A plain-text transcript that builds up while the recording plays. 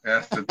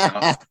has to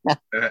tell.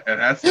 It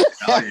has to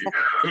tell you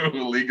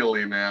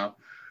legally now.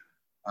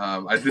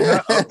 I did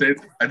not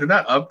update. I did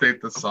not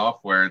update the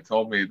software. It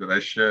told me that I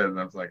should, and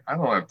I was like, I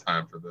don't have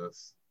time for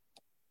this.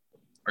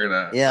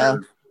 We're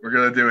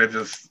gonna do it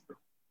just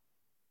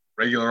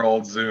regular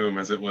old Zoom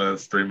as it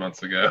was 3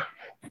 months ago.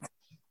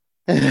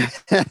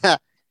 If it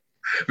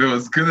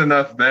was good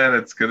enough then,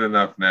 it's good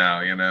enough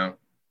now. You know.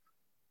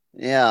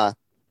 Yeah.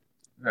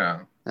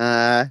 Yeah.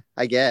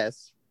 I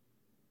guess.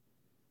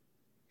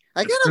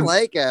 I kind of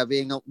like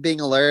being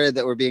alerted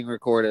that we're being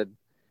recorded.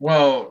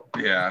 Well,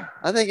 yeah.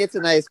 I think it's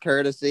a nice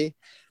courtesy.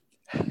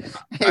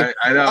 I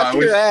know. Watch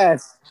your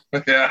ass.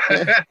 Yeah.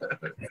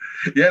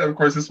 Yeah, of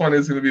course, this one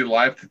is going to be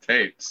live to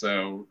tape,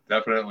 so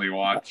definitely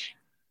watch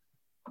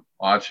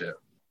it,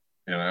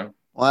 you know?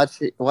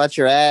 Watch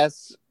your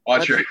ass.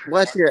 Watch your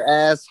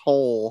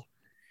asshole.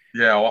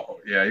 Yeah,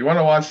 yeah, you want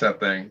to watch that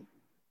thing.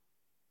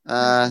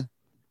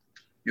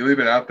 You leave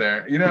it out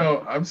there. You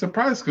know, I'm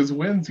surprised because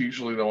Wynn's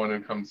usually the one who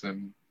comes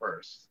in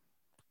first.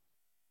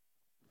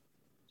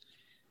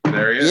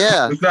 There he is.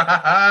 Yeah.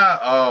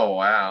 Oh,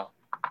 wow.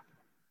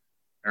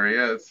 There he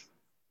is.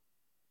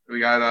 We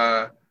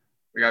got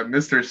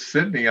Mr.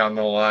 Sydney on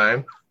the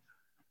line.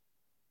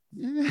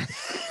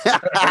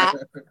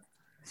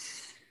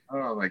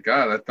 Oh my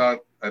God!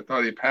 I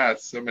thought he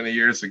passed so many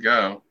years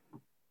ago.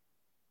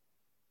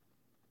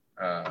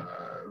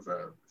 Is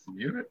he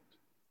muted?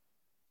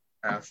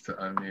 Asked to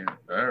unmute.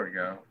 There we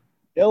go.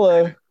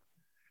 Hello.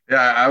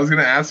 Yeah, I was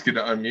gonna ask you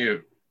to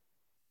unmute.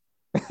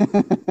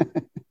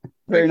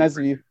 Very nice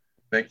of you.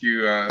 Thank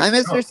you. Hi,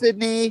 Mr.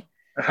 Sydney.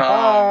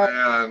 Oh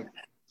man.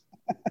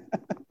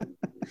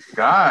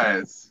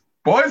 Guys,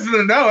 Boys in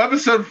the Know,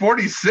 episode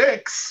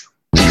 46.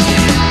 I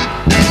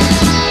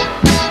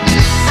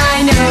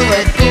know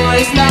what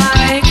boys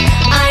like.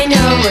 I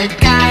know what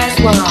guys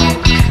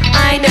want.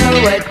 I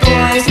know what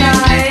boys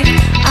like.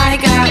 I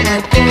got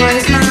what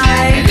boys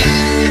like.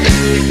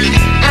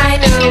 I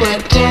know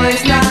what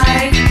boys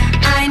like.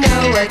 I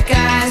know what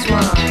guys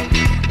want.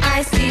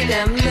 I see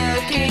them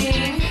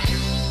looking.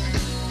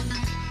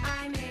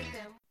 I make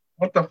them.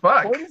 What the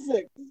fuck?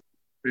 46.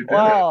 We did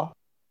Wow. it.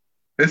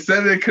 They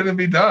said it couldn't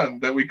be done,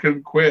 that we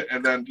couldn't quit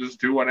and then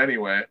just do one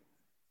anyway.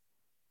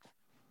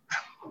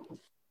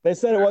 They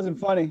said it wasn't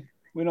funny.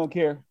 We don't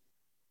care.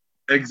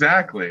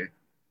 Exactly.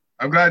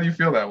 I'm glad you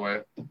feel that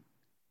way.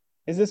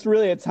 Is this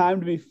really a time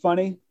to be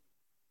funny?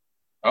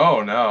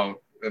 Oh,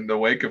 no. In the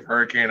wake of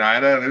Hurricane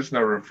Ida, there's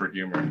no room for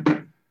humor.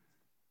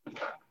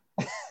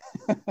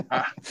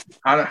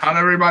 How'd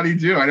everybody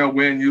do? I know,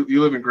 Wynn,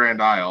 you live in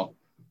Grand Isle.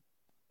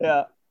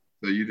 Yeah.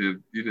 So you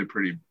did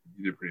pretty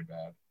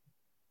bad.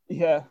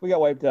 Yeah, we got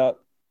wiped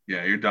out.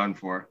 Yeah, you're done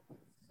for.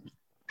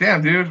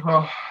 Damn, dude.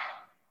 Well,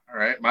 all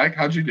right. Mike,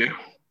 how'd you do?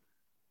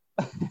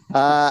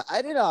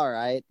 I did all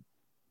right.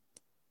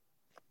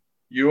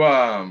 You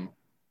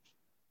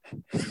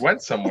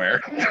went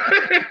somewhere.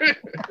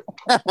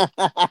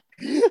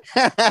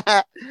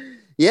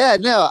 Yeah,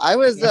 no, I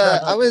was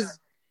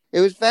it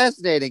was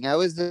fascinating. I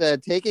was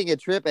taking a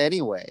trip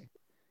anyway.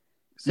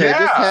 So I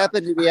just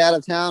happened to be out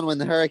of town when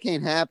the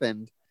hurricane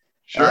happened.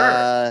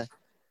 Sure.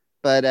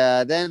 But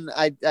then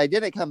I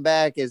didn't come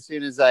back as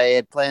soon as I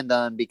had planned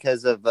on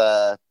because of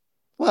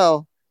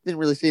didn't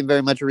really seem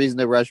very much reason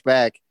to rush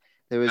back.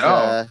 There was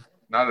not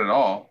at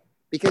all.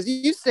 Because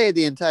you stayed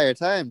the entire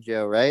time,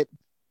 Joe, right?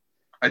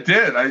 I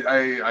did.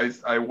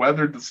 I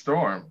weathered the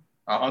storm.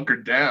 I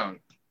hunkered down.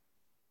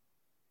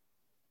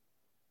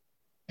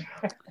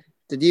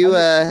 Did you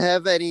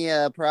have any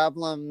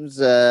problems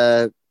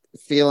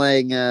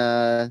feeling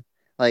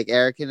like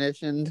air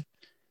conditioned?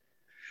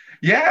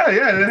 Yeah. I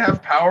didn't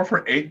have power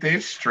for 8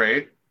 days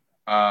straight.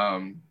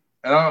 And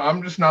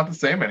I'm just not the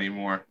same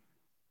anymore.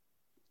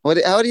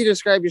 How do you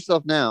describe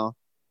yourself now?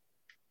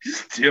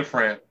 Just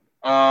different.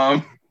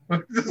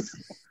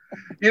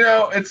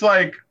 It's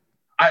like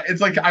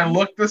I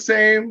look the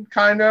same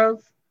kind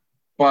of,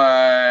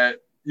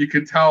 but you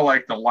could tell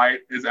like the light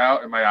is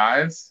out in my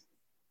eyes.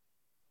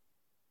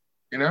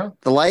 You know?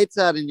 The light's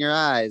out in your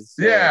eyes.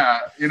 So. Yeah.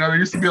 There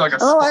used to be like a...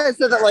 Oh, I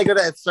said that like with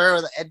that sir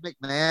with Ed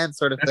McMahon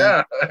sort of thing.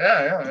 Yeah.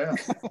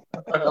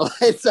 The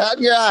light's out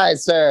in your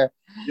eyes, sir.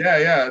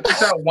 Yeah.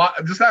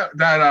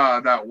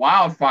 That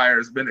wildfire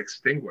has been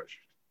extinguished.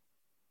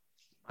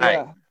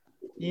 Yeah.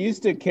 You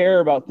used to care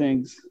about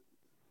things.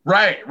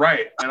 Right.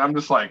 And I'm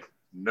just like,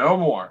 no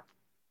more.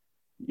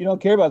 You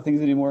don't care about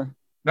things anymore.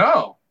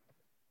 No.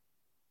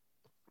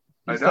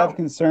 You just have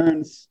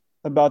concerns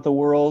about the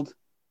world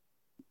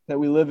that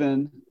we live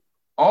in.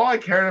 All I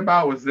cared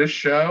about was this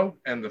show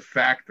and the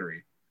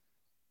factory.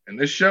 And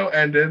this show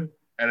ended,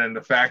 and then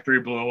the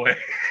factory blew away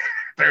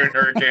during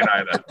Hurricane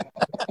Ida.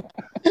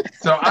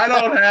 So I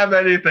don't have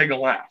anything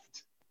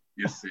left,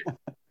 you see.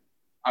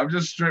 I'm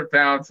just stripped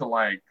down to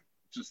like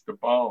just the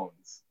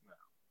bones now.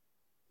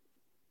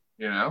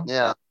 You know?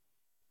 Yeah.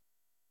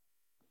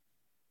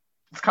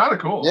 It's kind of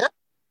cool. Yeah.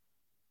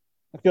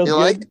 It feels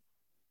good.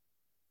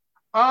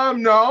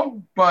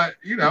 No, but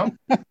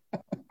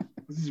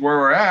this is where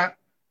we're at.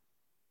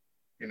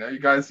 You know, you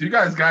guys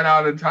got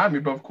out in time.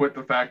 You both quit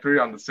the factory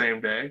on the same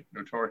day,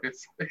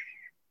 notoriously.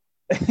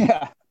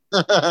 Yeah.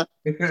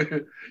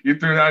 You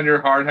threw down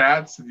your hard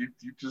hats and you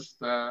just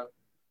you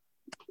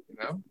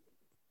know,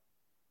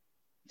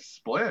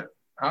 split.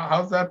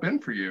 How's that been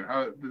for you?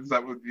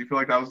 Do you feel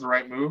like that was the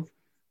right move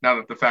now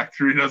that the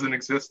factory doesn't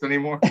exist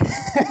anymore?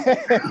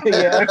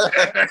 Yeah.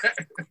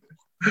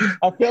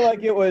 I feel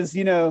like it was,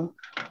 you know,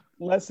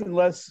 less and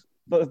less,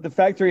 but the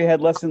factory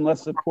had less and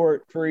less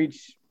support for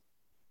each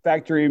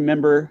factory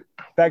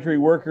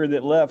worker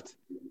that left.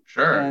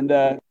 Sure.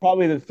 And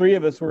probably the three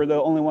of us were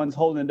the only ones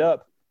holding it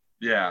up.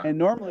 Yeah. And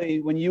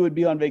normally when you would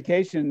be on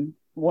vacation,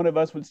 one of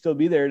us would still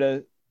be there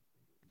to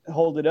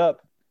hold it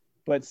up.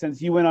 But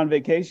since you went on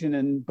vacation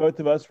and both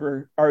of us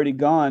were already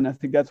gone, I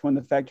think that's when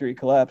the factory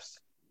collapsed.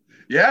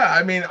 Yeah,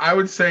 I mean, I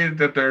would say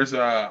that there's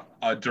a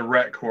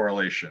direct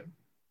correlation.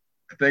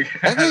 I think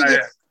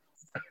it's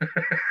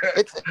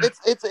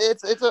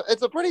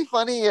a pretty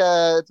funny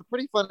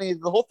the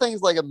whole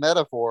thing's like a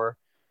metaphor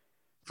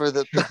for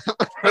the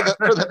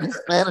for the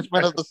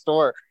mismanagement of the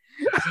store.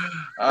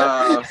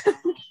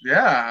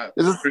 Yeah,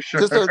 for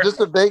sure. Just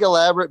a big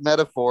elaborate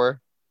metaphor.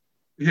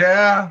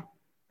 Yeah,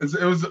 it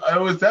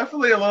was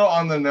definitely a little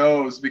on the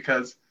nose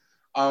because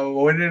when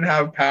we didn't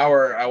have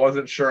power, I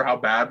wasn't sure how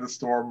bad the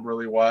storm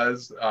really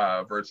was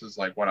versus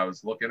like what I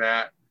was looking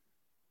at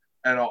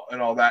and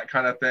all that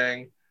kind of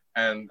thing.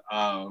 And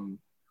I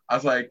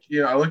was like,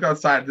 you know, I looked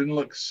outside, it didn't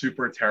look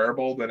super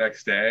terrible the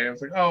next day. I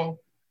was like, oh,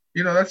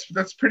 you know,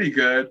 that's pretty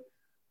good.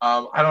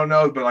 I don't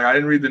know, but like I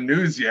didn't read the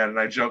news yet, and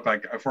I joked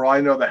like, for all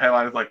I know, the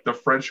headline is like the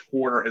French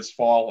Quarter has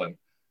fallen,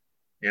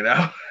 you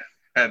know,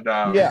 and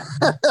yeah,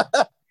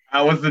 that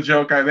was the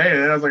joke I made,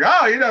 and I was like,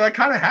 oh, you know, that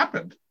kind of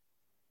happened.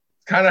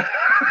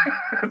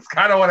 It's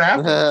kind of what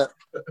happened.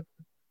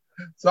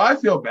 So I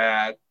feel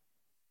bad,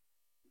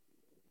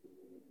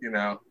 you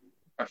know,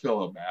 I feel a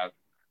little bad.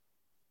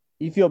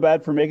 You feel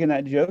bad for making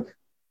that joke?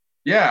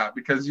 Yeah,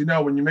 because you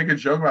know when you make a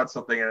joke about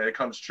something and it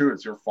comes true,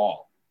 it's your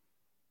fault.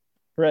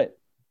 Right.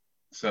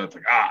 So it's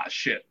like,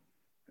 shit,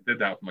 I did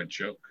that with my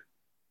joke.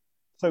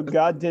 So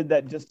God did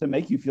that just to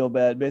make you feel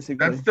bad,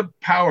 basically. That's the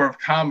power of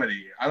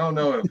comedy. I don't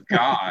know if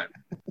God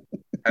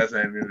has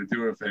anything to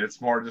do with it. It's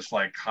more just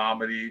like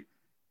comedy.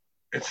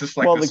 It's just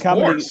like the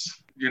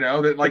force, you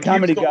know, that like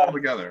keeps them all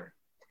together.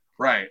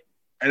 Right.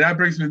 And that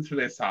brings me to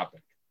today's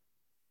topic.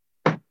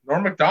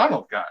 Norm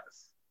Macdonald, guys.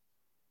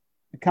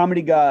 The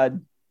comedy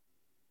god.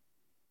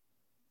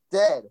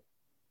 Dead.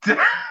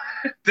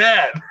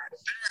 Dead.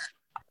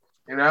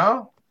 You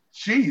know?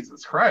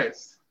 Jesus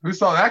Christ. Who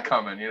saw that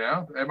coming, you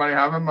know? Anybody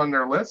have him on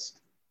their list?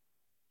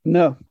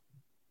 No.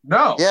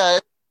 Yeah,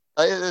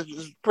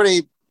 it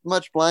pretty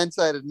much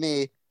blindsided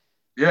me.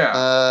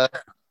 Yeah.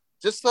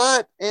 Just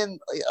thought, and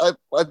I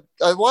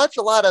watch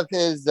a lot of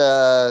his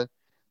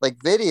like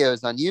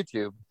videos on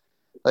YouTube,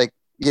 like,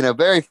 you know,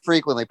 very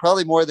frequently,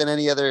 probably more than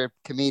any other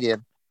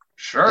comedian.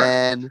 Sure.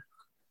 And,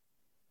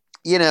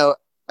 you know,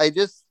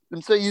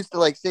 I'm so used to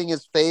like seeing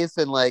his face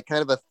in like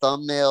kind of a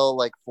thumbnail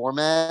like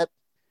format.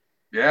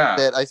 Yeah.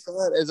 That I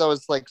saw it as I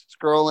was like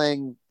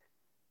scrolling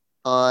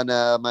on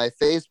my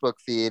Facebook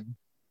feed.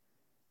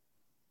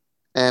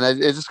 And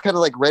it just kind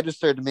of like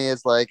registered to me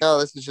as like, oh,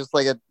 this is just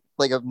like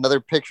another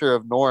picture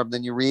of Norm.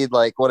 Then you read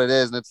like what it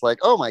is, and it's like,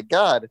 oh my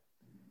God.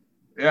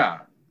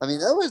 Yeah. I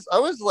mean, I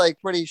was like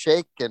pretty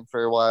shaken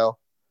for a while.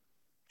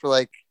 For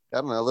like,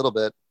 I don't know, a little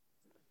bit.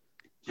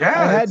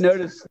 Yeah. I had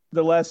noticed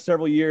the last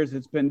several years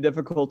it's been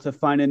difficult to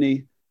find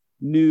any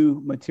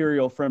new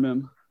material from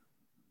him.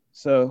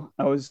 So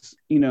I was,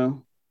 you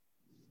know,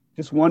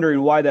 just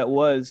wondering why that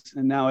was,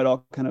 and now it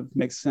all kind of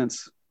makes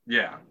sense.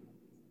 Yeah.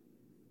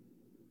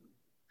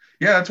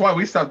 Yeah, that's why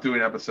we stopped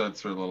doing episodes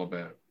for a little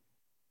bit.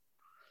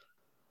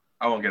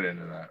 I won't get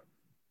into that.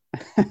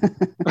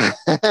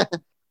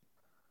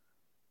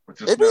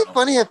 It'd be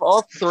funny if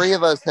all three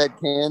of us had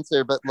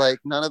cancer, but like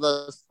none of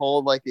us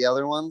told like the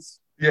other ones.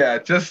 Yeah,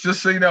 just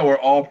so you know, we're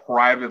all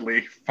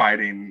privately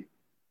fighting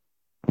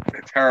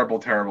terrible,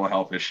 terrible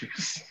health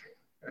issues.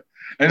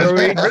 And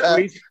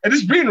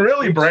just being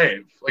really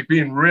brave. Like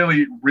being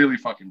really, really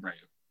fucking brave.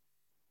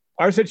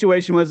 Our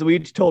situation was we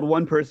each told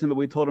one person, but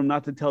we told them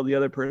not to tell the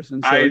other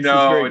person. So I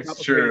know,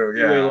 it's true.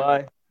 Yeah.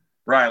 Lie.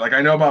 Right. Like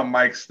I know about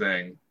Mike's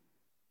thing.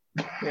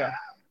 Yeah.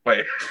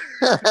 Wait.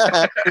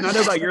 And I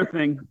know about your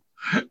thing.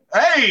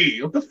 Hey,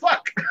 what the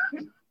fuck?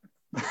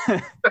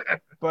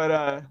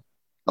 But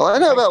well, I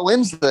know about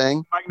Wynn's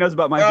thing. Mike knows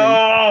about my thing.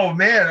 Oh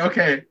man,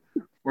 okay.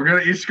 We're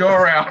gonna each go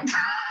around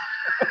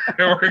and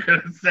we're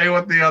gonna say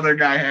what the other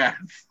guy has.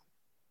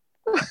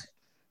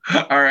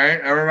 All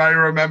right, everybody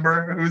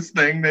remember whose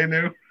thing they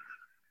knew?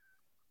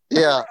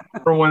 Yeah.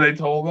 For when they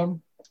told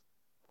them?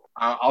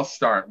 I'll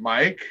start.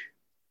 Mike.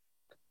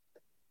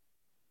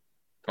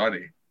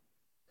 Buddy.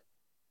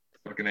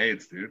 Fucking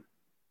AIDS, dude.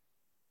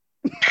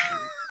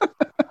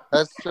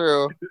 That's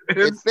true.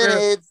 It's been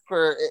AIDS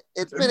for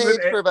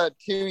about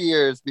 2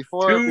 years.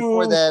 Before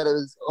that, it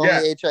was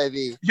only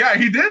HIV. Yeah,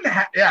 he did.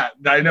 Yeah,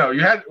 I know.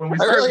 You had when we I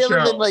started really the show.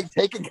 haven't been like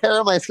taking care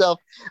of myself.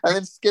 I've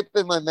been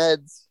skipping my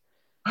meds.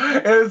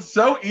 It's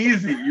so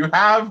easy. You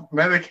have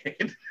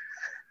Medicaid.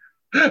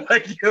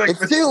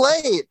 It's too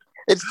late.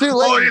 It's too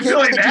late. Oh, You it's can't too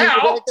put late the juice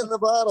now? back in the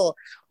bottle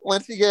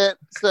once you get.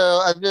 So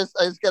I just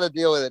got to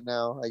deal with it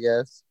now, I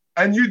guess.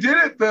 And you did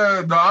it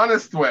the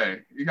honest way.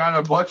 You got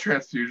a blood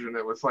transfusion.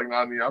 It was like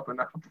not in the up and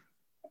up.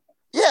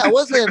 Yeah, it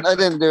wasn't. I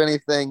didn't do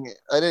anything.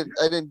 I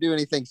didn't do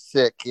anything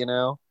sick. You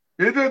know.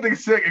 You didn't do anything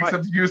sick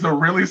except you used a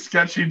really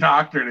sketchy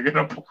doctor to get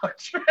a blood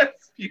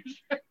transfusion.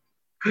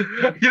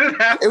 You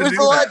didn't have to. It was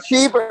a lot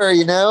cheaper,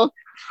 you know.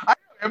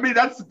 I mean,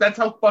 that's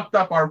how fucked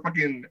up our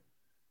fucking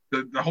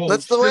the whole.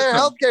 That's the way our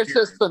healthcare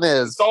here. system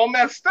is. It's all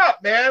messed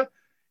up, man.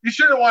 You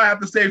shouldn't want to have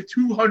to save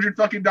 $200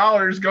 fucking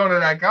going to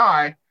that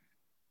guy.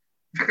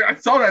 I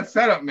saw that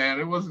setup, man.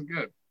 It wasn't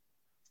good.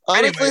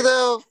 Honestly, Anyway.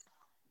 though,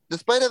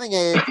 despite having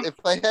AIDS, if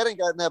I hadn't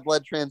gotten that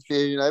blood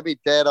transfusion, I'd be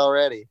dead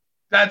already.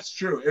 That's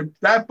true.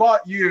 That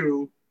bought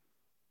you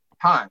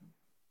time,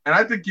 and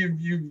I think you've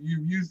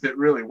used it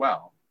really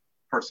well,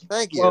 personally.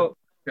 Thank you. Well,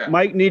 Yeah.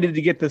 Mike needed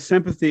to get the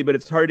sympathy, but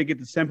it's hard to get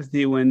the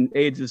sympathy when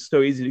AIDS is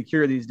so easy to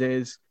cure these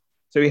days.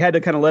 So he had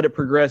to kind of let it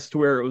progress to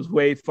where it was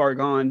way far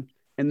gone,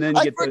 and then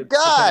I get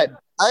forgot.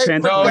 I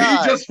trans- No,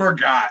 forgot. he just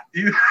forgot.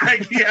 He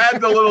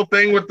had the little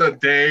thing with the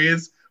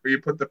days where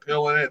you put the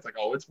pill in it. It's like,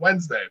 oh, it's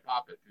Wednesday.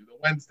 Pop it. Do the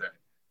Wednesday.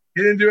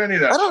 He didn't do any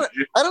of that.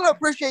 I don't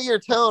appreciate your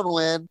tone,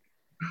 Win.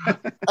 I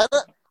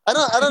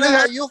don't know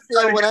how you'll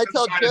feel when I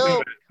tell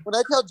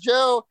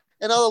Joe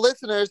and all the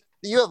listeners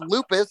that you have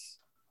lupus.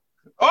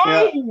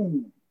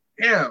 Oh,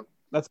 damn.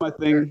 That's my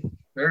thing.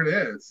 There it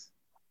is.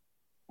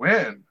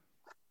 When?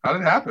 How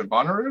did it happen?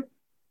 Bonnaroo?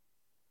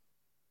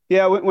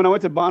 Yeah, when I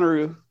went to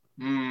Bonnaroo,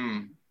 Hmm.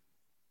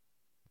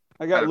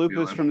 I got Had a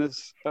lupus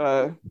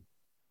feeling.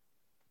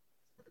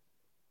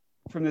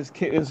 from this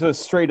kid. It was a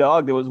stray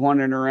dog that was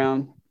wandering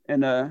around,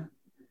 and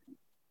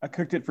I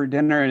cooked it for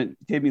dinner, and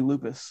it gave me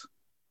lupus.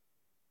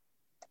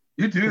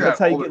 You do that That's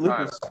how you all get the time.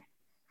 lupus.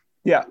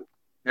 Yeah,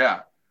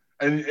 Yeah.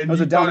 And was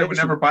you a thought it would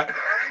Dalmatian. never bite.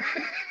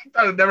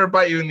 Thought it'd never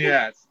bite you in the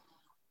ass.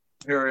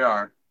 Here we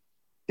are.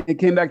 it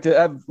came back to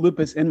have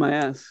lupus in my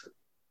ass.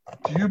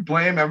 Do you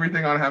blame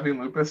everything on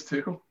having lupus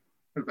too?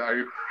 Is that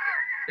are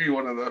you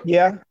one of the?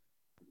 Yeah,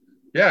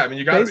 Yeah, I mean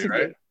you gotta be, basically.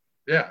 right?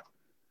 Yeah.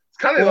 It's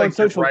kind of Well, on like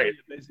you're social right.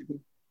 media, basically.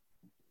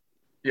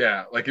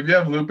 Yeah, like if you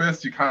have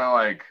lupus, you kind of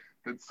like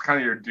it's kind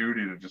of your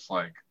duty to just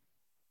like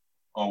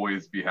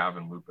always be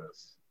having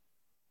lupus.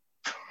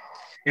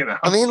 You know,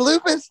 I mean,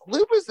 lupus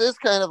is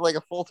kind of like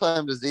a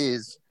full-time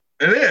disease.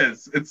 it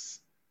is.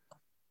 It's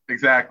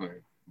exactly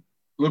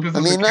lupus. I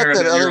is mean, the not care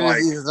that that you're other like.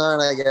 diseases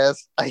aren't, I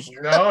guess.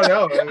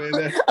 No. I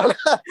mean,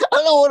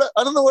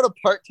 I don't know what a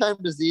part-time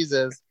disease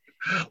is.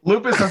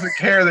 lupus doesn't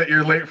care that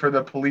you're late for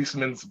the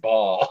policeman's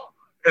ball.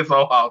 Is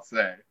all I'll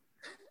say.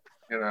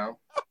 You know,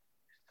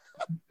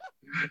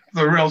 it's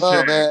a real Oh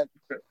shame. man,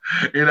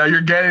 You know,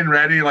 you're getting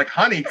ready, like,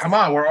 honey, come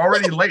on, we're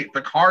already late.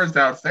 The car's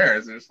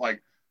downstairs. And it's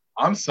like,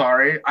 I'm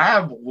sorry, I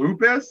have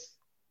lupus,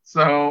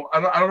 so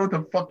I don't know what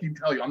to fucking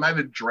tell you. I'm not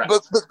even dressed.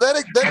 but that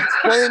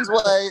explains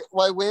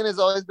why Wayne has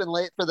always been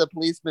late for the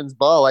policeman's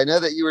ball. I know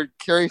that you were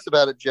curious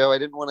about it, Joe. I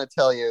didn't want to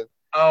tell you.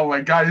 Oh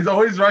my god, he's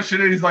always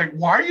rushing in. He's like,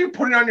 why are you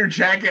putting on your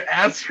jacket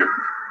as you're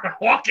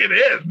walking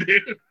in,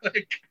 dude?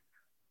 Like,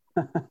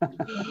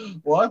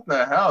 what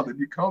the hell? Did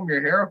you comb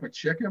your hair up a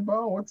chicken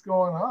bone? What's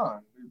going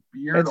on?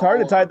 Beard It's hard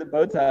to all tie over. the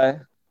bow tie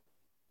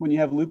when you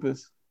have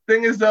lupus.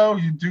 Thing is, though,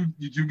 you do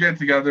get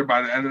together.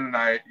 By the end of the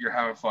night, you're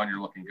having fun. You're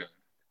looking good.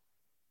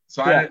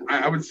 So Yeah.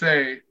 I would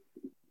say,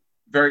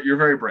 you're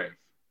very brave.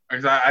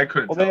 Because I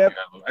couldn't Well, tell they you.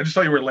 have- I just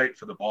saw you were late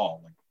for the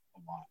ball, like a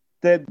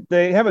lot.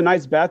 They have a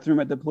nice bathroom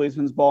at the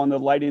policeman's ball, and the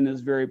lighting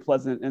is very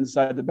pleasant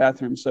inside the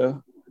bathroom.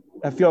 So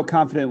I feel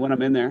confident when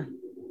I'm in there.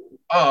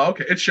 Oh,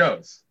 okay. It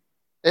shows.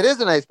 It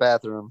is a nice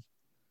bathroom.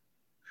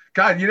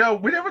 God, you know,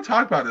 we never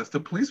talked about this. The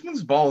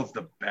policeman's ball is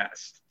the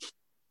best.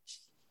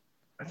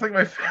 That's like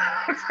it's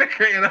like,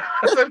 you know,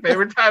 that's my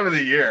favorite time of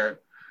the year.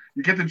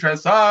 You get to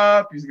dress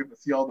up. You get to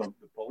see all the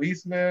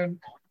policemen.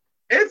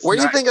 It's Where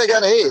do you nice. think I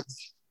got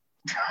AIDS?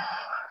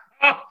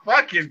 Oh,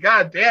 fucking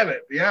god damn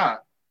it! Yeah.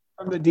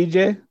 From the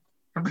DJ.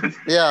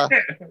 Yeah.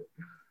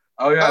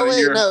 Oh yeah. Oh the wait,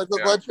 year- no, it's a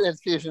yeah. blood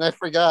transfusion. I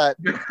forgot.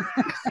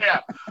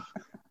 Yeah.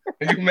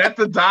 And you met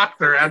the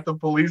doctor at the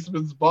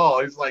policeman's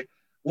ball. He's like,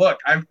 look,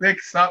 I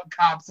fix up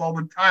cops all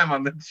the time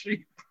on the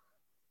cheap.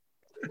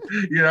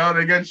 You know,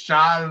 they get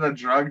shot in a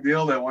drug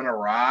deal, they want to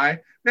rye.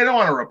 They don't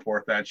want to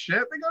report that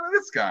shit. They go to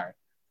this guy.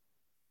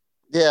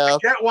 Yeah.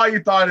 Get why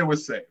you thought it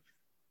was safe.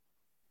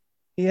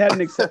 He had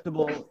an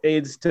acceptable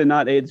AIDS to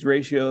not AIDS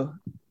ratio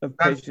of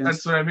That's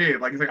patients. what I mean.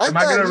 Like, he's like, I am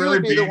I thought gonna you really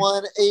would be the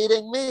one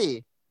aiding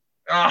me.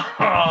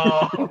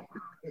 Oh,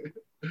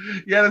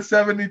 you had a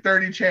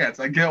 70-30 chance.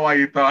 I get why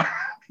you thought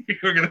you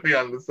were gonna be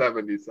on the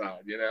 70 side,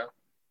 you know?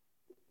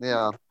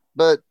 Yeah.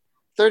 But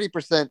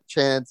 30%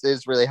 chance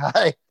is really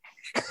high.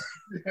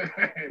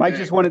 Mike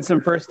just wanted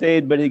some first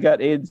aid, but he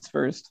got AIDS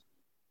first.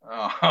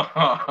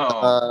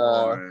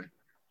 Oh, boy.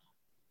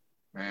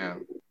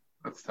 Man,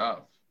 that's tough.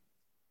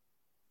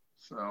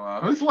 So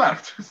who's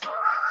left?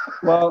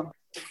 Well,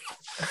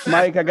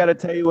 Mike, I got to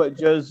tell you what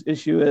Joe's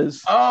issue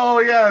is. Oh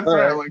yeah, that's All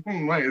right. right.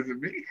 I'm like, wait, is it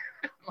me?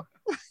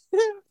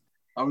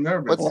 I'm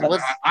nervous.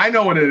 What's- I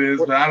know what it is,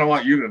 but I don't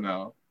want you to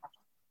know.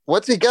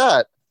 What's he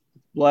got?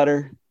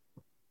 Bladder.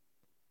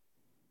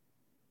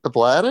 The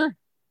bladder?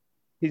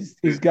 He's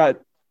got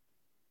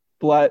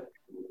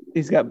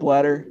He's got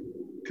bladder.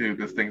 Dude,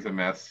 this thing's a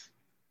mess.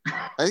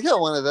 I got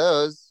one of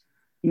those.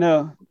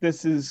 No,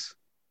 this is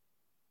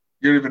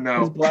You don't even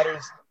his know. bladder.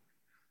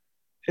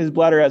 His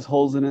bladder has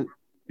holes in it.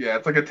 Yeah,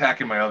 it's like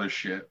attacking my other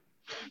shit.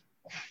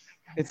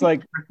 It's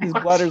like his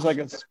bladder's like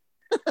it's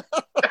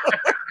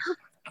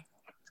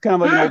kind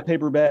of like an old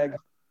paper bag.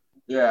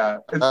 Yeah,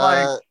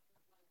 it's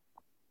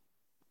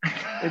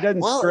It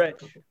doesn't Well,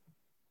 stretch.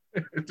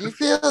 Do you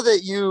feel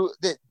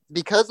that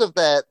because of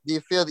that, do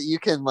you feel that you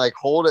can like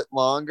hold it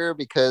longer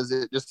because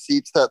it just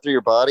seeps that through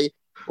your body?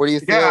 Or do you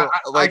feel Yeah,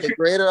 like a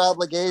greater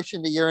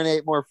obligation to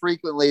urinate more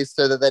frequently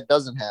so that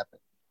doesn't happen?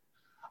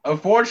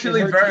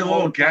 Unfortunately, It hurts very you all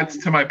little the time. gets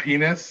to my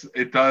penis.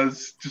 It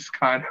does just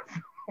kind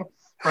of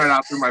spread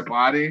out through my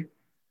body,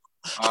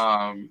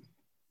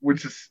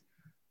 which is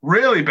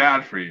really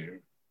bad for you.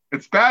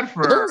 It's bad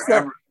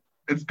for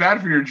it's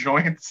bad for your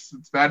joints.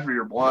 It's bad for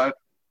your blood.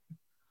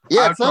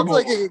 Yeah, have it sounds trouble-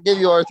 like it could give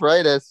you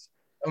arthritis.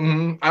 I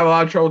have a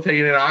lot of trouble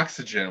taking in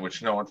oxygen,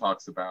 which no one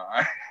talks about.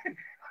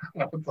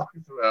 No one talks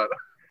about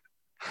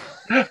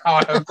how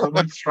I have so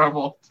much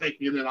trouble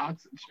taking in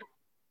oxygen.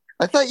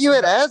 I thought you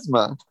had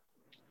asthma.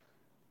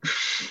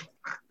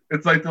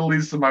 It's like the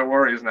least of my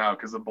worries now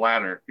because of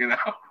bladder, you know?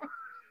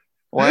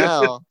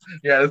 Wow.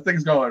 Yeah, this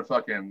thing's going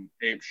fucking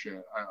ape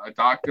shit. A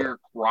doctor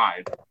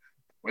cried.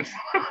 When,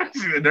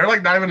 they're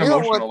like not even You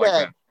don't emotional want like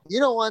that. that. You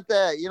don't want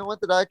that. You don't want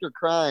the doctor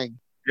crying.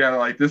 Yeah, they're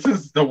like, this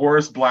is the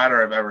worst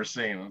bladder I've ever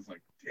seen. I was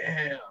like,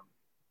 damn.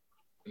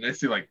 And they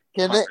see like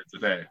Can they hundreds a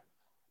day.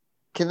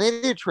 can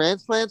they do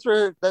transplants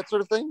or that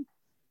sort of thing?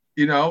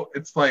 You know,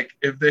 it's like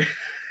if they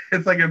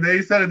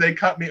said if they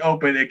cut me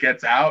open, it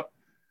gets out.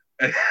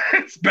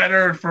 It's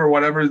better for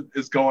whatever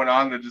is going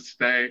on to just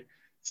stay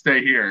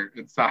here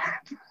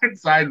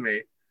inside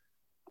me.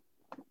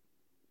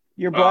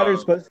 Your bladder's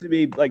supposed to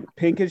be like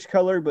pinkish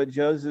color, but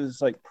Joe's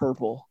is like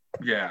purple.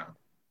 Yeah.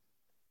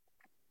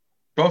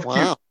 Both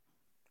Wow.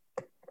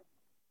 cute.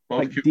 Both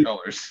Like cute deep-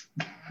 colors.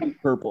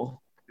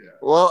 Purple.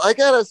 Well, I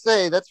gotta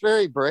say that's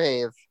very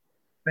brave.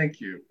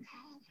 Thank you.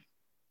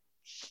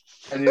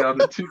 And you know,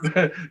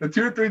 the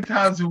 2 or 3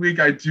 times a week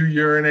I do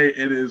urinate,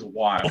 it is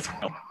wild.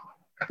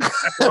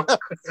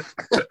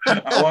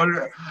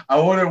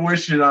 I wouldn't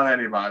wish it on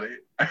anybody.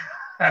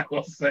 I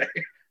will say.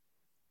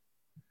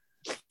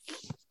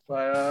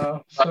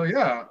 But so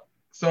yeah.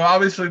 So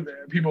obviously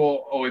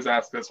people always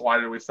ask us why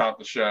did we stop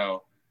the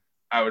show?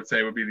 I would say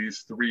it would be these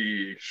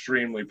 3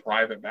 extremely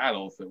private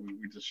battles that we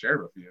just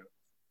shared with you.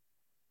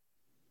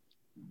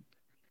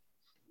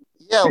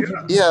 Yeah.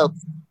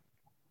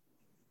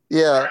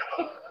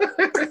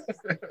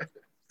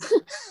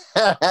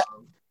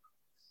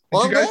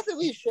 Well, I'm glad that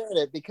we shared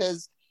it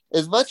because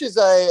as much as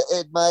I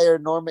admire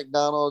Norm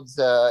Macdonald's,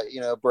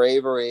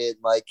 bravery and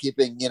like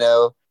keeping,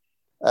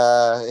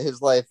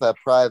 his life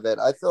private,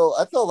 I feel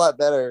a lot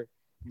better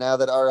now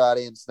that our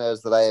audience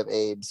knows that I have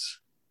AIDS.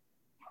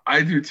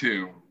 I do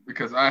too,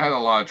 because I had a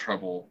lot of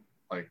trouble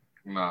like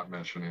not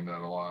mentioning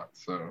that a lot.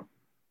 So it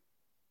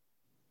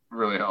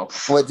really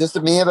helps. What, just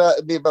about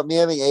me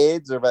having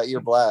AIDS or about your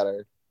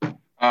bladder?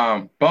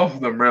 Both of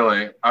them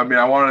really. I mean,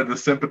 I wanted the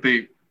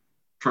sympathy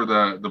for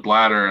the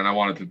bladder, and I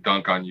wanted to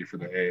dunk on you for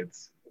the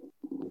AIDS,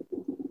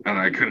 and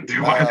I couldn't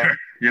do either.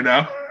 You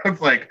know,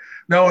 it's like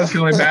no one's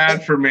feeling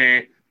bad for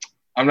me.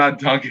 I'm not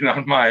dunking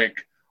on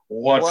Mike.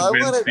 What's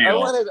Vince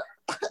deal?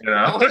 I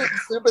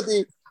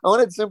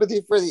wanted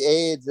sympathy for the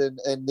AIDS and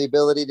the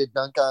ability to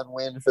dunk on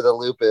Win for the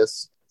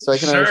lupus. So I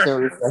can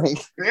understand what you're saying.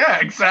 Yeah,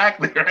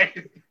 exactly,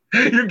 right?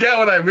 You get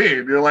what I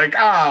mean. You're like,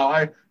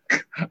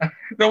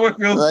 no one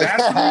feels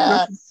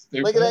bad for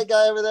me. Look at that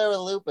guy over there with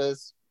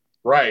lupus.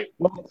 Right,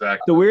 Well,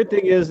 exactly. the weird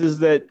thing is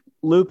that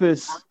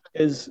lupus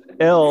is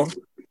L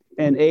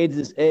and AIDS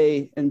is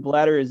A and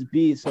bladder is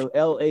B. So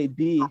LAB,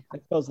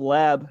 that spells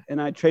lab.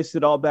 And I traced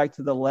it all back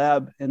to the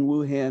lab in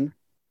Wuhan.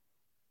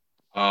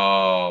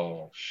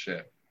 Oh,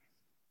 shit.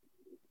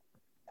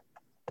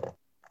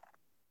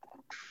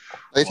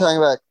 Are you talking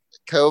about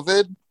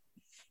COVID?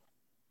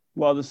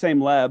 Well, the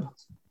same lab.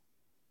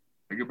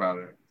 Think about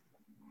it.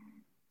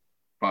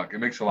 Fuck, it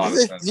makes a lot of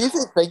sense. Do you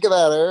think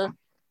about her?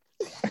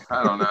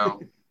 I don't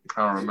know.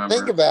 I don't remember.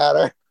 Think about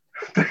her.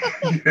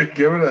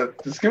 give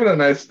it a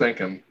nice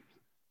thinking.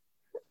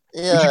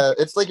 Yeah,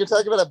 it's like you're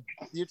talking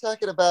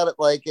about it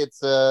like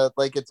it's a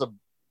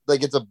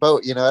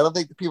boat. You know, I don't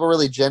think people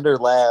really gender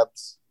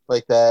labs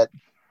like that.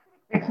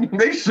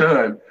 They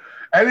should,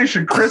 and they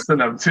should christen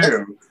them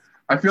too.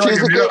 I feel like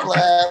She's if a you good don't,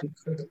 lab.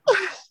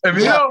 if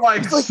you don't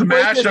like It's like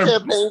smash break a a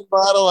champagne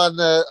bottle on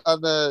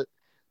the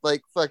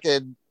like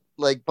fucking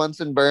like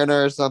Bunsen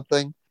burner or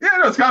something. yeah,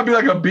 no, it's gotta be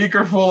like a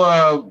beaker full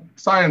of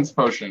science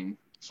potion.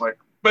 It's like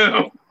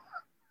boom,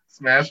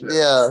 smash it.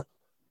 Yeah.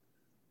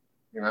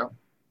 You know,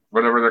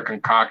 whatever they're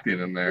concocting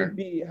in there. It'd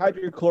be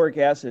hydrochloric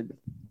acid.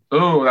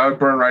 Oh, that would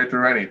burn right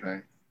through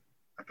anything,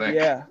 I think.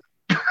 Yeah.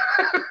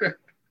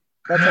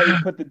 That's how you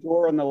put the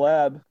door on the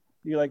lab.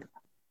 You like,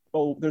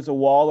 oh, there's a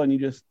wall, and you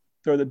just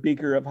throw the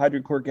beaker of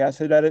hydrochloric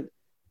acid at it.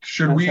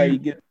 Should That's how you we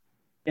get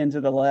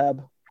into the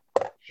lab.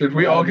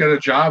 all get a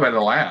job at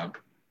a lab?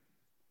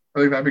 I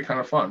think that'd be kind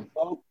of fun.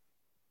 Well,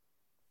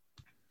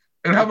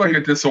 It'd have like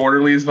a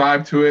Disorderlies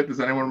vibe to it. Does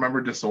anyone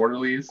remember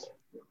Disorderlies?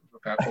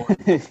 At that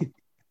point?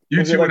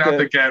 You Is it two would like have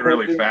to a get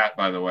really protein? fat,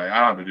 by the way. I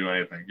don't have to do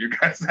anything. You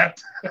guys have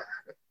to.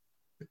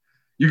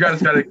 You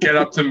guys got to get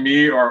up to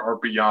me or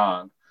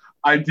beyond.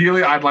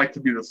 Ideally, I'd like to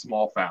be the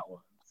small fat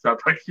one. So I'd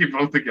like you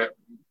both to get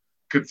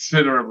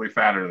considerably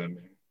fatter than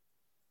me,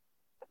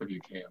 if you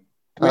can.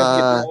 we have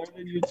to get taller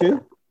than you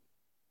too.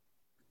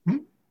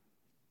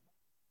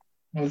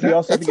 What was Do you that?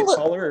 also have to It's a get li-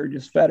 taller or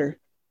just fatter?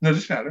 No,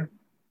 just fatter.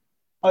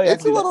 Oh yeah,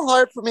 It's a little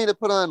hard for me to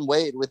put on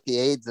weight with the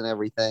AIDS and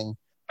everything.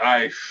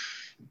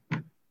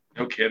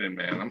 No kidding,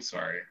 man. I'm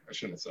sorry. I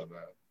shouldn't have said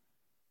that.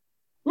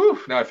 Whew,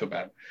 now I feel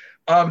bad.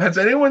 Has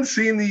anyone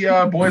seen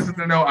the Boys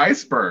That Know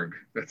Iceberg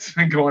that's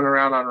been going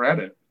around on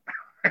Reddit?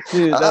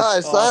 Dude, that's I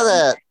saw awesome.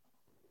 that.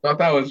 Thought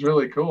that was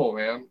really cool,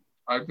 man.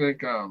 I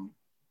think, I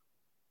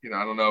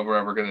don't know if we're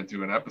ever going to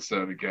do an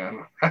episode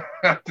again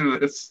after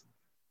this,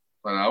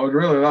 but I would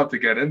really love to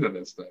get into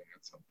this thing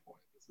at some point.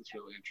 This is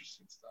really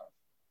interesting stuff.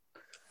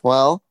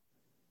 Well,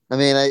 I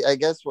mean, I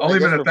guess I'll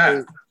leave it at we're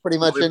that. pretty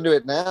much I'll leave into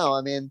it now.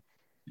 I mean,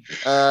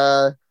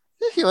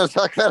 you want to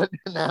talk about it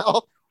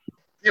now?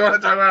 You want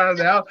to talk about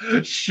it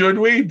now? Should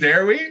we?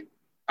 Dare we?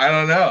 I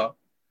don't know.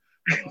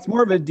 It's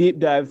more of a deep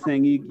dive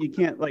thing. You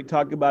can't like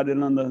talk about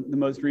it on the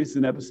most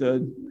recent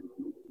episode.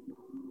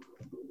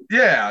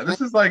 Yeah, this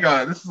is like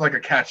a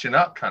catching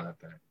up kind of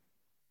thing.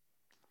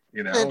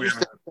 You know, we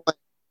Interesting. haven't-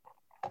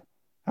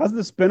 How's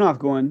the spinoff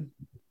going?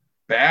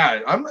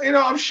 bad.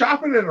 I'm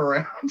shopping it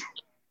around,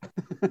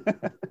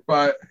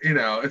 but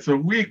it's a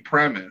weak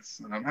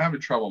premise, and I'm having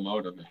trouble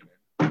motivating.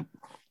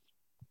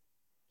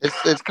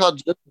 It's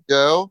called Just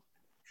Go.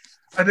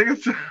 I think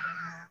it's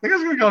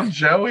gonna go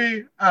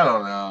Joey. I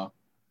don't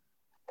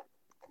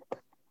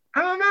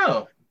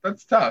know.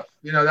 That's tough.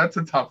 That's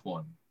a tough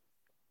one.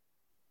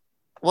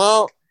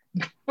 Well,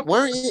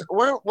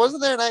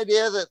 wasn't there an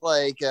idea that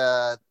like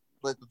the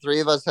three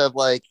of us have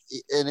like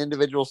an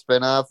individual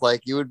spinoff?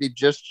 Like you would be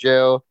just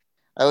Joe,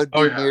 I would be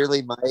Oh, yeah.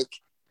 merely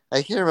Mike.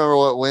 I can't remember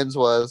what Wynn's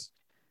was.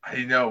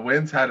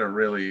 Wynn's had a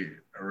really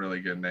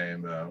good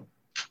name though.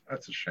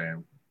 That's a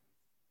shame.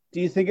 Do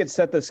you think it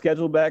set the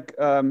schedule back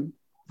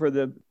for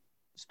the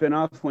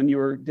spinoff when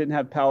you didn't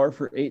have power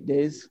for 8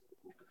 days?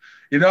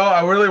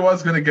 I really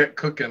was gonna get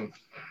cooking.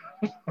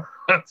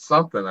 That's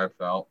something I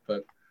felt,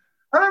 but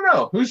I don't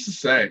know. Who's to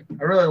say?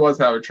 I really was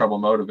having trouble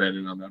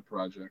motivating on that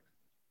project.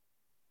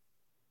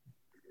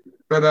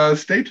 But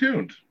stay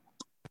tuned.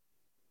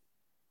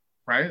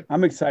 Right?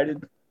 I'm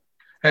excited.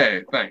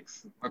 Hey,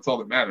 thanks. That's all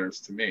that matters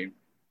to me.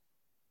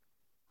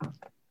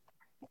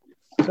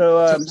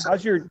 So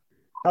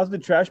how's the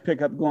trash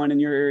pickup going in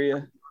your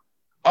area?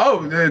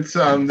 Oh, it's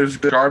there's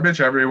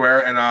garbage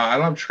everywhere, and I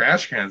don't have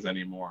trash cans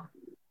anymore.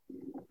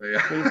 They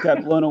just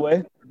got blown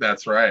away.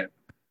 That's right.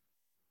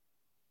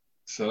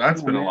 So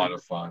that's Oh, been a man. lot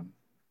of fun.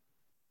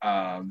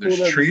 Cool There's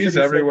that the trees city's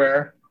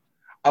everywhere.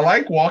 I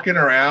like walking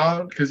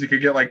around because you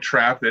could get like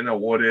trapped in a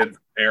wooded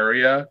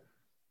area.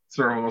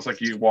 Sort of almost like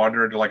you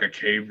wander into like a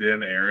caved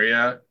in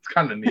area. It's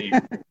kind of neat.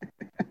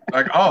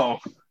 Like, oh,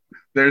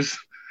 there's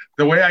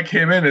the way I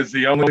came in is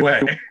the only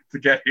way to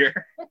get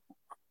here.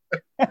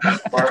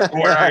 or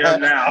where I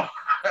am now.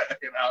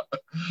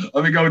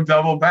 Let me go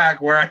double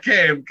back where I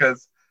came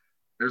because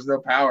there's no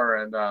power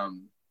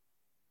and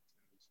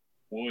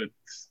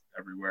woods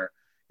everywhere.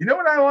 You know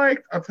what I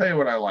liked? I'll tell you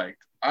what I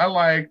liked. I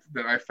liked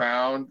that I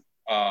found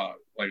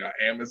like an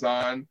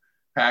Amazon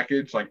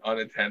package, like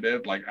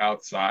unattended, like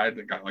outside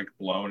that got like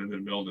blown into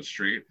the middle of the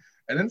street.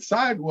 And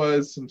inside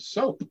was some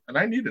soap, and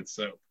I needed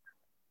soap.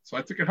 So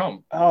I took it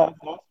home. Oh,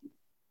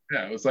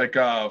 Yeah, it was like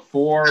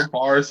 4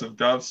 bars of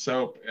Dove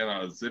soap in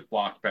a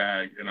Ziploc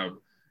bag in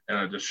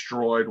a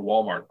destroyed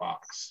Walmart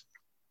box.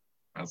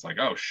 I was like,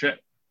 oh shit.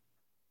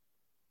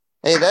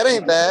 Hey, that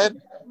ain't bad.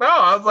 No,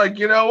 I was like,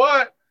 you know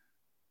what?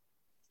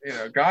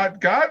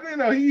 God,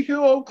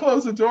 he'll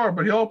close the door,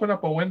 but he'll open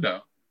up a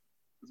window.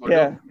 Is what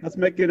yeah, he'll- that's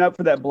making up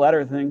for that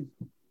bladder thing.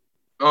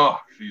 Oh,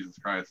 Jesus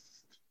Christ.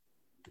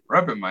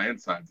 Rubbing my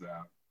insides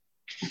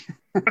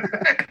out.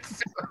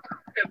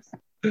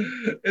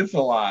 it's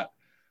a lot.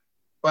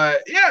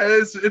 But yeah,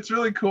 it's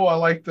really cool. I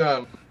like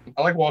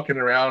walking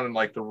around in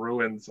like the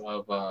ruins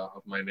of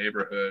my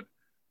neighborhood.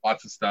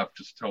 Lots of stuff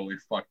just totally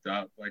fucked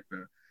up. Like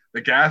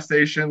the gas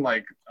station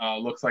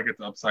looks like it's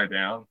upside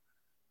down.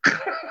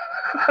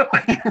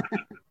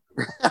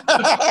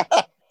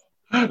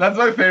 That's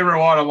my favorite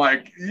one. I'm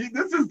like,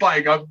 this is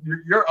like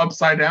you're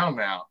upside down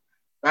now.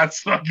 That's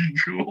fucking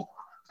cool.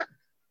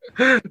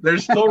 They're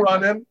still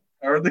running.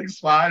 Everything's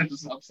fine. It's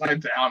just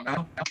upside down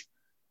now.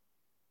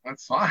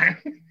 That's fine.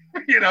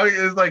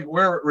 It's like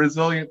we're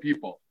resilient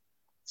people.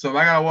 So if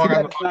I gotta walk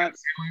on the fucking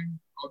ceiling,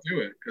 I'll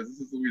do it because this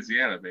is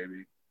Louisiana,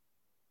 baby.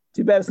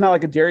 Too bad it's not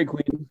like a Dairy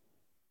Queen.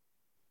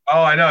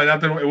 Oh, I know.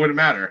 Nothing. It wouldn't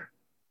matter.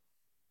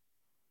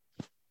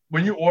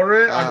 When you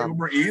order it on Um,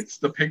 Uber Eats,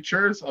 the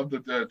pictures of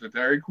the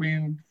Dairy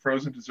Queen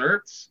frozen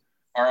desserts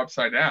are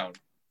upside down.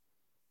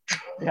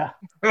 Yeah.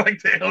 Like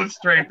to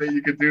illustrate that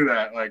you could do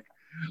that.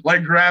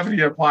 Like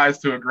gravity applies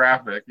to a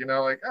graphic.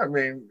 Like I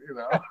mean,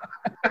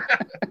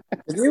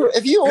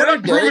 if you You're ordered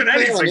not Dairy proving Queen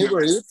on anything.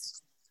 Uber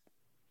Eats,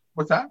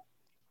 What's that?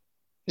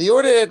 if you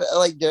ordered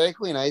like Dairy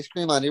Queen ice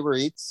cream on Uber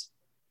Eats,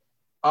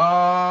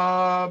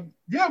 Yeah,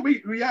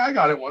 I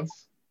got it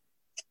once.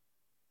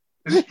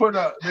 They just put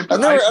I've ice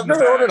never in the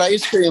bag. ordered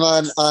ice cream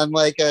on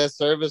like a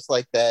service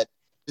like that.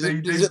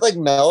 Is it like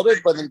melted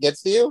when it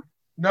gets to you?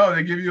 No,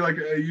 they give you like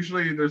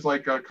usually there's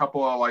like a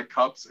couple of like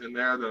cups in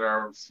there that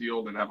are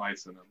sealed and have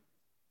ice in them.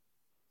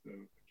 So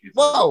it keeps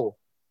Whoa!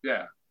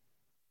 yeah.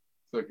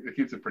 So it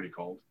keeps it pretty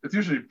cold. It's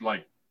usually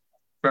like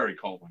very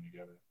cold when you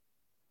get it.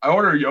 I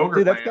order yogurt.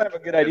 Dude, that's kind of a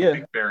good idea.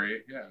 Big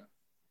berry, yeah.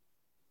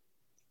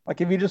 Like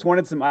if you just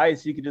wanted some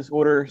ice, you could just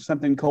order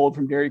something cold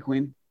from Dairy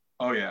Queen.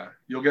 Oh yeah,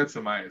 you'll get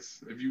some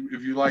ice. If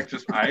you like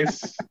just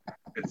ice,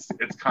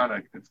 it's kind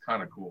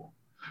of cool.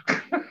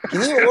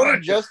 Can you order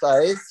just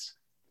ice?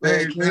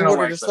 They Can you don't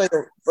order like just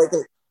that.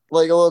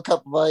 like a little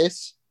cup of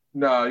ice?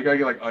 No, you gotta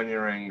get like onion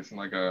rings and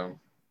like a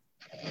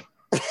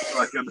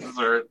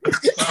dessert.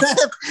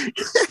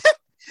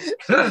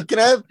 Can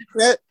I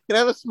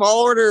have a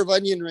small order of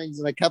onion rings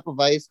and a cup of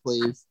ice,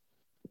 please?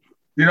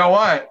 You know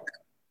what?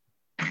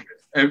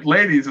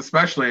 Ladies,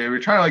 especially, if you're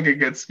trying to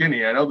get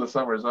skinny, I know the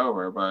summer's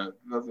over, but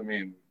it doesn't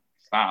mean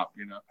stop.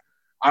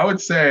 I would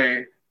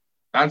say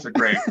that's a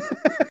great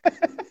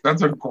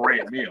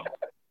meal.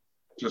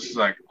 Just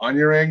like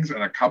onion rings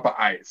and a cup of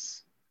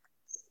ice.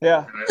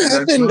 Yeah. What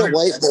happened to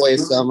White Boy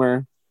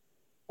Summer?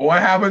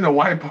 What happened to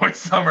White Boy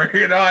Summer?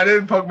 I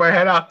didn't poke my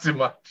head out too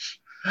much.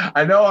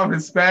 I know I'm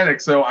Hispanic,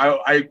 so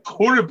I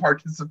could have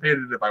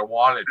participated if I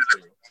wanted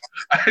to.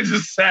 I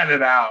just sat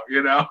it out,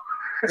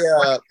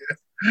 Yeah.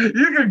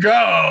 You could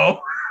go.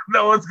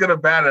 No one's gonna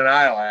bat an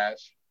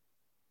eyelash.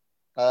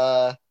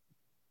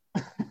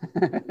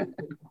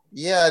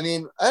 Yeah, I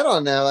mean, I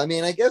don't know. I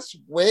mean, I guess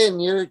Wayne,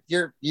 you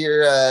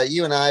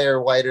and I are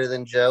whiter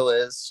than Joe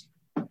is.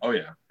 Oh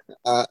yeah.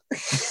 Mike,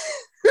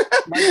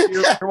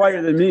 you're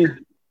whiter than me.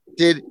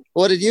 Did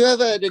you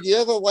have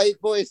a White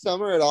Boy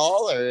Summer at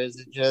all, or is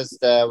it just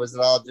was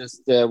it all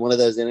just one of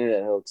those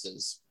internet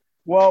hoaxes?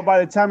 Well, by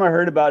the time I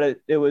heard about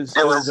it, it was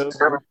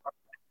over.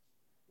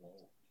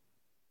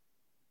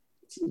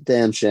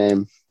 Damn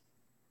shame.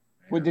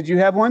 Wait, did you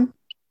have one?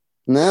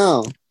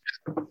 No.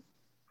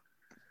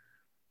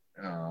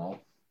 Oh,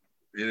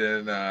 you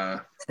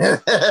didn't.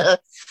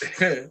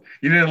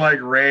 You didn't like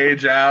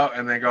rage out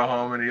and then go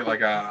home and eat like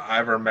a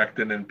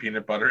ivermectin and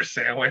peanut butter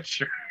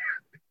sandwich.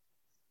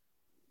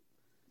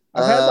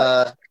 I've had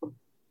like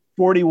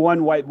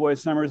 41 White Boy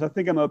Summers. I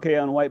think I'm okay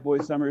on White Boy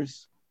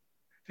Summers.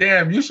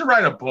 Damn, you should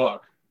write a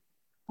book.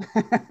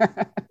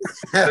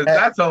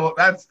 That's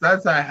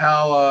a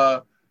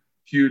hella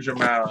huge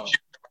amount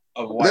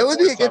of White That would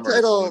Boy be a good Summers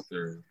title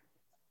through.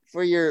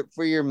 for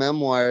your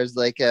memoirs,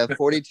 like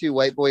 42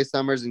 White Boy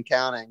Summers and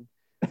counting.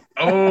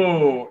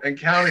 Oh, and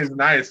counting is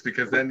nice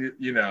because then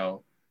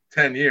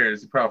 10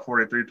 years, probably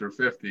 43 through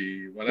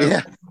 50, whatever.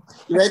 Yeah.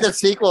 You write the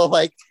sequel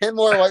like 10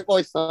 more White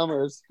Boy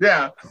Summers.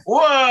 Yeah.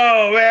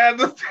 Whoa, man.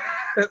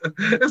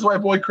 This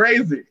white boy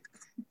crazy.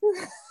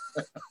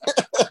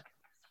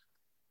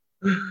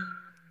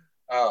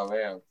 Oh,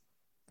 man.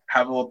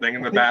 Have a little thing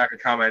in the back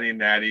of how many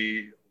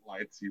natty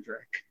lights you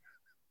drink.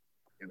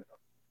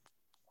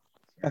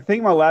 I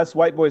think my last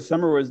White Boy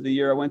Summer was the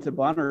year I went to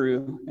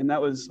Bonnaroo, and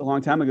that was a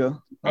long time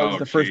ago. That was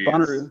the first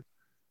Bonnaroo.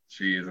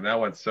 Jeez, and that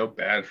went so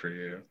bad for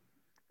you.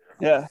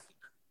 Yeah.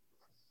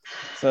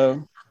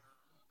 So.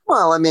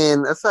 Well, I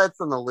mean, aside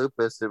from the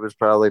lupus, it was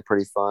probably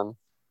pretty fun.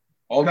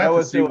 All that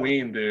to see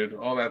Ween, dude.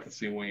 All that to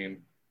see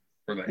Ween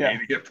for the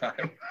 80th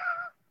time.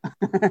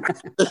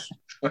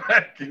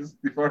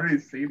 You've already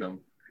seen him.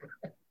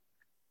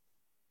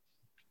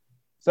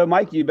 So,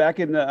 Mike, you back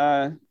in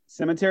the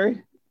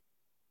cemetery?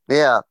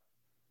 Yeah.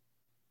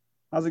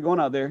 How's it going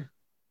out there?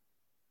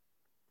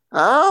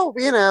 Oh,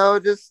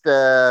 just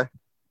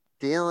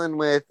dealing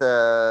with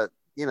the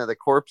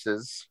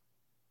corpses.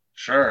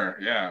 Sure,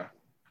 yeah.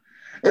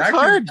 It's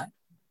hard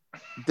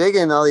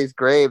digging all these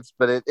graves,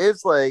 but it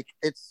is like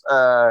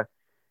I've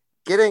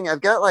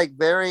got like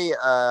very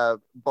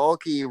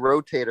bulky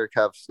rotator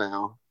cuffs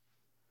now.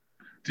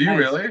 Do you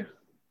really?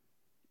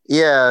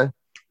 Yeah.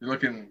 You're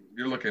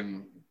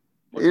looking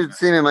You'd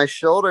see me, my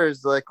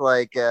shoulders look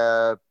like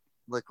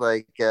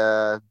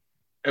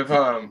if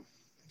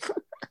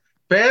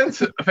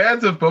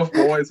fans of both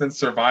Boys and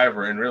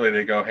Survivor, and really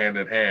they go hand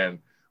in hand.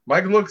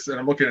 Mike looks, and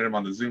I'm looking at him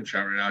on the Zoom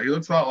chat right now. He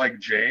looks a lot like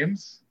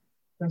James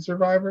from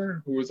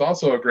Survivor, who was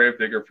also a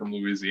gravedigger from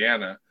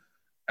Louisiana,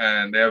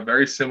 and they have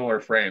very similar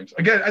frames.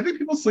 Again, I think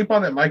people sleep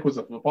on that Mike was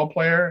a football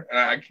player, and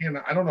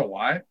I don't know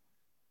why.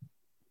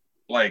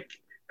 Like,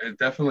 it's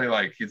definitely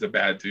like he's a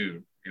bad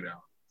dude, It's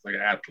like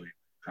an athlete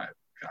type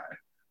guy.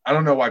 I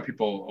don't know why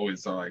people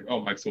always are like, oh,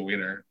 Mike's a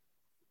wiener.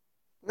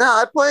 No,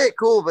 I play it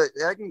cool, but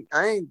I can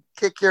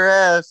kick your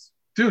ass.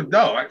 Dude,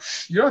 no,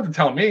 you don't have to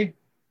tell me.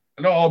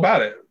 I know all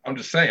about it. I'm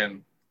just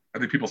saying. I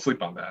think people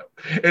sleep on that.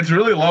 It's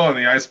really low on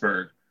the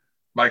iceberg.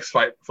 Mike's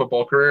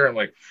football career, and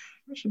like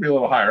it should be a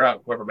little higher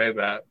up. Whoever made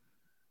that,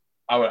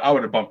 I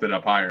would have bumped it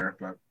up higher.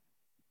 But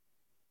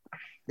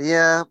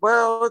Yeah,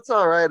 well, it's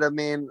all right. I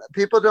mean,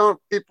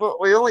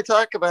 we only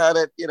talk about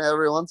it,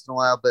 every once in a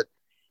while, but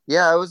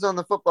yeah, I was on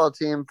the football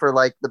team for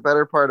like the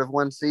better part of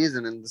one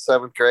season in the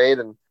 7th grade.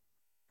 And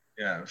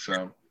yeah,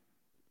 so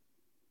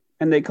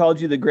And they called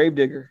you the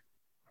Gravedigger.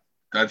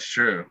 that's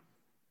true.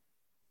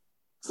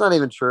 it's not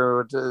even true.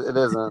 It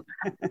isn't.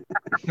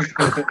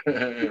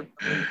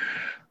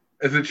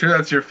 Is it true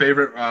that's your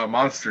favorite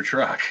monster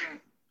truck?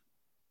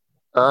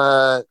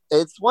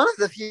 It's one of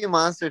the few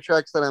monster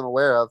trucks that I'm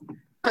aware of.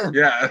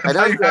 Yeah, that's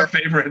how you have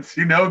favorites.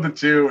 You know the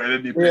two, and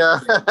then you pick Yeah.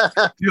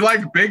 Do you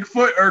like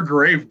Bigfoot or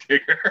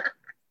Gravedigger?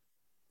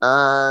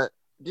 Do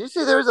you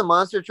see there was a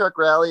monster truck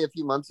rally a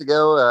few months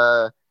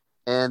ago?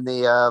 And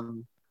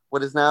the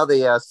what is now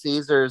the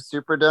Caesars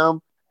Superdome?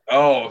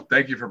 Oh,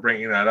 thank you for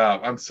bringing that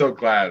up. I'm so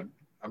glad.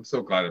 I'm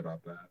so glad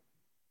about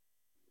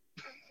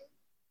that.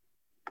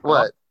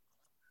 What?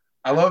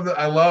 I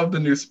love the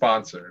new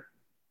sponsor.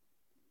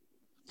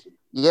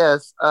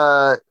 Yes.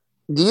 Do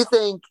you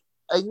think?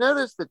 I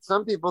noticed that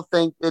some people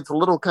think it's a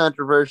little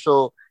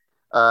controversial,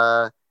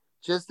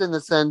 just in the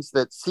sense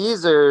that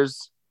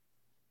Caesars,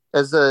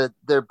 as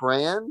their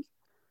brand,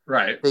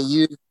 Right. they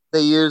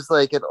use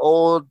like an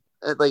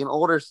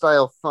older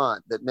style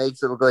font that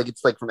makes it look like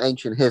it's like from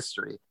ancient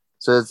history.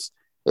 So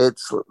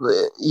it's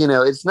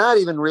not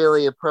even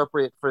really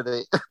appropriate for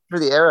the for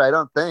the era. I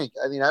don't think.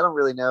 I mean, I don't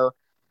really know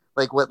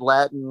like what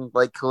Latin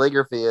like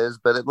calligraphy is,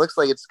 but it looks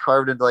like it's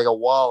carved into like a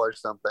wall or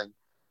something.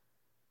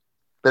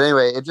 But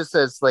anyway, it just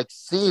says like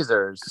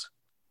Caesars,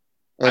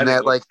 and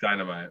that like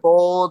dynamite,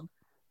 bold,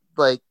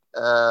 like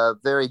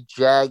very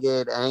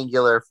jagged,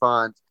 angular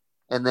font,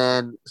 and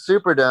then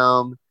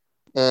Superdome,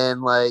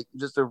 and like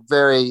just a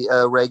very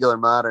regular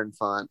modern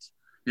font.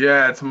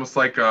 Yeah, it's almost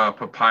like a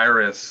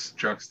papyrus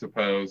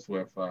juxtaposed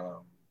with I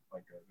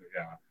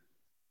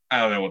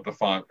don't know what the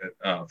font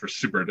for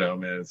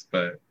Superdome is,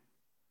 but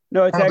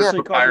No, it's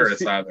actually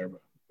papyrus called either.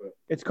 But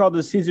it's called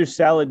the Caesar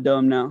Salad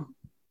Dome now.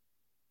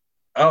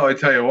 Oh, I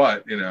tell you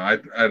what,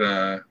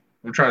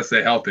 I'm trying to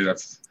stay healthy.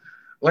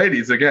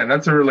 Ladies, again,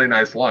 that's a really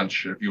nice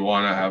lunch if you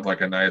want to have like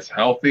a nice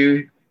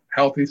healthy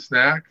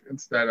snack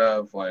instead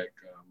of like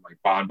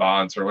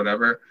bonbons or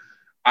whatever.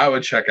 I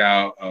would check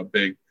out a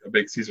big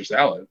Caesar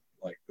salad,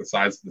 like the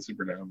size of the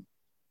Superdome.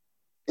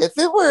 If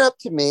it were up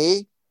to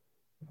me,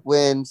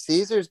 when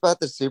Caesars bought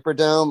the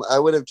Superdome, I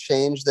would have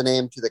changed the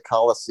name to the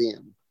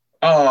Coliseum.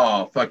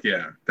 Oh, fuck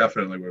yeah.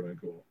 Definitely would have been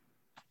cool.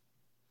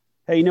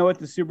 Hey, you know what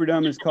the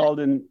Superdome is called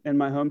in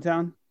my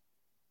hometown?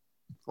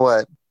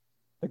 What?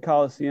 The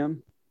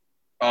Coliseum.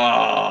 Oh,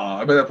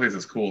 I bet that place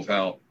is cool as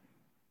hell.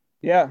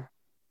 Yeah.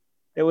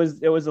 It was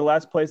the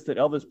last place that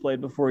Elvis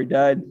played before he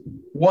died.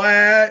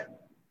 What?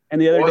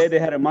 And the other day they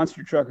had a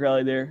monster truck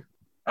rally there.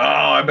 Oh,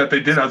 I bet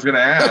they did. I was gonna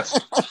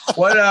ask.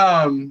 What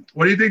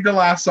do you think the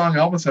last song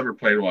Elvis ever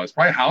played was?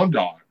 Probably Hound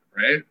Dog,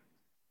 right?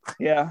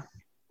 Yeah.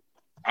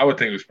 I would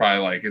think it was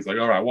probably like he's like,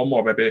 all right, one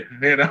more, baby,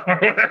 Yeah.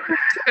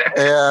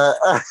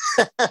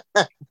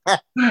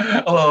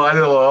 Hello, I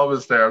did a little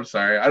Elvis there. I'm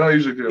sorry. I don't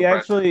usually do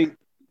it.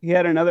 He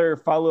had another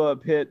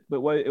follow-up hit, but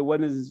it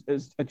wasn't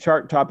as a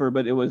chart topper,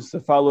 but it was a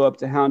follow-up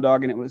to Hound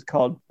Dog, and it was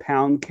called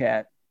Pound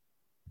Cat.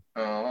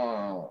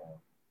 Oh.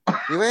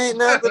 You ain't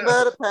nothing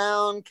but a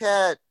pound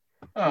cat.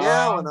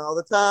 Yelling all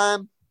the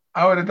time.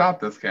 I would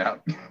adopt this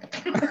cat.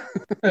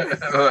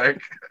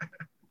 Like,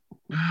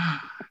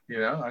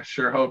 I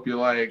sure hope you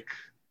like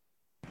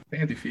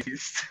Panty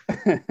Feast.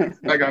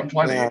 I got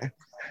plenty. Yeah.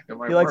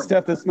 You like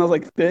stuff that smells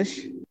like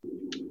fish?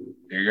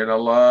 You're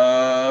gonna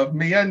love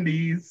me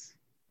undies.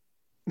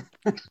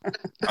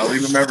 I'll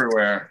leave them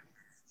everywhere.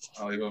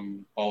 I'll leave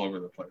them all over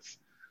the place.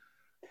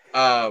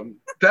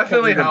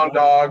 Definitely Hound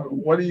Dog.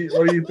 What do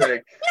you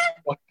think?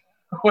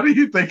 What do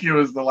you think it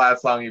was the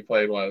last song he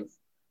played was?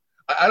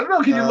 I don't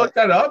know. Can you look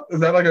that up? Is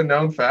that like a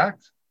known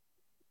fact?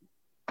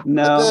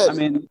 No, I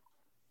mean,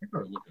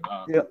 look it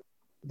up.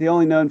 The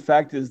only known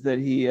fact is that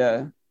he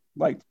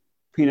liked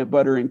peanut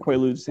butter and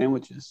Quaalude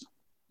sandwiches.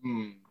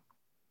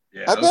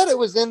 Yeah, I bet it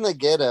was in the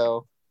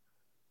ghetto.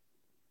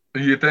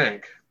 What do you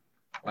think?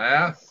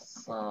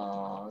 Last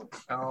song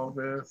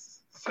Elvis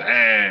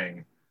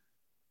sang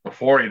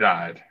before he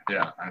died.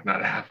 Yeah,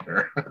 not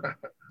after.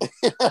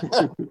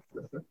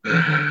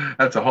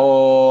 That's a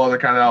whole other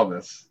kind of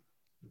Elvis.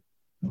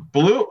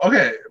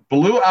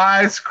 Blue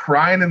Eyes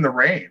Crying in the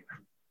Rain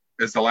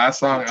is the last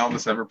song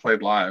Elvis ever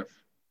played live.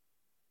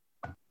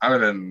 I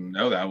don't even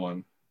know that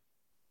one,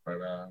 but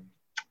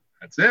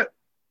that's it.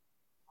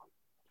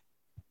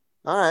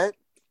 All right.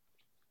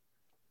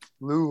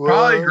 Blue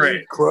Probably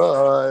great.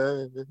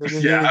 Cry in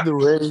the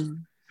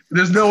rain.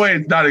 There's no way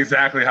it's not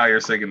exactly how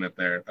you're singing it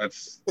there.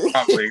 That's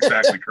probably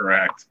exactly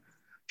correct.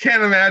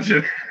 Can't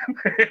imagine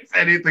it's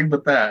anything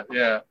but that.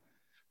 Yeah.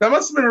 That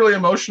must have been really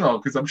emotional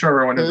because I'm sure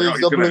everyone knew,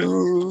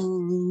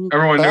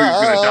 everyone knew he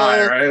was going to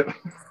die, right?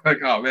 Like,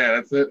 oh man,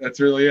 that's it. That's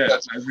really it.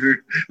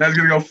 That's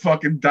gonna go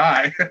fucking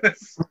die.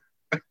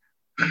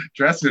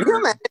 Dressing Can you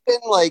room.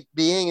 imagine like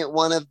being at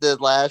one of the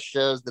last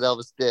shows that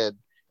Elvis did,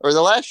 or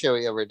the last show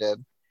he ever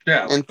did,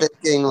 Yeah, and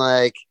thinking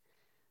like,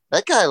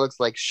 that guy looks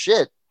like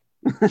shit.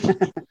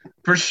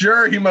 for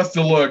sure he must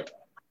have looked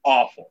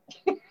awful.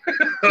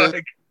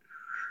 Like,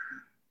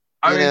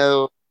 I You mean,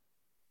 know,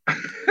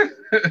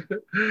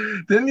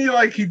 didn't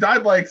he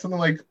died like something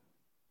like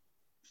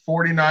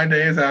 49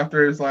 days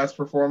after his last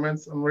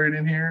performance? I'm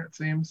reading here, it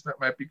seems. That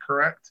might be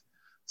correct.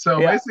 So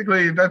Yeah.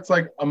 basically, that's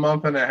like a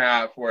month and a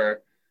half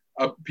where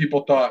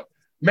people thought,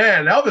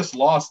 man, Elvis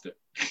lost it.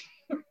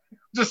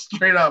 Just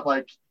straight up,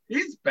 like,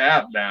 he's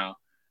bad now.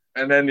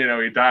 And then,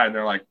 he died, and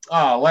they're like,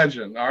 oh,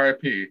 legend,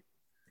 R.I.P.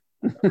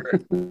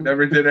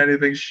 Never did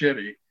anything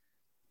shitty.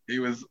 He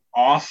was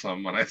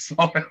awesome when I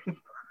saw him,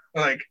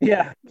 like,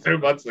 Yeah. 2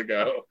 months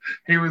ago.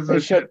 He was They a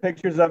showed shit.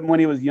 pictures of him when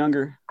he was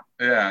younger.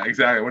 Yeah,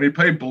 exactly. When he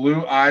played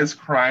Blue Eyes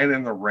Crying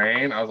in the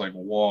Rain, I was like,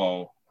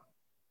 whoa.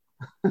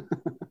 That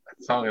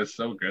song is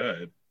so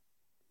good.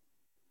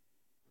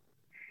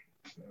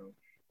 So,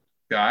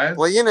 guys?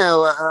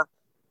 well,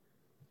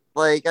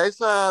 like I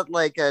saw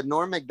like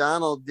Norm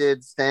Macdonald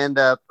did stand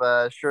up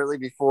shortly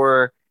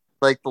before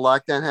like the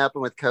lockdown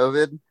happened with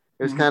COVID.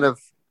 It was kind of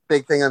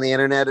big thing on the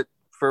internet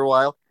for a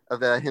while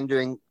of him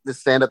doing the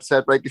stand up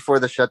set right before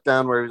the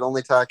shutdown, where he was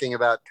only talking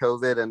about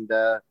COVID and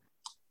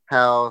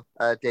how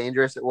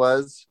dangerous it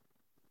was.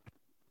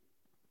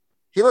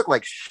 He looked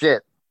like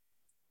shit.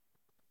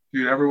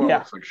 Dude, everyone Yeah.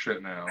 looks like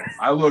shit now.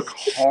 I look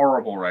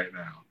horrible right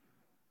now.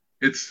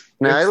 It's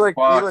No, he looked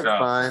fucked up.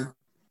 fine.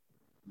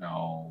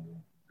 No,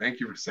 thank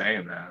you for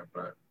saying that,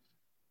 but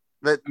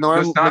That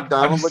Norm Just not-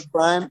 Macdonald I'm- looked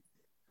fine.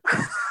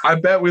 I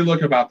bet we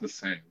look about the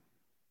same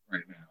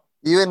right now.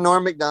 You and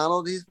Norm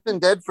Macdonald, he's been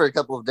dead for a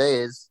couple of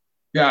days.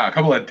 Yeah, a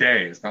couple of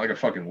days, not like a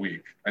fucking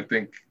week. I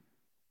think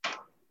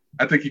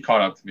he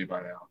caught up to me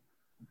by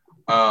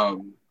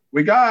now.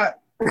 We got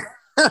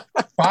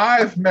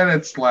 5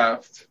 minutes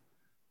left.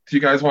 Do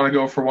you guys want to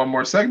go for one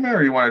more segment,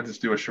 or you want to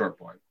just do a short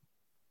one?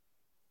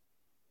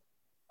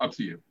 Up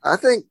to you. I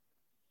think.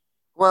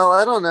 Well,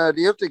 I don't know.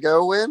 Do you have to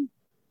go, Win?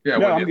 Yeah, No,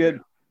 what do I'm you good. do?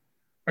 All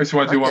right, so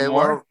want to do one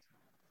more? Well,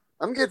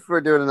 I'm good for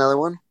doing another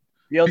one.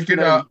 Yeah, we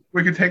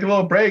could take a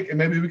little break, and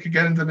maybe we could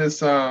get into this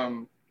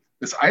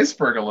this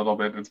iceberg a little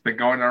bit that's been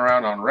going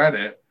around on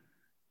Reddit.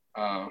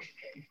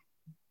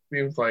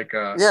 Seems like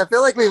Yeah, I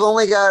feel like we've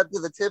only got to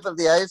the tip of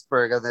the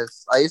iceberg on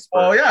this iceberg.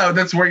 oh yeah,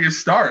 that's where you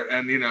start,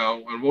 and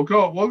and we'll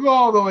go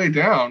all the way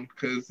down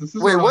because this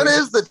is Wait, what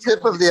is the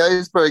tip of the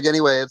iceberg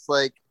anyway? It's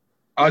like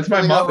it's my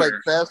filling out, mother. like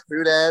fast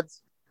food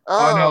ads.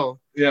 Oh, Oh, no.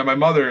 Yeah, my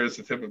mother is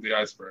the tip of the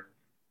iceberg.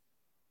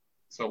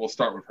 So we'll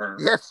start with her.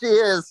 yes, she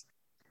is.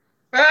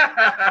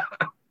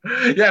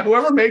 Yeah,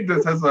 whoever made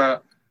this has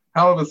a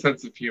hell of a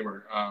sense of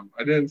humor. I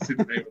didn't see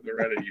the name of the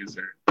Reddit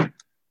user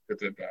that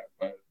did that,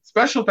 but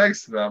special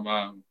thanks to them.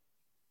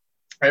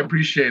 I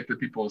appreciate that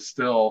people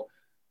still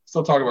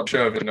talk about the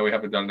show even though we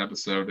haven't done an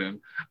episode. And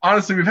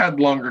honestly, we've had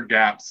longer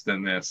gaps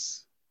than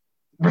this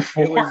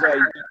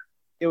before.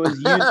 It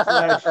was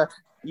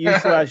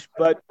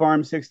u/butt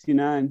farm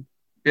 69.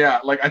 Yeah,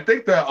 like I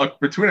think that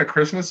between a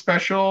Christmas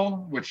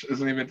special, which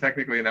isn't even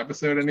technically an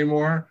episode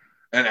anymore,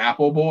 and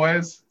Apple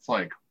Boys, it's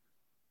like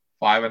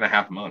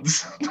 5.5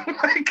 months.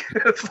 Like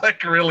it's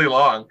like really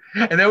long.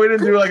 And then we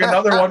didn't do like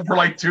another one for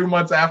like 2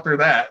 months after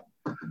that.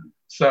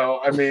 So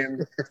I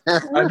mean,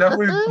 I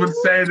definitely would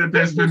say that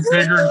there's been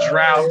bigger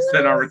droughts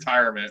than our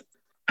retirement.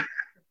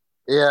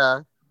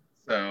 Yeah.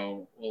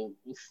 So we'll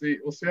see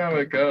how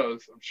it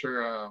goes. I'm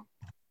sure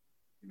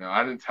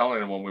I didn't tell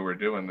anyone we were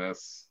doing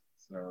this,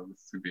 so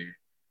this would be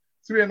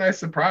a nice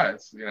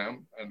surprise,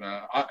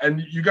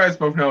 and you guys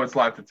both know it's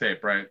live to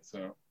tape, right?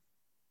 So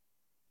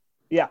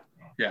Yeah.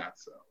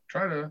 So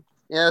try to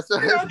So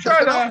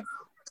try to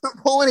don't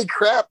pull any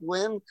crap,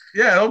 Win.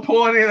 don't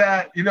pull any of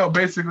that.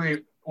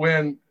 Basically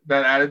when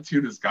that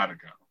attitude has got to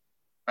go.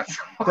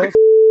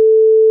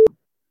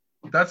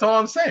 That's all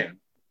I'm saying.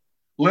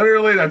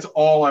 Literally, that's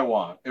all I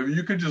want. If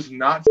you could just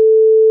not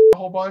a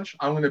whole bunch,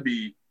 I'm gonna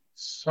be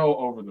so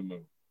over the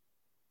moon.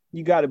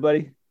 You got it,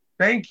 buddy.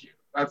 Thank you.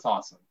 That's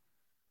awesome.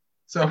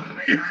 So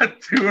we got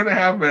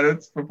 2.5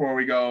 minutes before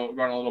we go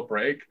on a little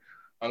break.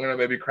 I'm going to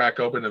maybe crack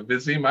open a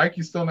Vizzy. Mike,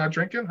 you still not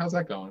drinking? How's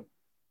that going?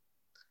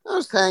 I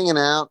was hanging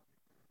out.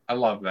 I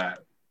love that.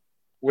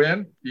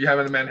 When? You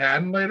having a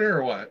Manhattan later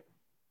or what?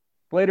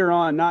 Later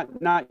on,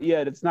 not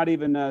yet. It's not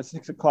even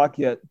 6 o'clock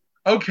yet.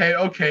 Okay.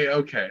 I'm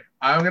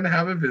going to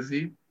have a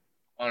Vizzy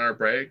on our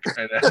break.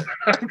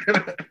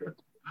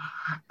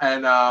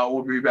 And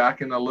we'll be back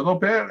in a little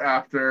bit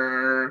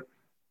after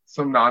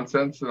some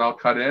nonsense that I'll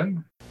cut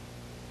in.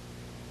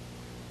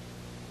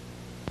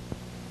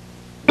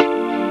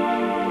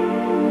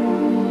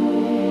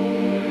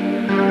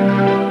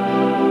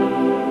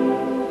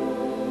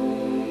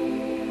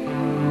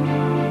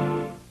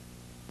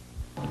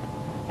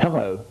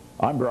 Hello,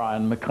 I'm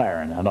Brian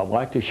McLaren, and I'd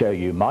like to show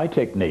you my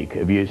technique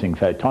of using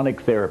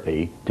photonic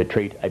therapy to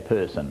treat a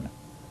person.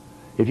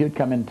 If you'd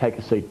come in and take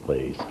a seat,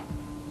 please.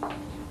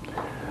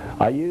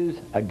 I use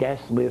a gas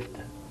lift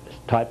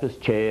typist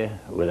chair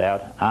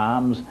without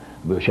arms.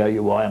 We'll show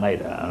you why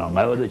later. And I'll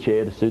lower the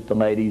chair to suit the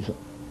ladies.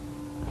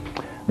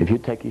 If you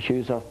take your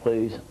shoes off,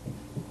 please.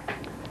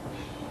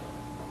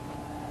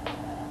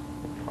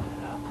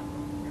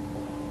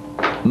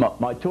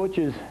 My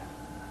torches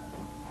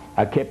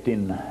are kept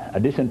in a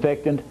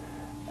disinfectant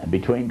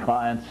between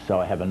clients, so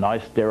I have a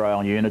nice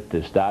sterile unit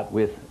to start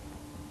with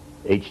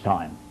each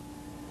time.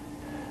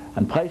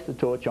 And place the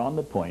torch on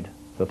the point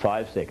for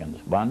 5 seconds.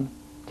 1,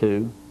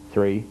 2,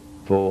 3,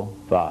 4,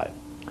 5.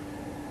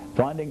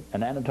 Finding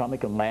an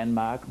anatomical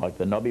landmark like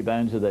the knobby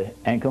bones of the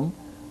ankle,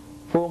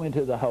 fall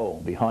into the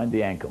hole behind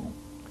the ankle.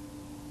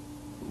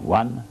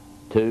 1,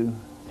 2,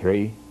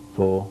 3,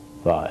 4,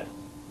 5.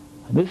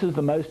 This is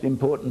the most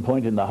important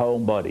point in the whole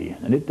body,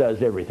 and it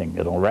does everything.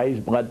 It'll raise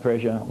blood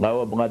pressure,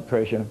 lower blood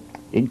pressure,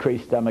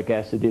 increase stomach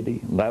acidity,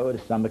 lower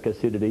stomach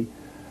acidity.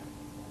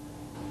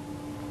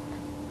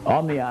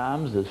 On the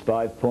arms, there's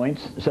 5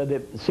 points. So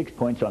there are 6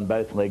 points on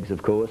both legs,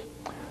 of course,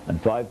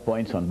 and 5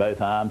 points on both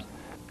arms.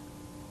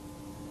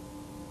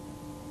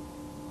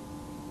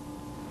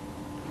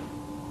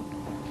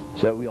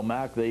 So we'll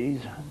mark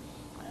these.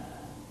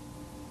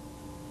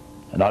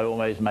 And I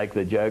always make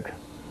the joke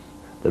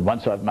that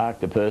once I've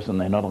marked a person,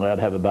 they're not allowed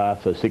to have a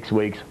bath for 6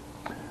 weeks.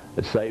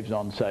 It saves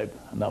on soap,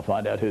 and they'll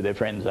find out who their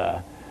friends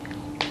are.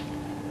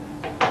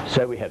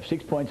 So we have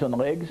 6 points on the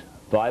legs,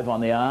 5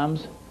 on the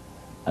arms,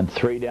 and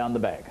 3 down the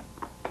back.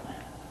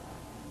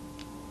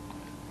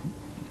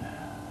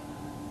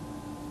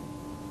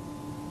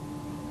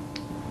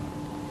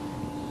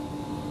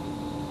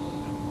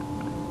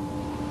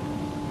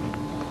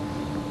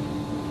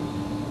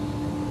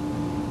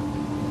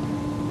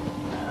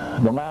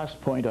 The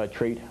last point I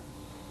treat,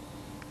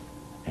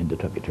 and the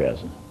top of your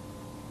trousers.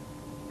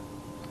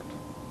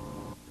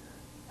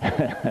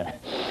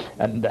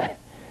 And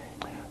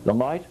the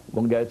light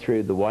will go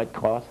through the white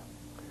cloth,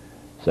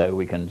 so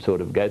we can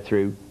sort of go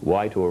through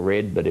white or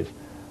red, but if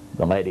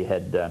the lady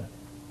had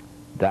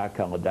dark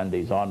coloured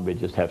undies on, we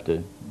just have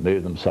to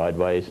move them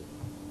sideways.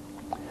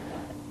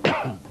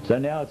 So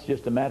now it's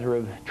just a matter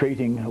of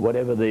treating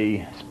whatever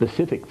the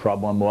specific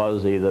problem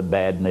was, either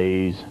bad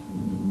knees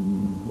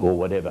or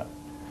whatever.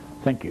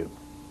 Thank you.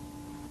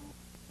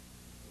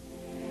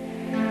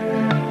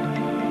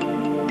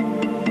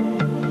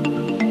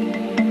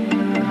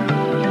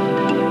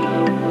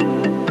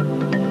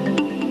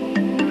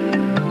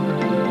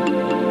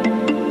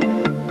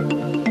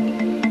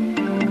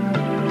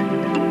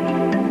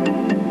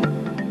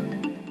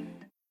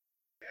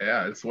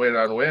 Yeah, it's Wait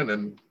on Win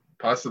and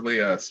possibly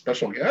a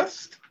special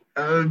guest.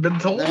 I've been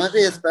told. There might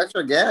be a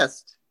special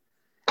guest.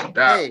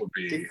 That would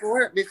be.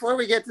 Before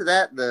we get to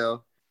that,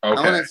 though,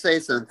 Okay. I want to say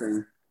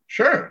something.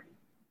 Sure.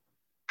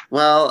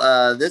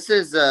 Well, this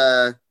is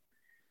a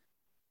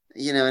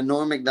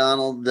Norm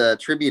Macdonald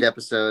tribute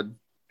episode,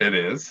 It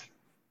is.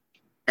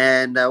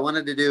 and I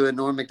wanted to do a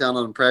Norm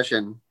Macdonald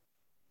impression.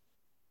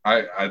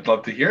 I'd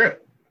love to hear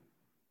it.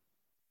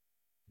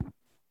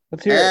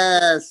 Let's hear it.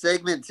 Yeah,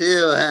 segment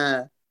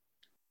 2.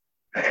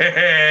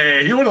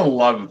 Hey, you would have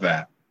loved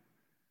that.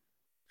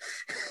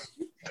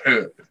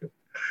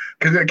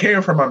 Because it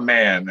came from a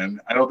man, and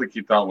I don't think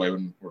he thought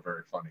women were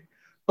very funny.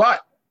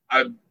 But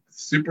I'm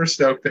super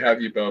stoked to have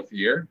you both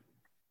here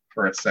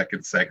for a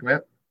second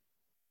segment.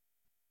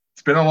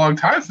 It's been a long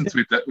time since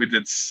we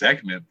did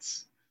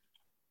segments,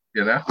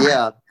 you know?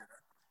 Yeah.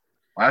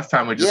 Last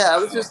time we just... Yeah,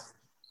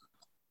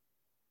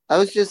 I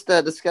was just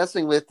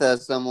discussing with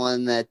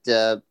someone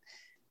that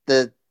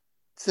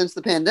since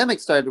the pandemic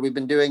started, we've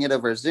been doing it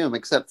over Zoom,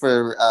 except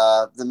for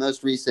the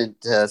most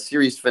recent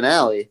series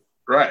finale,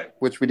 Right.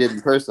 which we did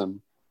in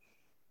person.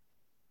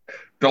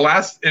 The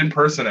last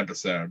in-person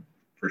episode,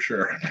 for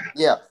sure.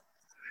 Yeah.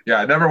 Yeah,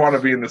 I never want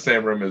to be in the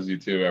same room as you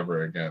two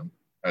ever again.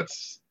 That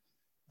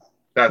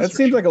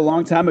Seems like a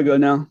long time ago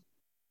now.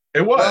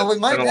 It was. Well, we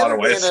might in a lot never of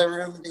be ways. in a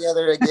room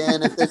together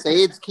again if this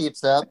AIDS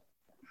keeps up.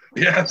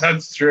 Yeah,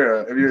 that's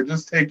true. If you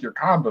just take your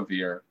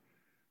Combivir,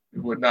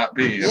 it would not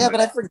be. Yeah, but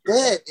I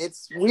forget.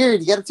 It's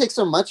weird. You got to take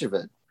so much of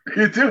it.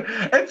 You do.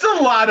 It's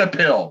a lot of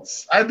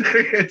pills. I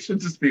think it should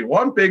just be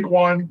one big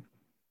one.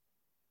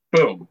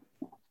 Boom.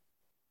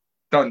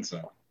 Done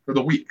so for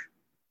the week.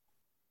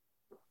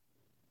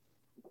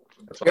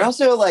 You're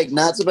also like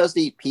not supposed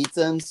to eat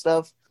pizza and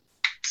stuff.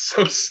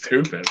 So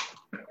stupid.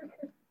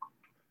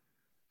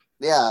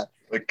 Yeah.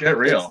 Like, get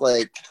real. It's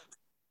like,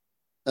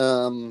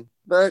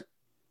 but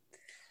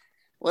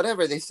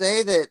whatever. They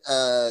say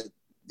that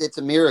it's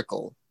a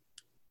miracle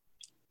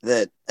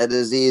that a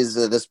disease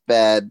this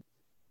bad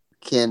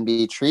can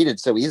be treated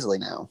so easily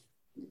now.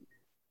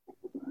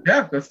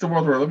 Yeah, that's the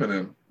world we're living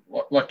in.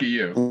 Lucky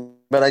you.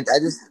 But I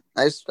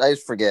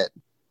just forget.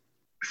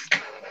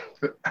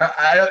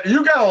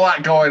 You got a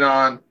lot going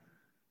on.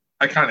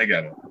 I kind of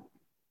get it.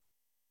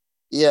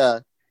 Yeah.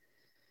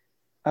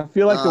 I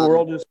feel like the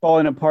world is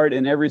falling apart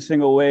in every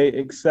single way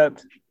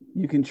except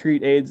you can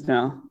treat AIDS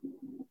now.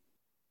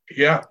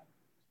 Yeah.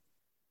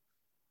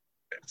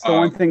 It's the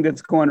one thing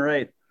that's going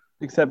right,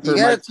 except for you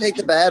got to take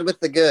the bad with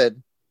the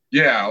good.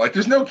 Yeah, like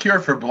there's no cure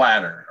for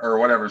bladder or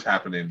whatever's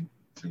happening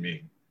to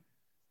me.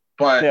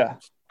 But Yeah.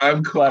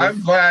 I'm Bladder.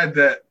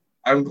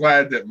 I'm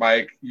glad that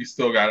Mike, you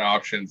still got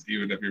options,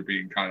 even if you're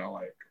being kind of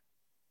like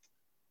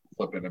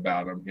flippant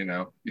about them. You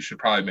know, you should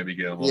probably maybe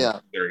get a little Yeah.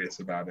 more serious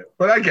about it.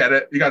 But I get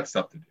it. You got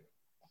stuff to do.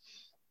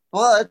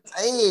 Well,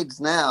 it's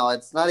AIDS now.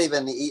 It's not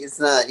even. It's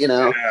not.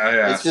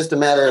 Yeah. It's just a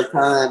matter of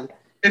time.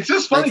 It's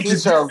just My funny T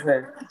because cells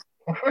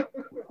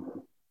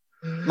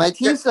my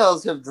T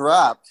cells have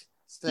dropped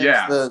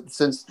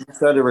since we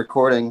started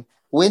recording.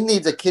 Wynn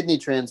needs a kidney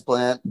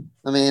transplant.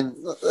 I mean,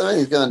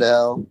 he's going to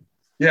hell.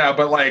 yeah,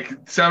 but like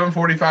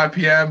 7:45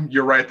 p.m.,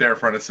 you're right there in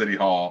front of City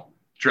Hall,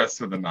 dressed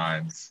to the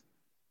nines.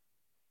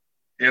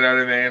 You know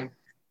what I mean?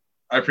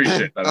 I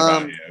appreciate that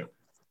about you.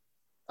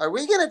 Are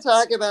we going to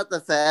talk about the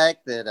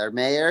fact that our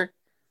mayor,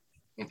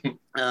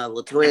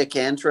 LaToya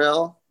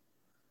Cantrell,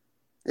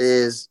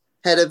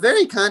 had a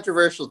very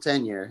controversial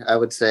tenure, I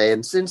would say,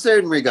 in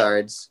certain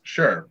regards.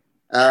 Sure.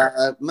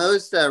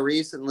 Most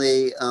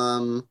recently,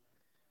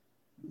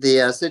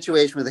 the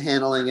situation with the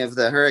handling of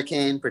the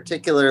hurricane,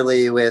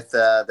 particularly with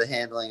the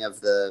handling of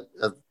the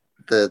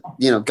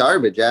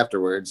garbage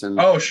afterwards, and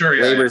Sure,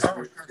 yeah. labor,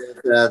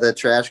 the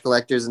trash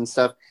collectors and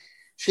stuff.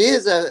 She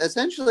is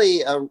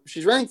essentially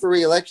she's running for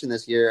re-election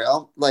this year,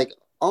 like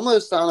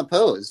almost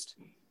unopposed.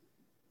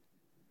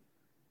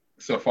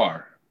 So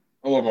far,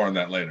 a little more on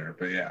that later,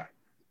 but yeah.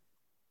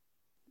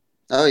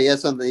 Oh, yeah,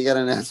 something you got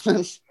an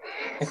announcement?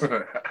 Let's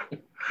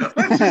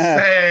just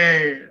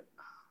say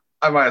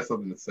I might have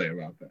something to say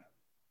about that.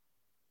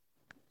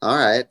 All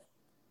right.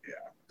 Yeah.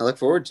 I look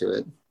forward to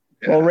it.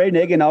 Yeah. Well, Ray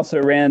Nagin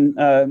also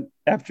ran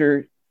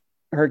after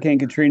Hurricane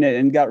Katrina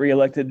and got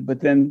reelected,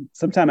 but then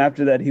sometime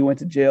after that, he went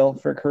to jail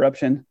for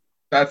corruption.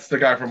 That's the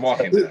guy from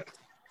Walking Dead.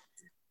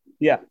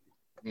 Yeah.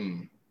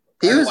 Hmm.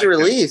 He was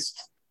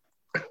released.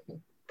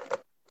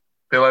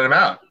 They let him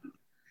out.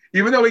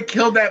 Even though he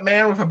killed that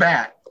man with a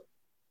bat.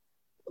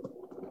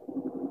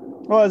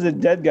 Well, as a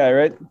dead guy,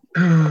 right?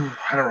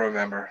 I don't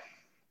remember.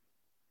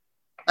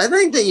 I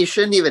think that you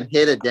shouldn't even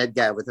hit a dead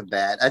guy with a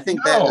bat. I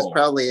think that is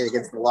probably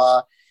against the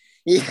law.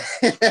 Yeah.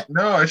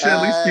 No, it should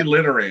at least be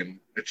littering.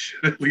 It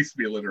should at least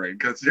be littering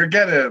because you're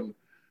getting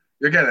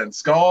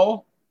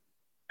skull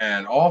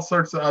and all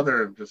sorts of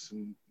other just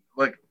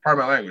like,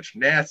 pardon my language,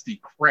 nasty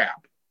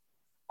crap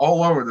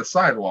all over the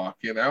sidewalk,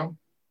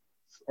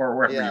 or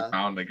wherever you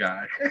found the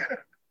guy.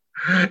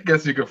 I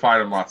guess you can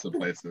find him lots of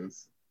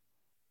places.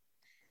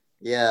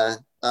 Yeah.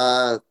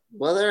 Well,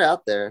 they're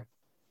out there.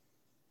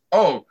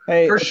 Oh,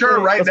 Hey, for sure.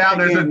 let's Right now,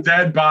 play there's a games.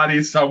 dead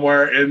body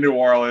somewhere in New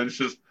Orleans,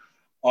 just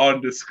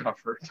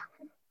undiscovered.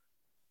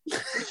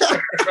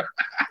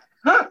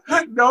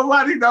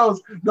 Nobody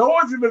knows. No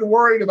one's even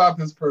worried about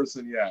this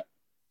person yet,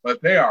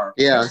 but they are.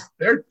 Yeah.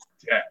 They're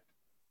dead.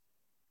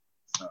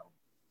 So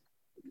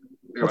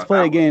Let's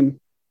play a game.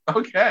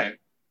 Okay.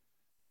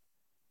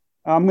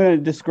 I'm going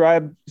to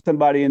describe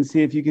somebody and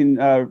see if you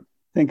can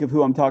think of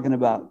who I'm talking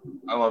about.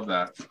 I love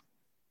that.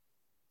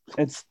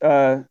 It's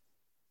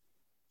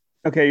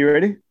okay. You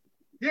ready?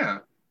 Yeah.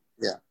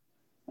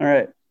 All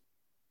right.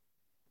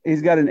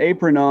 He's got an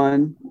apron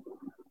on,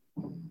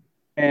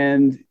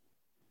 and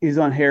he's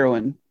on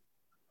heroin.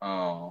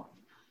 Oh.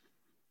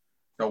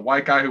 The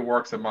white guy who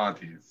works at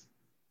Monty's.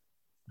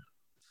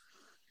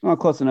 Oh,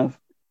 close enough.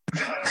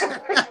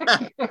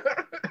 It's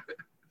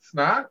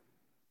not?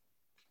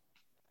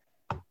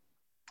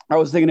 I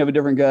was thinking of a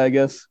different guy, I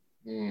guess.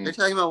 You're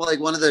talking about like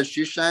one of those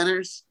shoe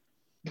shiners?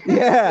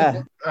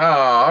 Yeah. Oh,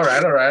 all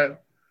right.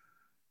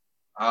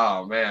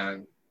 Oh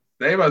man,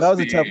 That was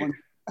a tough one.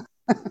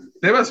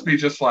 They must be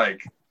just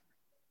like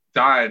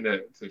dying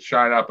to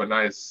shine up a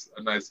nice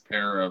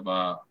pair of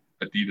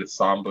Adidas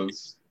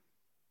Sambas.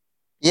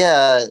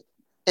 Yeah.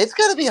 It's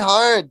got to be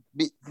hard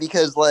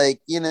because, like,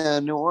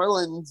 New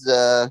Orleans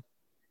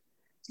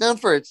it's known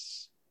for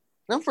its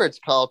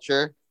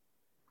culture,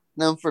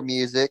 known for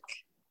music,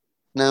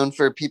 known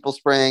for people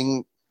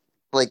spraying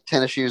like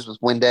tennis shoes with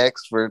Windex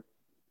for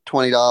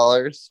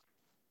 $20.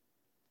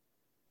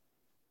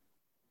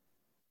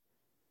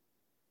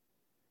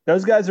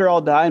 Those guys are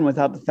all dying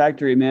without the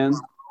factory, man.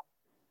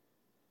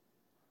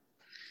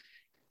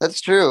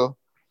 That's true.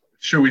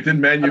 Sure, we did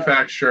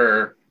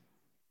manufacture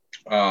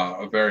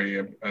a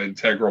very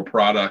integral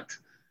product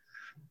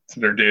to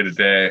their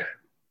day-to-day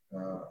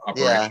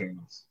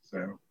operations.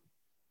 So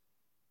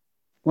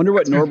Wonder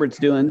what Norbert's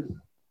doing.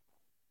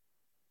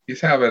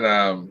 he's having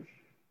a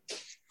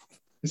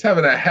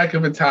heck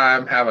of a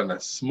time having a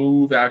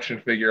smooth action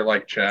figure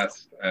like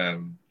chest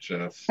and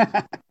just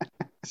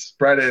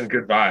spreading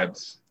good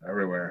vibes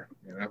everywhere.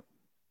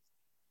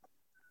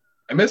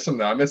 I miss him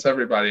though. I miss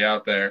everybody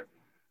out there.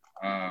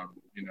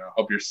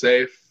 Hope you're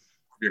safe.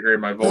 If you're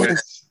hearing my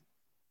voice.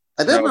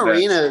 I bet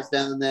Marino's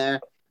down there.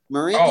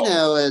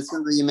 Marino is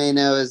somebody you may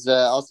know is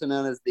also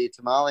known as the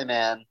Tamale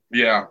Man.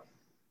 Yeah.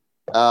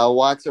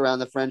 Walks around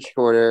the French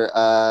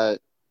Quarter,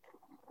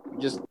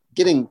 just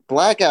getting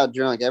blackout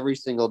drunk every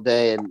single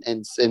day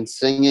and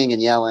singing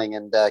and yelling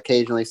and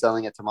occasionally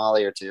selling a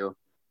tamale or two.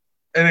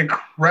 An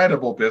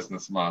incredible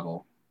business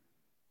model.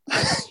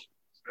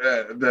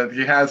 that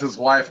he has his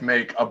wife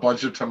make a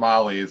bunch of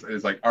tamales, and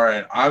he's like, "All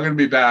right, I'm gonna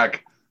be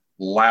back,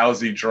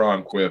 lousy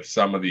drunk with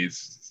some of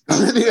these."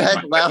 You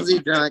had lousy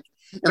drunk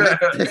in like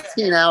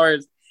 15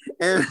 hours,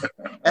 and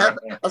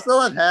I'll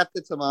still have half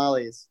the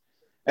tamales,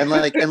 and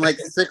like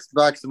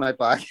 $6 in my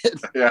pocket.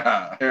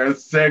 Yeah,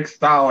 here's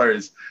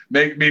 $6.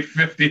 Make me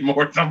 50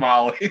 more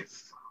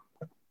tamales.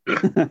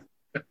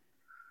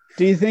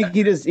 Do you think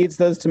he just eats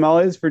those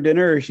tamales for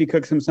dinner, or she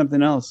cooks him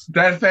something else?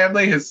 That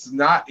family has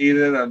not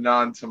eaten a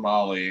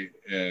non-tamale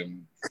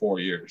in 4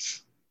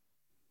 years.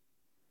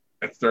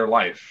 It's their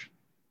life.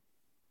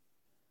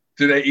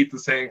 Do they eat the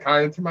same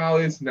kind of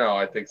tamales? No,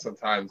 I think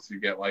sometimes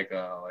you get like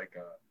a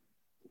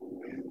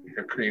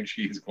cream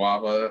cheese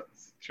guava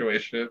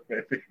situation.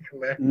 Maybe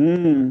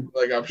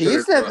like I'm sure.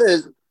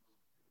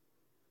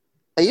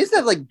 I used to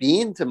have like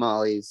bean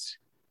tamales.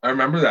 I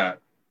remember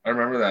that.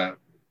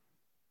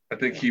 I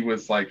think he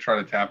was like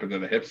trying to tap into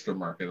the hipster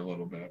market a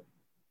little bit.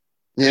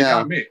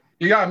 Yeah,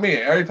 You got me.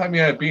 Every time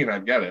you had bean,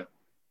 I'd get it.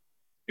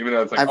 Even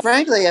though it's like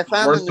frankly, I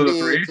found them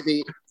to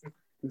be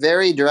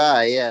very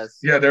dry. Yes.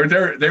 Yeah,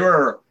 they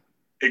were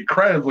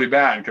incredibly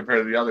bad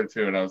compared to the other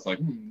two, and I was like,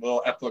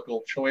 little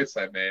ethical choice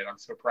I made. I'm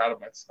so proud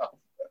of myself.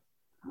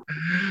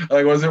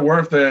 Like, was it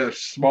worth the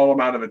small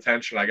amount of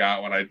attention I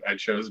got when I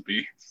chose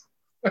beans?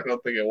 I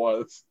don't think it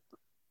was.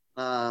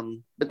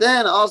 But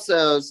then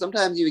also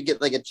sometimes you would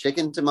get like a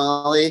chicken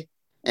tamale,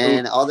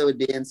 and all that would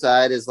be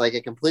inside is like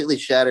a completely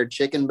shattered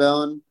chicken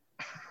bone.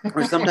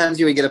 Or sometimes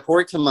you would get a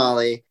pork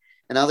tamale,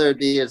 and all there would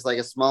be is like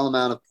a small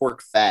amount of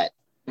pork fat.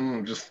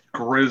 Just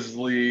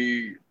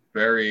grizzly,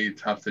 very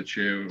tough to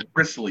chew.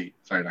 Gristly.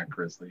 Sorry, not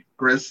grizzly.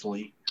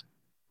 Gristly.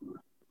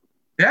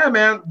 Yeah,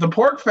 man. The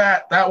pork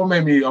fat, that one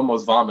made me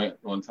almost vomit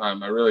one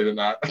time. I really did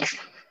not.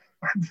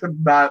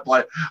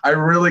 I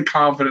really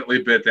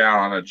confidently bit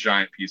down on a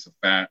giant piece of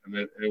fat, and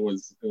it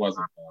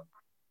wasn't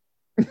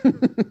fun.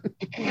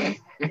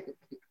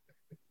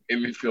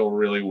 Made me feel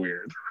really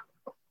weird.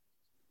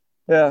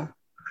 Yeah.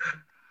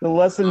 The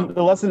lesson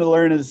to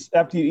learn is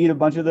after you eat a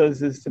bunch of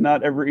those is to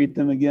not ever eat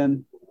them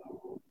again.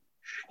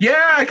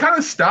 Yeah, I kind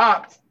of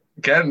stopped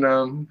getting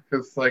them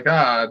because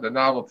the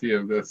novelty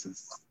of this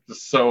is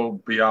just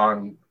so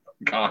beyond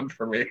gone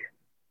for me.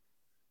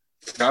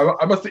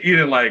 I must have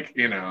eaten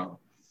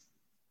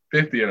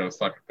 50 of those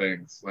fucking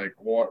things. Like,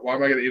 why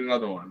am I gonna eat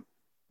another one?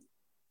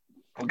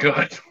 I'm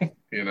good,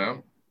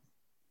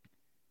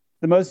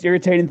 The most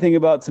irritating thing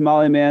about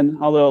Tamale Man,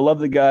 although I love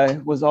the guy,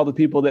 was all the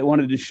people that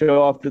wanted to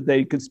show off that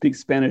they could speak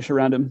Spanish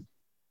around him.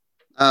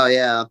 Oh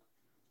yeah.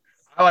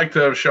 I like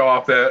to show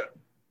off that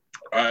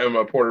I am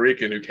a Puerto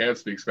Rican who can't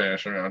speak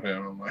Spanish around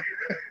him. I'm like,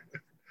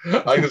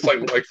 I just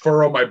like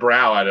furrow my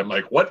brow at him.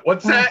 Like,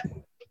 what's that?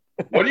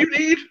 What do you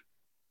need,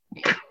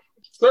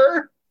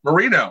 sir?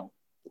 Marino,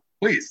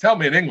 please tell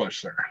me in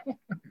English, sir.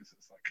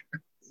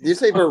 Did you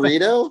say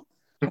burrito?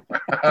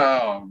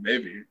 Oh,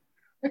 maybe.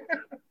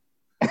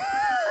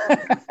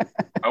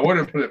 I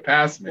wouldn't put it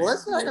past me. Well,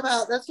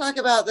 let's talk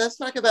about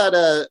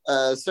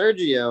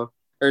Sergio,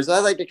 or as I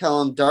like to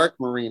call him, Dark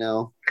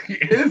Marino. He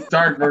is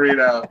Dark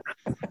Marino.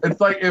 It's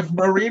like if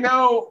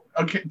Marino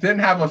didn't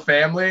have a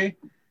family,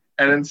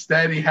 and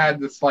instead he had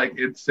this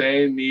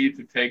insane need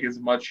to take as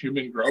much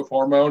human growth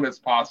hormone as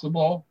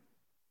possible.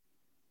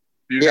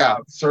 You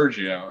got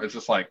Sergio. It's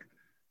just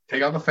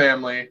take out the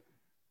family,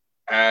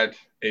 add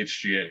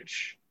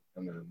HGH,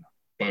 and then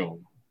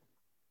boom,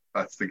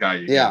 that's the guy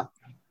you get.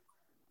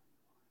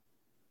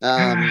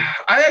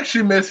 I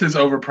actually miss his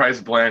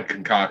overpriced bland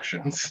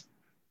concoctions.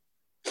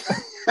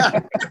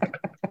 I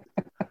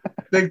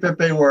think that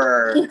they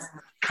were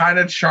kind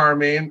of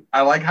charming.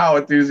 I like how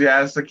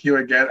enthusiastic you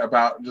would get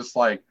about just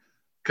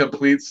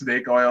complete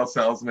snake oil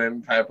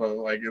salesman type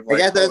of I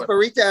got those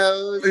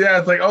burritos. Yeah,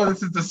 it's oh,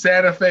 this is the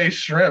Santa Fe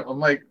shrimp. I'm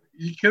like,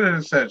 you could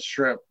have said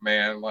shrimp,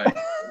 man.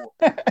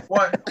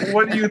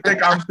 What do you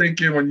think I'm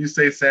thinking when you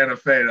say Santa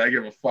Fe? I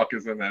give a fuck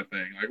is in that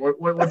thing.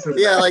 What's in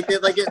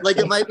that?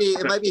 It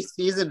might be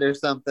seasoned or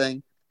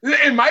something.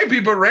 It might be,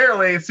 but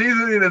rarely.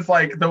 Seasoning is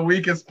the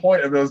weakest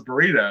point of those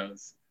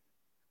burritos.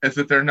 Is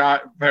that they're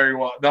not very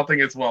well, nothing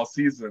is well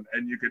seasoned,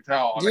 and you could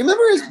tell. Do you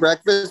remember his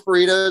breakfast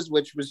burritos,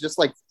 which was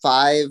just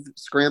 5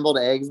 scrambled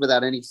eggs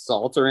without any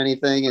salt or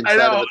anything inside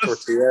of a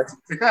tortilla?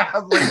 Yeah, I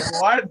was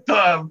what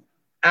the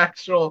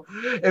actual?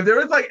 If there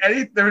was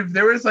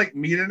there was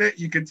meat in it,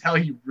 you could tell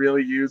he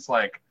really used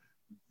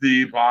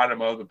the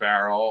bottom of the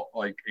barrel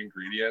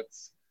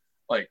ingredients.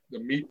 The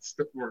meats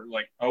were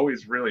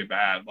always really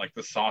bad.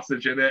 The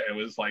sausage in it, it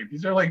was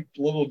these are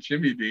little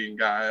Jimmy Dean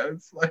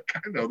guys. I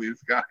know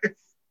these guys.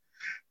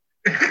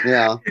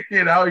 Yeah.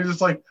 You just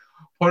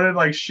put in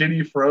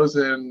shitty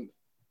frozen,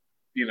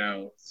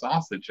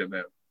 sausage in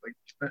it.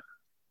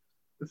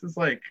 This is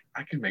I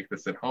can make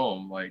this at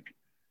home.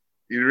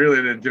 You really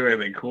didn't do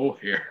anything cool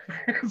here.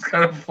 It's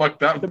kind of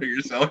fucked up that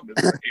you're selling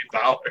this for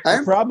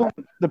 $8.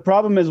 The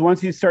problem is once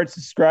he starts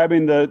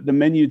describing the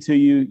menu to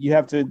you, you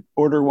have to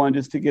order one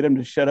just to get him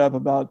to shut up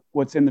about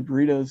what's in the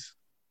burritos.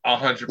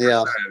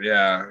 100%,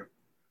 yeah.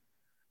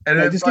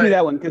 And just give me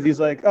that one because he's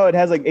oh, it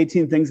has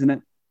 18 things in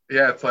it.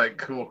 Yeah, it's like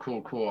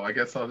cool. I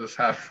guess I'll just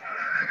have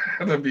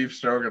the beef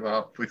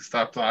stroganoff. Please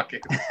stop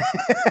talking.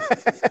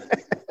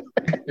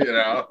 You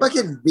know,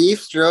 Fucking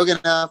beef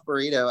stroganoff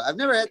burrito. I've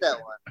never had that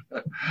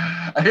one.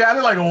 I had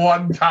it like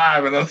one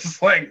time, and it was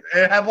just like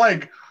it had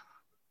like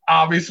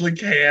obviously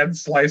canned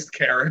sliced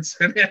carrots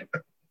in it.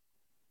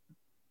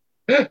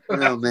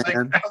 Oh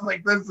man, I was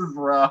like, this is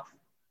rough.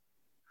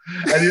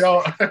 And you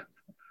know,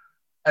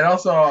 and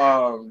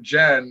also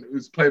Jen,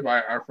 who's played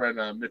by our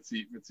friend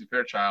Mitzi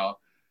Fairchild,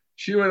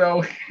 she'd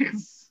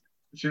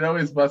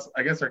always bust.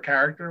 I guess her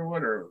character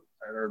would, or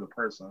the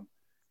person.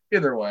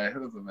 Either way, it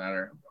doesn't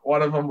matter.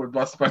 One of them would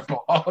bust my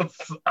balls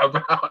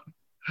about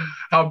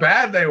how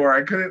bad they were.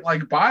 I couldn't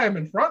like buy them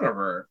in front of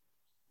her.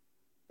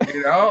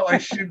 You know,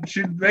 like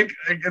she'd make.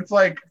 It's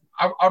like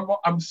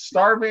I'm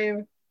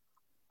starving.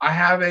 I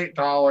have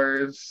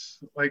 $8.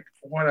 Like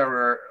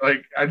whatever.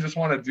 Like I just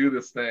want to do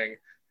this thing,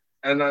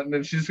 and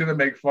then she's gonna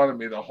make fun of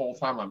me the whole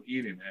time I'm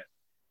eating it.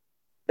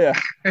 Yeah.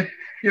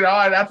 You know,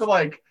 I'd have to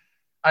like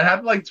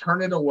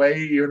turn it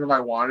away even if I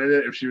wanted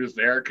it if she was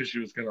there because she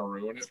was gonna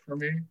ruin it for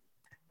me.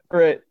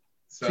 Right.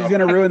 So She's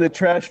gonna ruin the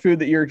trash food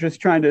that you're just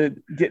trying to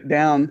get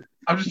down.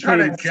 I'm just trying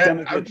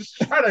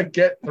to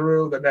get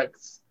through the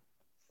next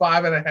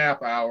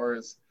 5.5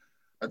 hours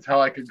until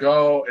I could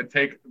go and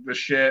take the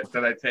shit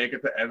that I take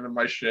at the end of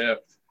my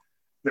shift,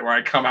 where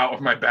I come out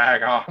with my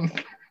bag on.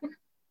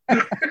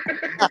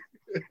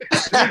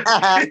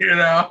 You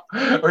know,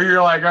 or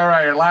you're like, all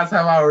right, last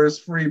half hour is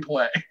free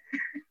play.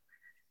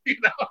 You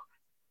know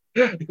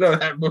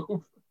that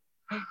move.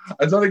 I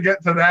just want to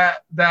get to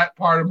that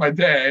part of my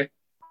day,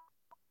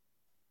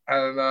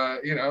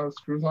 and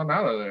screws on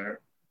out of there.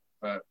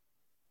 But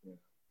yeah.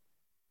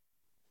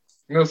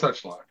 No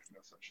such luck.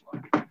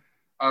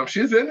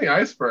 She's in the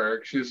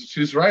iceberg.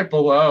 She's right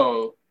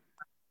below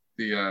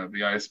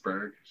the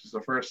iceberg. She's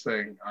the first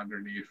thing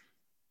underneath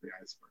the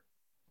iceberg.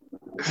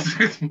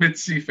 It's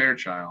Mitzi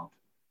Fairchild.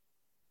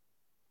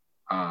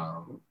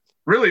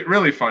 Really,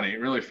 really funny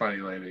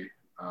lady.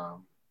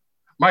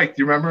 Mike,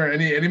 do you remember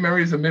any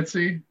memories of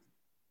Mitzi?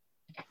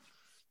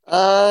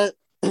 I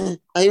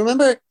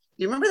remember. Do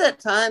you remember that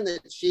time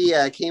that she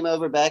came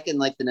over back in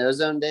like the No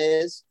Zone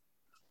days,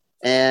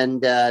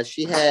 and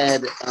she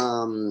had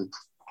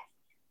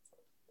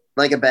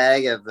like a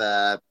bag of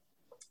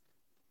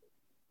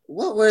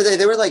what were they?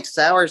 They were like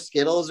sour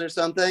Skittles or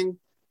something.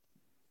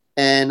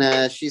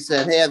 And she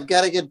said, "Hey, I've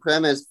got a good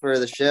premise for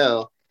the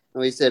show."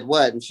 And we said,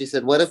 "What?" And she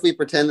said, "What if we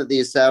pretend that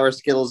these sour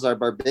Skittles are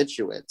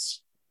barbiturates?"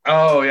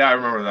 Oh yeah, I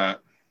remember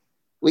that.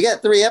 We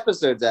got 3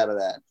 episodes out of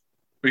that.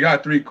 We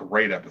got 3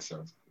 great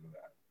episodes.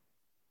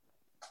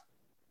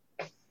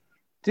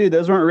 Dude,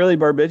 those weren't really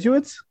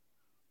barbiturates?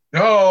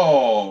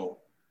 No,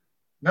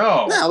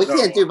 we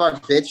can't do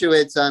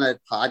barbiturates on a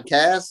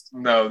podcast.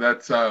 No,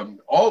 that's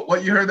all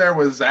what you heard there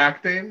was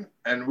acting,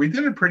 and we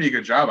did a pretty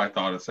good job, I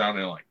thought. It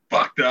sounded like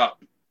fucked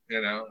up,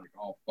 like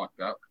all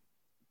fucked up.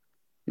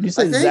 Did you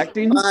say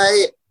acting?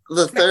 By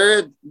the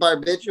third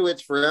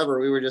barbiturates forever,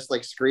 we were just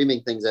like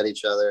screaming things at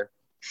each other.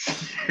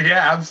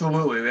 Yeah,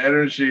 absolutely. The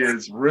energy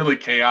is really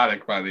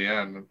chaotic by the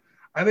end.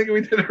 I think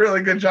we did a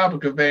really good job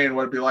of conveying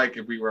what it'd be like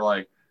if we were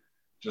like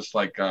just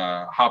like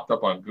hopped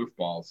up on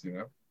goofballs,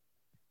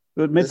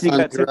 But Mitzi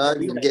got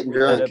drugs and getting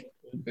drunk.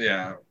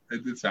 Yeah,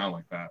 it did sound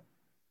like that.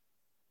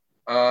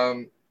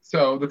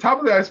 So the top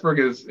of the iceberg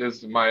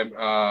is my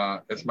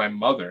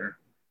mother.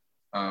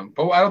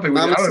 But I don't think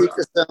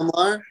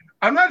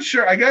I'm not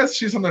sure. I guess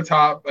she's on the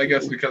top. I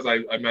guess because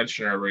I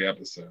mention her every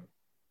episode.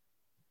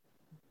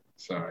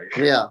 Sorry.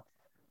 Yeah.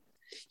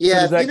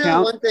 Yeah. So if you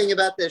know one thing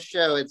about this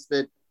show, it's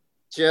that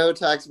Joe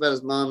talks about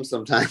his mom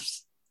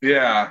sometimes.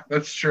 Yeah,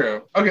 that's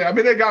true. Okay, I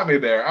mean they got me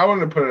there. I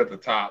wanted to put it at the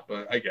top,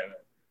 but I get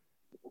it.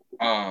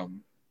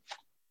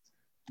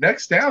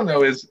 Next down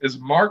though is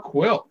Mark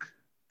Wilk.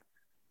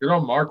 You know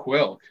Mark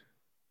Wilk.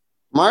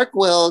 Mark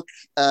Wilk,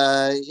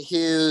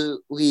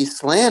 who we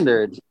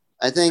slandered.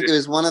 I think it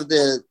was one of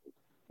the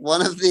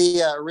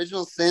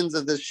original sins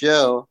of this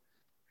show.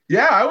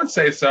 Yeah, I would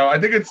say so. I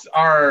think it's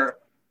our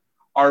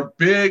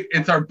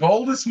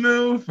boldest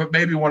move, but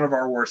maybe one of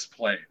our worst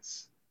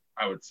plays,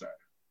 I would say.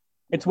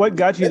 It's what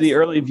got you the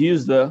early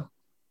views, though.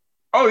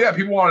 Oh yeah,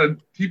 people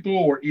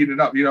were eating it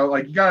up. You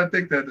got to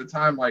think that at the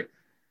time, like,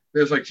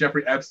 there's like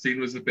Jeffrey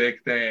Epstein was a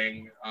big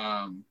thing.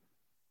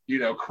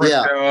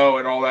 Crypto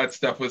and all that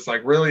stuff was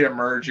like really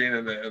emerging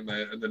in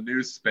the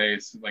news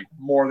space, like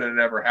more than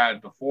it ever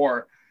had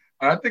before.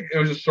 And I think it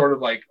was just sort of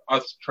like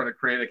us trying to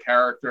create a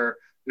character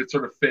that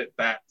sort of fit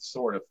that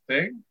sort of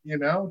thing.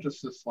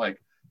 Just this like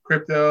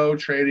crypto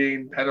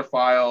trading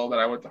pedophile that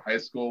I went to high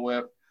school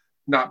with.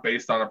 Not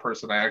based on a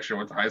person I actually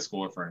went to high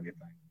school with or anything,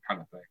 kind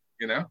of thing,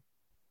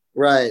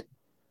 Right.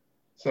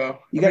 So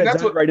you got to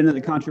dive right into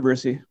the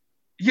controversy.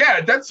 Yeah,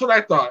 that's what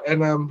I thought,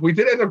 and we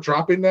did end up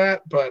dropping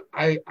that, but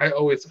I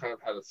always kind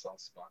of had a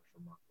soft spot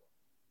for Mark.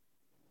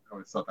 I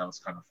always thought that was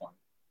kind of fun.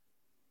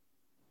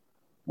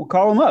 We'll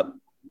call him up.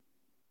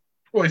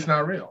 Well, he's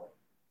not real.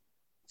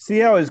 See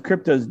how his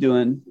crypto's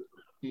doing.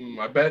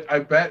 I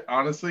bet.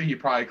 Honestly, he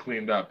probably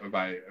cleaned up if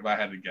I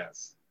had to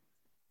guess.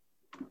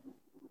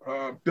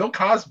 Bill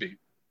Cosby.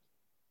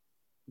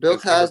 Bill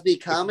Cosby,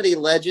 comedy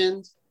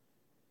legend.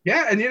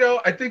 Yeah, and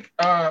I think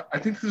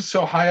this is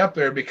so high up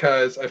there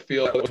because I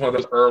feel it was one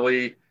of those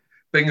early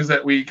things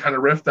that we kind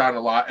of riffed on a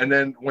lot. And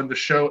then when the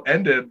show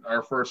ended,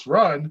 our first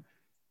run,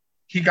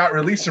 he got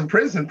released from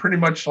prison pretty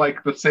much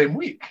like the same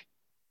week.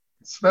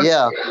 So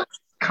that's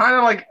kind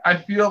of like, I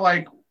feel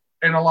like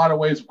in a lot of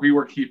ways we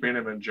were keeping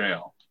him in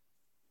jail.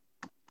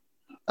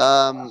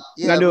 Can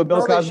I do a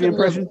Bill Cosby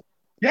impression?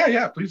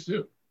 Yeah, please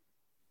do.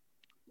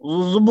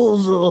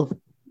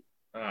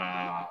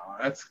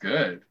 That's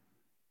good.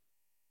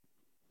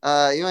 You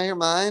want to hear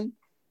mine?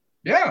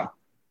 Yeah.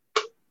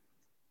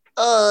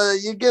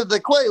 You give the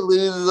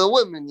Quaalude to the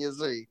women, you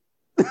see.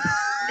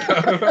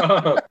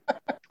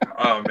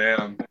 Oh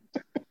man.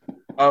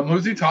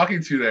 Who's he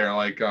talking to there?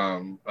 Like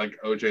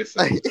OJ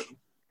Simpson.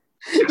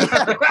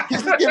 Yeah,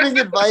 he's giving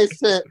advice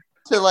to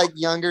like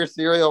younger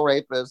serial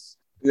rapists.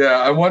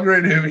 Yeah, I'm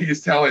wondering who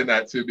he's telling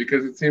that to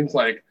because it seems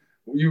like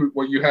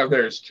what you have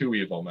there is too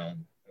evil,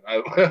 man.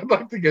 I'd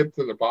like to get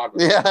to the bottom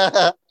of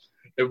it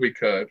if we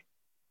could.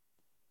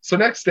 So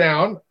next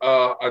down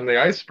on the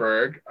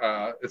iceberg,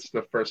 it's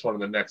the first one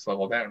of the next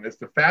level down. It's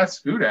the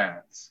fast food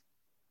ads.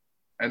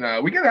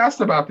 And we get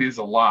asked about these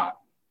a lot.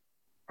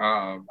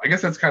 I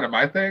guess that's kind of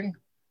my thing.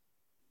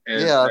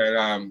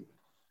 That,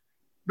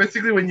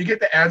 basically, when you get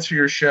the ads for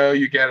your show,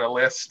 you get a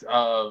list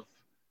of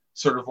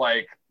sort of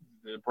like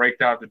the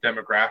breakdown of the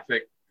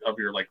demographic of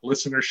your like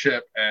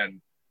listenership.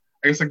 And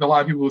I guess like a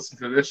lot of people listen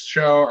to this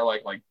show are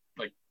like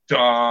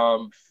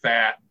dumb,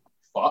 fat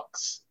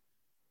fucks.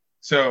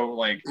 So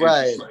like,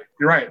 right.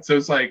 You're right. So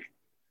it's like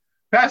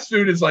fast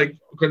food is like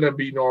going to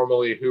be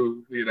normally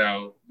who,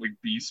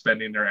 would be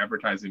spending their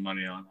advertising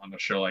money on a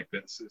show like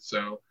this.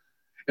 So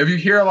if you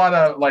hear a lot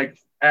of like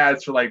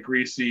ads for like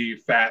greasy,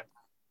 fat,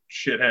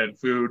 shithead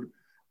food,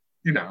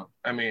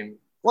 I mean.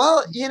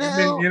 Well, you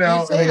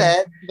say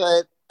that,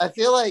 but I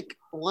feel like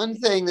one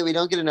thing that we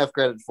don't get enough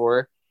credit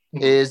for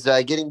is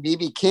getting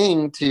BB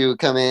King to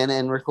come in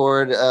and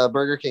record a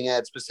Burger King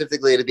ad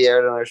specifically to be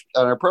aired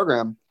on our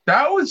program.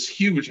 That was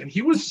huge, and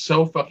he was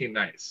so fucking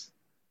nice.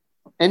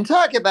 And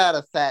talk about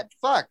a fat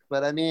fuck,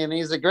 but I mean,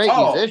 he's a great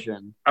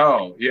musician.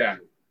 Oh, yeah.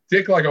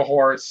 Dick like a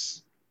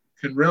horse,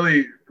 can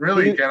really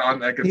get on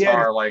that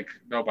guitar like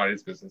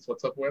nobody's business.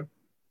 What's up, Win?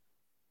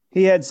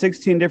 He had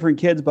 16 different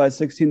kids by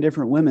 16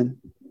 different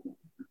women.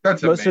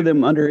 That's most of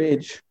them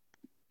underage.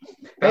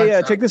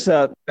 Hey, check this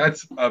out.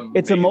 That's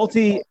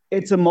amazing.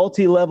 It's a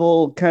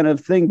multi-level kind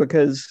of thing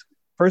because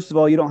first of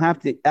all, you don't have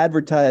to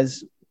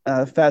advertise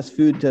fast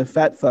food to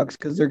fat fucks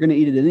because they're going to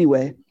eat it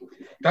anyway.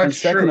 That's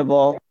second true. of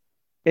all,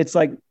 it's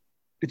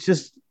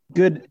just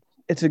good.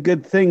 It's a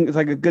good thing. It's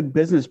like a good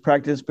business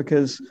practice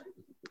because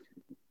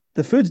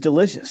the food's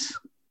delicious.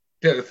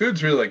 Yeah, the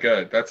food's really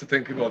good. That's the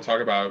thing people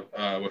talk about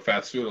with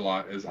fast food a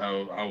lot is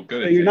how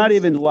good it is. You're not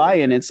even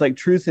lying. It's like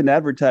truth in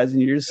advertising.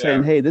 You're just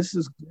saying, hey, this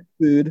is good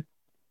food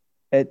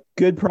at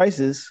good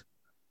prices.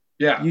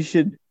 Yeah. You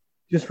should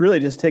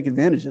just take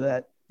advantage of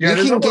that. Yeah,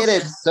 you can get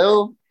it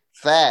so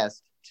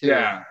fast, too.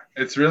 Yeah,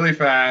 it's really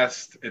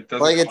fast. It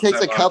doesn't it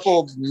takes a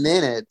couple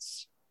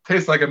minutes.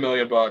 Tastes like $1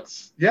 million.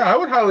 Yeah, I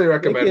would highly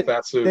recommend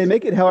fast food. They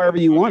make it however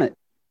you want it.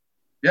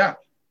 Yeah,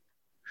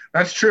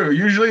 that's true.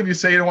 Usually if you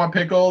say you don't want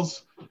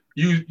pickles,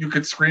 you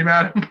could scream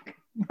at them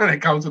when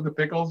it comes with the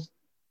pickles.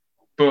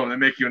 Boom, they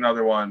make you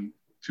another one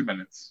 2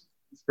 minutes.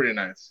 It's pretty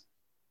nice.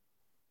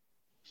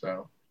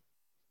 So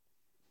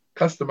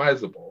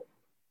customizable.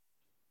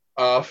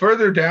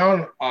 Further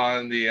down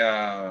on the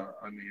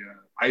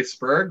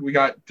iceberg, we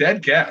got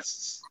dead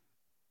guests.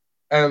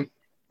 That's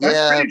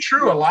pretty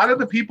true. A lot of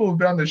the people who've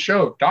been on the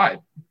show have died.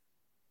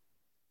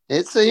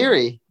 It's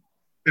eerie.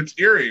 It's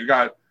eerie. We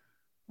got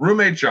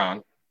roommate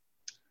John,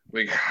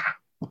 we got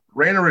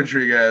Raina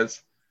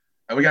Rodriguez,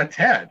 and we got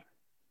Ted.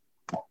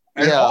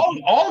 And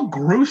all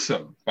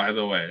gruesome, by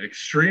the way.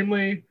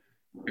 Extremely,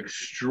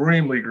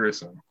 extremely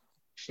gruesome.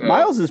 So,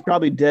 Miles is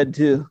probably dead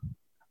too.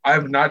 I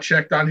have not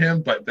checked on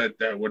him, but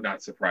that would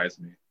not surprise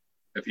me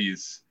if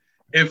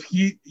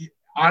he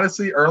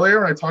honestly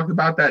earlier when I talked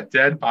about that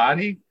dead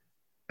body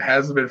that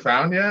hasn't been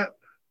found yet,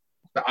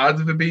 the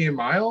odds of it being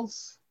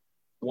Miles,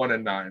 1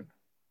 in 9.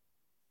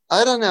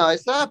 I don't know. I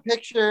saw a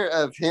picture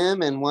of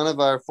him and one of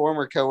our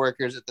former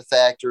coworkers at the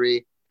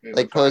factory,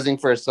 posing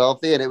for a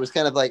selfie, and it was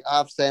kind of like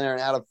off center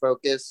and out of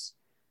focus,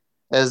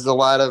 as a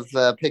lot of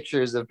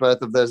pictures of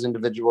both of those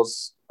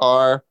individuals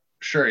are.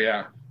 Sure,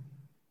 yeah.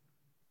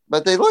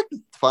 But they looked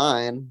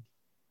fine.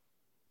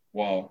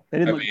 Well, they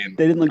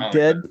didn't look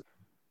dead.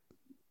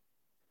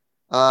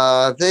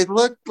 They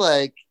looked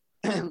like,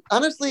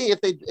 honestly,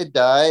 if they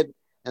died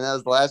and that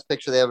was the last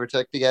picture they ever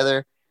took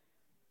together,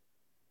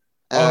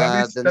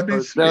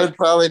 that would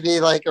probably be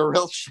like a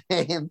real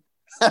shame.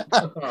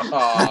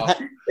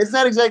 It's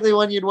not exactly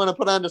one you'd want to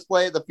put on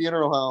display at the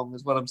funeral home,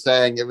 is what I'm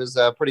saying. It was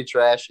pretty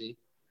trashy.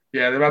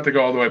 Yeah, they're about to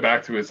go all the way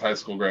back to his high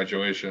school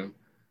graduation.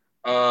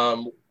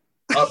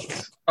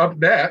 Up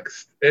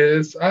next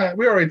is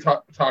we already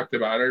talked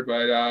about her,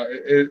 but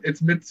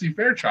it's Mitzi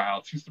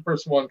Fairchild. She's the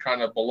first one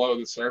kind of below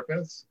the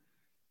surface.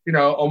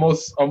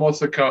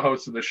 almost a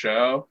co-host of the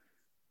show.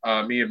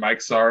 Me and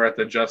Mike saw her at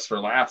the Just for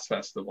Laughs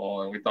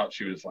festival, and we thought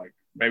she was like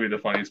maybe the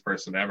funniest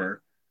person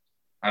ever.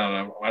 I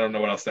don't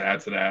know what else to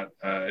add to that.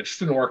 It just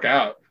didn't work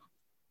out.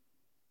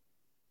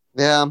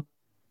 Yeah.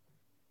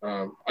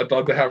 I'd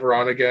love to have her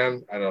on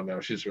again. I don't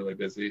know. She's really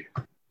busy.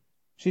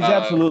 She's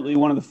absolutely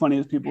one of the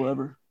funniest people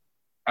ever.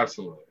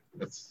 Absolutely.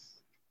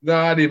 That's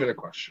not even a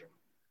question.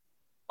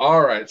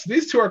 All right. So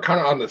these two are kind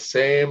of on the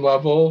same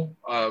level,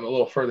 a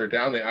little further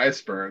down the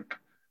iceberg.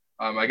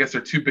 I guess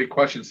there are two big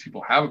questions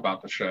people have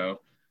about the show.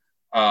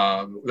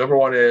 Number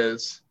one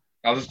is,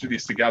 I'll just do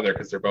these together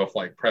because they're both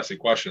like pressing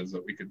questions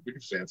that we could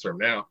just answer them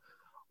now.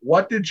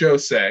 What did Joe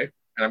say?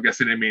 And I'm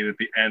guessing they mean at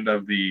the end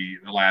of the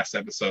last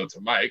episode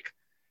to Mike.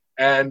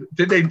 And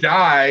did they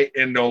die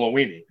in Nola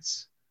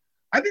Weenies?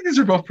 I think these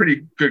are both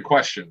pretty good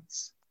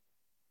questions.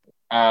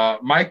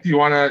 Mike, do you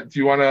wanna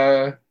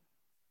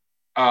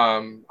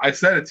I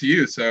said it to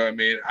you, so I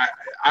mean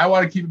I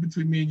want to keep it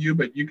between me and you,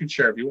 but you can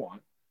share if you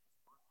want.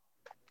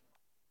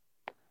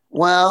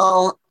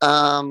 Well,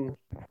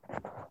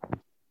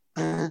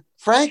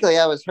 frankly,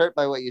 I was hurt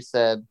by what you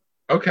said.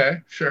 Okay,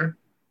 sure.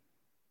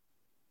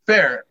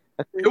 Fair.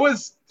 It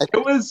was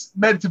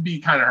meant to be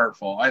kind of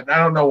hurtful. I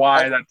don't know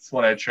why that's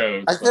what I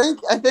chose.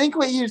 I think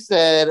what you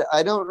said,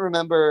 I don't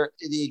remember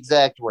the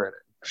exact wording.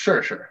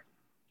 Sure.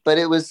 But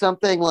it was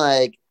something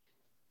like,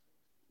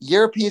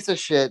 "You're a piece of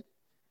shit.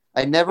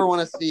 I never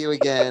want to see you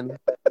again.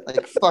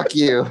 Like, fuck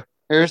you,"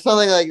 or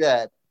something like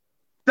that.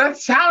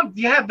 That's how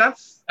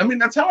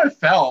I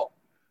felt.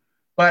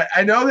 But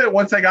I know that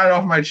once I got it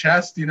off my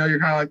chest, you're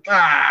kind of like,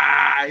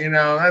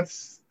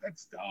 that's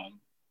dumb.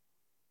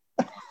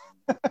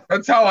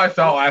 That's how I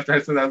felt after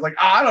I said that. I was like,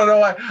 I don't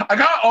know.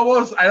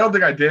 I don't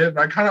think I did,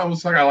 but I kind of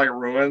almost like I like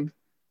ruined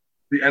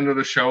the end of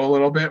the show a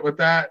little bit with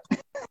that.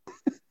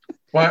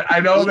 But I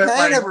know that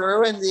kind of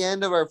ruined the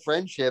end of our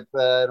friendship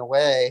in a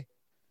way.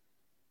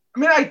 I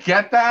mean, I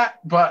get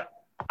that, but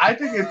I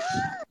think it's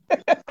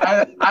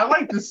I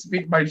like to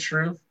speak my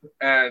truth,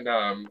 and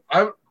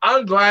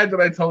I'm glad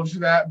that I told you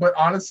that. But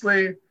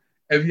honestly,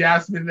 if you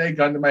asked me today,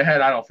 gun to my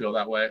head, I don't feel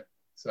that way.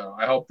 So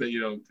I hope that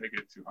you don't take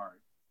it too hard.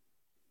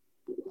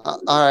 All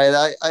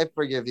right, I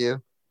forgive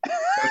you.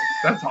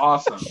 That's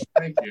awesome.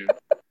 Thank you.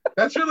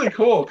 That's really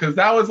cool because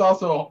that was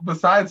also,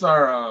 besides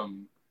our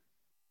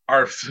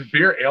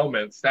severe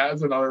ailments, that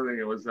was another thing.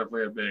 It was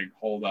definitely a big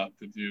hold up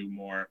to do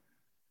more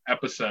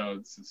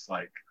episodes. It's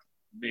like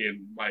me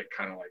and Mike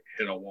kind of like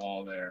hit a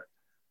wall there,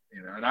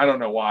 and I don't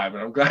know why,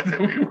 but I'm glad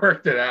that we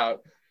worked it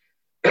out.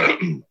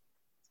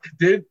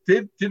 Did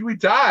we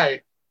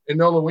die in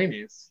Nola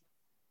Weenies?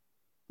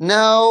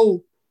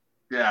 No.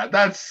 Yeah,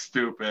 that's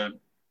stupid.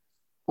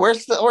 We're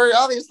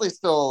obviously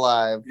still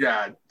alive.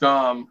 Yeah,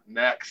 dumb.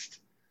 Next.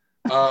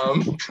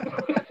 I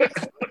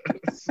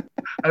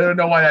don't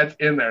know why that's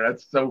in there.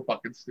 That's so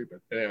fucking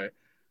stupid. Anyway,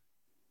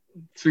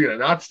 speaking of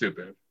not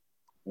stupid,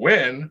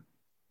 Win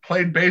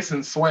played bass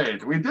in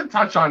Suede. We did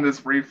touch on this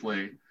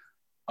briefly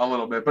a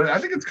little bit, but I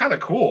think it's kind of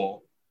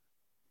cool.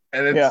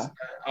 And it's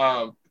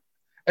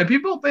and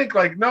people think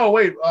like, no,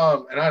 wait,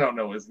 and I don't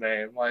know his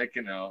name, like,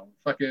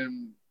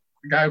 fucking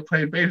the guy who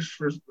played bass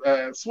for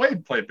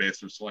Suede played bass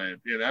for Suede,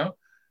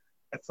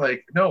 It's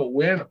like, no,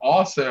 Win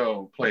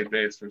also played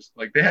bass for,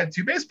 like, they had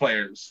two bass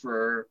players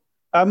for.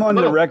 I'm on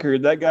the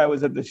record. That guy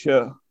was at the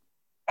show.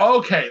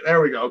 Okay,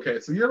 there we go. Okay,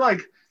 so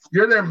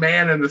you're their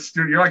man in the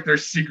studio. You're like their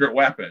secret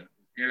weapon,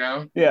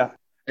 Yeah.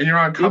 And you're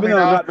on Coming Even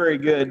though Up. I'm not very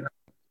good.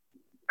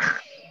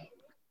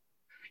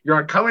 You're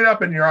on Coming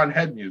Up and you're on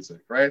Head Music,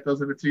 right?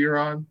 Those are the two you're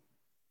on?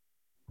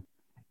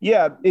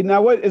 Yeah.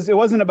 Now, it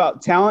wasn't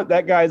about talent.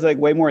 That guy's like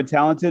way more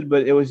talented,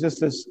 but it was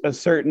just a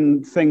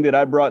certain thing that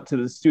I brought to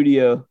the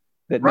studio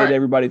that made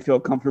everybody feel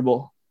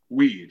comfortable.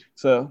 Weed.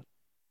 So,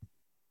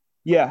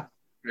 yeah.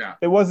 Yeah.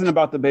 It wasn't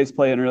about the bass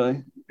playing,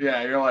 really.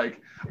 Yeah, you're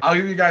like, I'll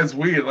give you guys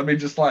weed. Let me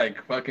just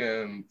like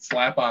fucking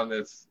slap on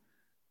this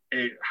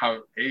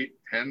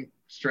 10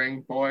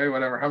 string boy,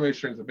 whatever. How many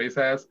strings the bass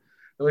has?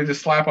 Let me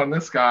just slap on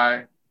this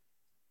guy,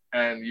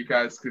 and you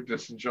guys could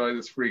just enjoy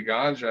this free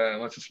ganja,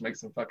 and let's just make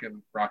some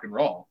fucking rock and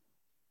roll.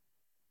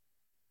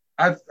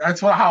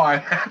 That's how I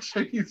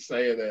imagine you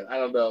saying it. I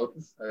don't know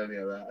if said any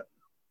of that.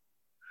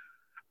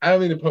 I don't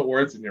mean to put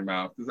words in your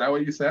mouth. Is that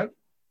what you said?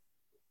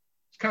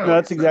 No,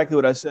 that's exactly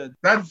what I said.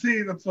 That's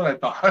what I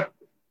thought.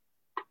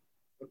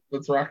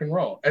 Let's rock and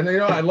roll. And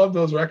I love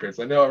those records.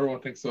 I know everyone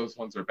thinks those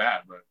ones are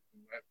bad, but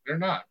they're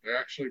not. They're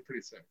actually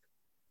pretty sick.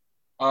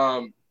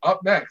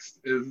 Up next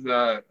is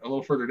a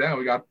little further down.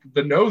 We got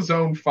the No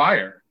Zone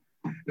Fire.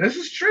 And this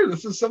is true.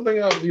 This is something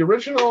the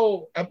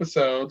original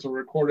episodes were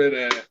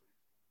recorded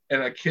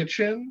in a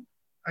kitchen.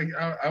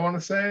 I want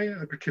to say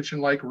like a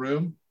kitchen-like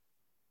room.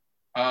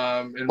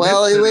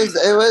 Well, it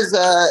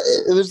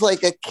was like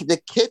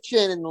the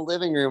kitchen and the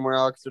living room were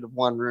all sort of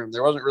one room.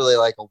 There wasn't really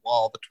like a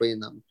wall between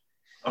them.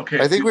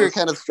 Okay, I think we were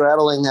kind of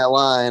straddling that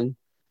line,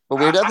 but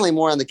we were definitely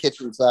more on the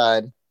kitchen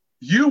side.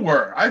 You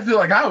were. I feel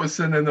like I was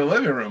sitting in the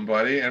living room,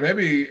 buddy, and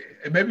maybe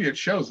it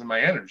shows in my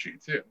energy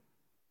too.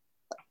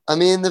 I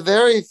mean, the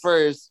very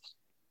first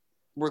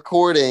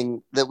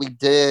recording that we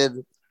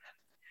did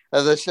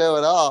of the show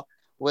at all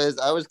was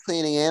I was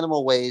cleaning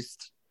animal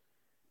waste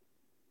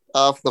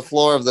off the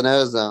floor of the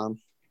No Zone.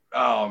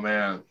 Oh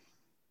man.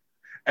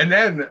 And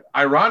then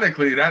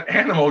ironically, that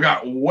animal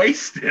got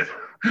wasted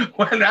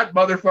when that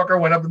motherfucker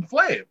went up in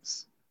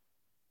flames.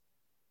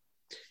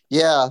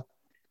 Yeah.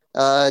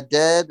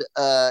 Dead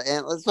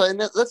and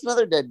that's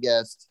another dead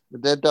guest, the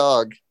dead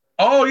dog.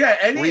 Oh yeah,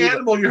 any Reba.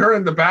 animal you heard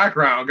in the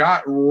background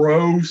got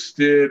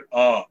roasted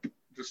up.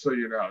 Just so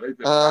you know, they just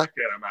knocked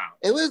him out.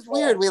 It was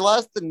weird. We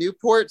lost the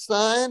Newport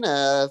sign.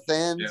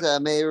 Fans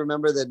may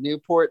remember the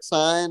Newport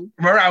sign.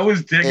 Remember, I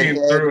was digging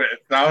And- through it.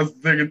 I was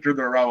digging through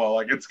the rubble.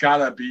 Like, it's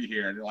gotta be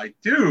here. And you're like,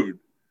 dude,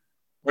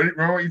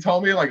 remember what you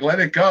told me? Like, let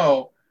it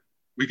go.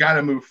 We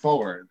gotta move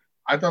forward.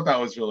 I thought that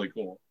was really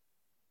cool.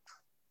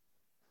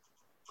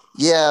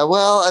 Yeah,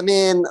 well, I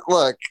mean,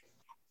 look,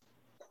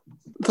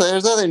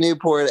 there's other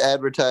Newport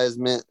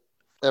advertisements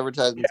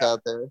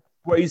out there.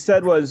 What you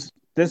said was,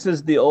 this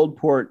is the old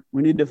port.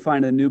 We need to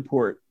find a new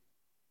port.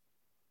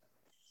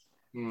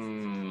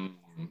 That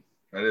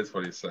is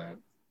what he said.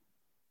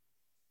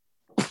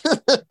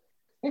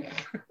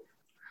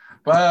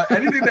 But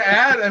anything to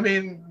add? I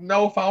mean,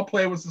 no foul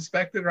play was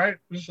suspected, right?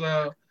 Just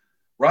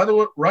run of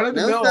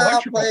the No mill foul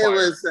electrical play fire.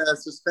 was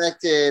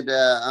suspected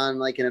on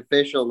like an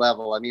official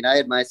level. I mean, I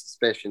had my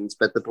suspicions,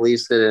 but the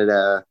police did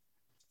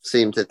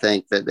seem to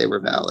think that they were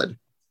valid.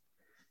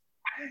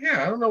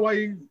 Yeah, I don't know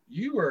why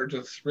you were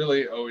just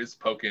really always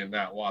poking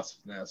that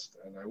wasp's nest,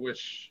 and I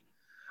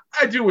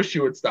do wish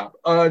you would stop.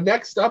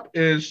 Next up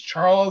is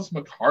Charles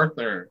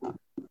MacArthur.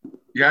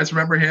 You guys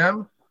remember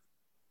him?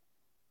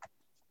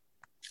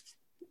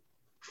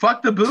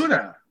 Fuck the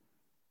Buddha.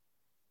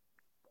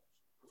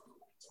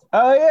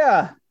 Oh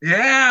yeah,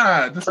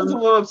 Yeah, this is a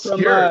little obscure.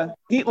 from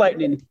Heat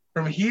Lightning.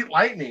 From Heat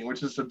Lightning,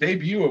 which is the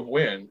debut of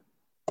Win.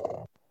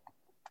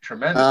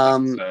 Tremendous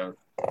episode.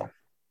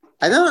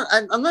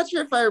 I'm not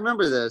sure if I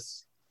remember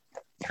this.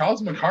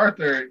 Charles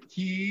MacArthur,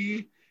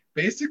 he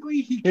He's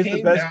came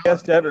the best down.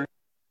 guest ever.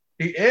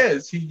 He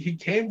is. He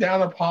came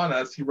down upon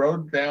us. He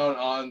rode down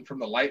on from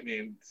the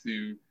Lightning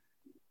to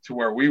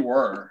where we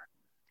were,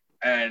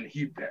 and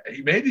he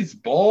made these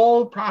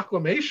bold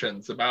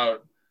proclamations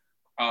about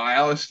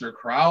Aleister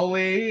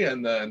Crowley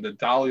and the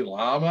Dalai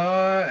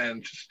Lama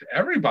and just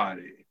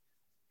everybody.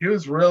 He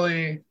was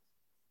really,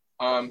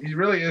 he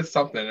really is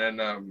something.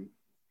 And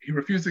he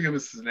refused to give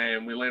us his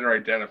name. We later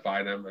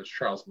identified him as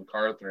Charles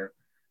MacArthur.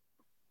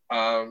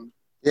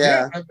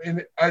 Yeah. I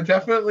mean,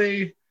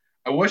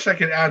 I wish I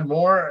could add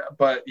more,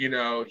 but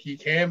he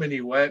came and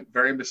he went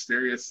very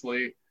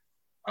mysteriously.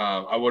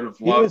 I would have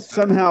He loved. was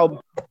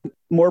somehow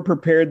more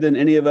prepared than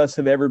any of us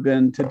have ever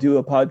been to do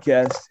a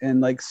podcast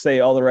and like say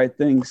all the right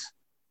things.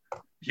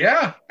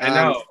 Yeah, I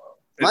know.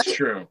 It's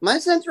true. My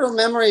central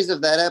memories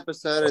of that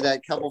episode are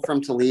that couple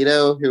from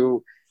Toledo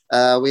who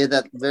we had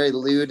that very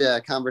lewd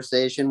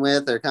conversation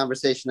with, or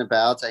conversation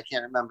about. I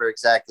can't remember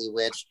exactly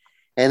which.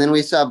 And then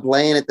we saw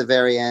Blaine at the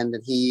very end,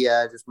 and he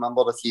just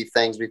mumbled a few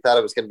things. We thought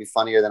it was going to be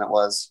funnier than it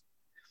was.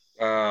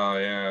 Oh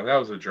yeah, that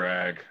was a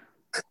drag.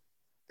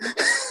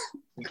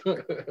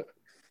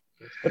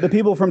 But the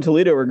people from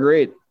Toledo were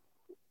great.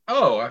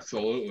 Oh,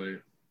 absolutely.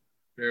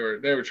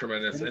 They were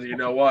tremendous. And you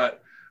know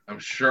what? I'm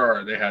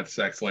sure they had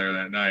sex later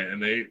that night,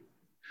 and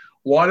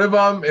one of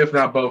them, if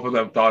not both of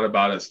them, thought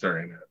about us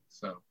during it.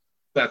 So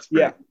that's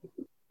pretty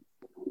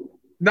cool.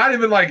 Not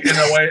even like in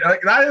a way,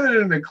 like not even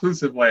in an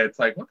inclusive way. It's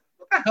like, what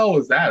the hell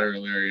was that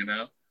earlier?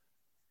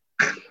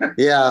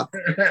 Yeah.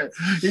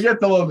 He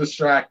gets a little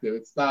distracted.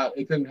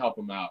 It didn't help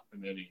him out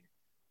in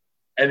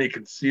any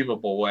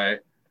conceivable way.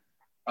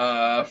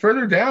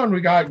 Further down,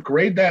 we got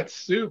Grade That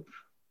Soup.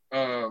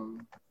 Grade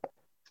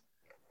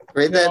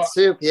That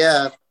Soup,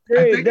 yeah.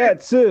 Grade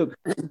That Soup.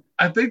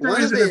 I think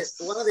one of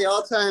the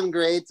all-time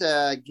great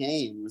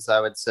games,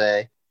 I would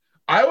say.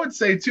 I would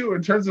say too,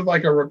 in terms of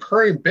like a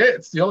recurring bit,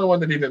 it's the only one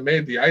that even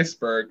made the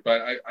iceberg.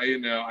 But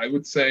I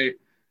would say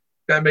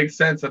that makes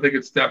sense. I think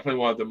it's definitely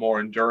one of the more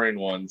enduring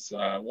ones.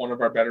 One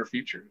of our better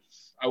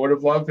features. I would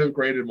have loved to have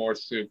graded more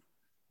soup,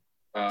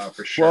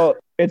 for sure. Well,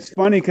 it's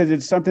funny because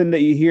it's something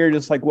that you hear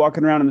just like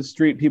walking around in the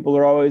street. People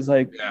are always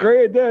like,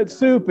 "Grade That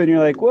Soup," and you're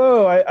like,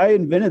 "Whoa, I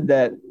invented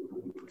that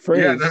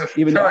phrase." Yeah,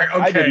 even though like,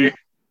 okay. I didn't.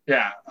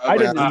 Yeah, I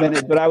didn't invent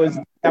it, but I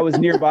was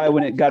nearby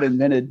when it got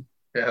invented.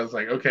 Yeah, I was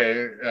like,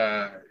 okay,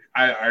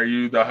 are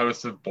you the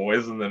host of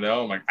Boys in the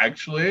Know? I'm like,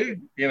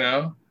 actually,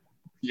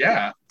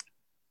 yeah.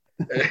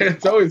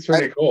 It's always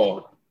pretty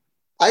cool.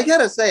 I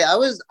gotta say, I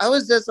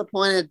was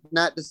disappointed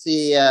not to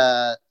see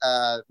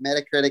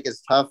Metacritic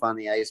is tough on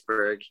the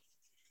iceberg.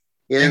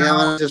 You think that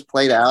one just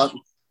played out?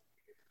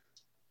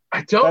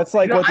 I don't. That's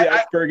like what the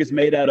iceberg is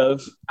made out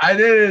of. I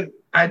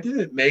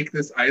didn't make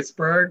this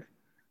iceberg,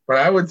 but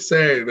I would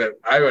say that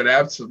I would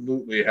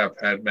absolutely have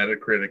had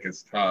Metacritic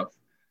as tough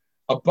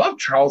above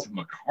Charles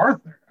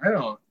MacArthur.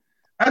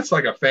 That's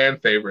like a fan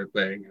favorite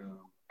thing.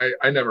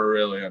 I never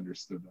really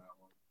understood that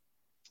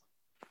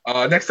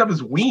one. Next up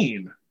is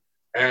Ween.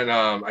 And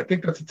I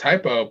think that's a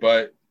typo,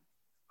 but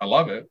I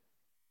love it.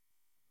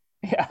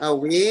 Yeah. Oh,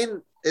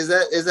 Ween? Is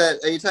that?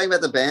 Are you talking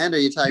about the band? Or are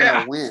you talking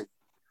about Win?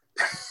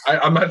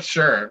 I'm not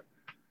sure.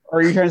 Or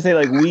are you trying to say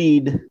like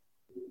weed?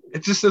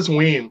 It just says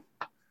Ween.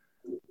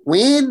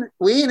 Ween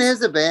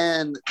is a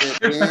band that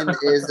Win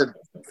is a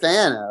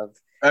fan of.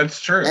 That's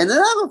true. And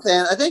then I'm a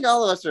fan. I think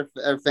all of us are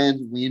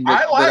fans of Ween.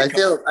 But I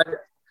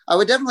I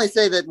would definitely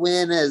say that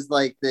Win is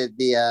like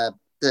the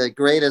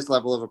greatest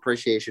level of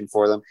appreciation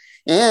for them.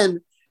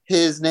 And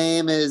his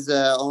name is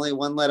only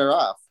one letter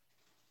off.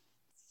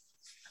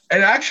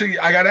 And actually,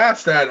 I got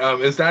asked that,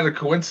 is that a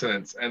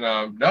coincidence? And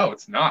no,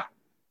 it's not.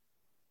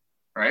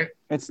 Right?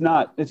 It's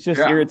not. It's just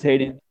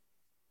irritating.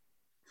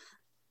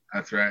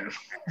 That's right.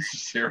 It's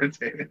just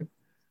irritating.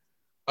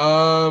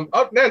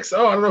 Up next, I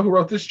don't know who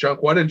wrote this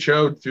junk. What did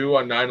Joe do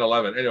on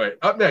 9/11? Anyway,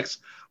 up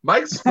next,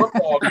 Mike's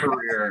football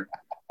career.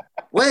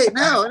 Wait,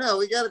 no,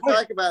 we got to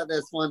talk about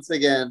this once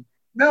again.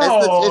 No,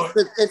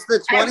 it's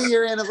the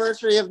 20-year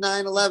anniversary of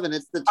 9/11.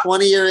 It's the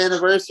 20-year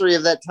anniversary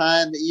of that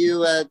time that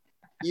you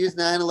used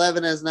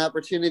 9/11 as an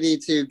opportunity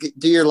to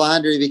do your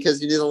laundry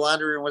because you knew the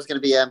laundry room was going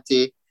to be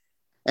empty,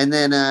 and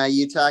then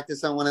you talked to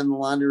someone in the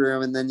laundry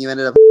room, and then you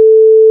ended up.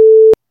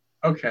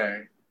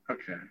 Okay.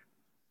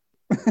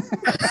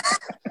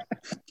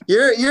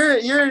 You're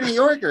a New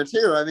Yorker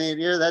too. I mean,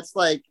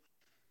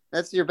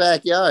 that's your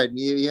backyard.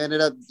 You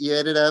ended up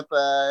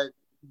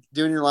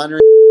doing your laundry.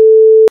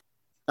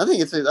 I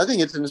think it's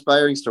an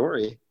inspiring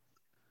story.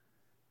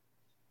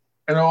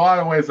 In a lot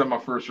of ways, I'm a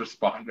first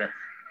responder.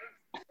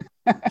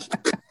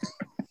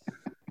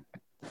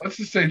 Let's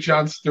just say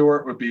Jon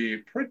Stewart would be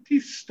pretty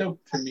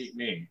stoked to meet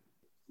me.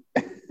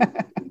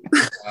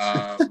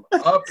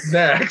 Up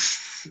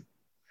next,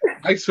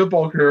 Mike's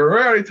football career. We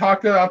already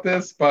talked about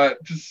this,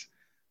 but just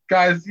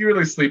guys, you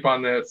really sleep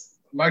on this.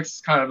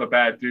 Mike's kind of a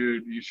bad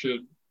dude. You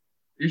should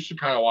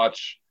kind of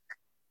watch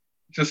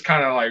just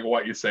kind of like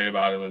what you say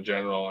about him in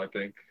general, I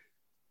think.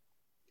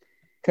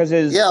 Because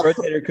his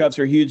rotator cuffs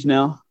are huge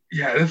now.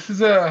 Yeah, this is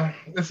the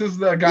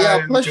guy.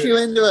 Yeah, I'll push you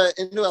into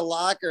a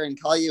locker and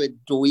call you a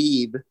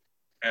dweeb.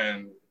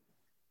 And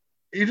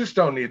you just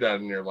don't need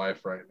that in your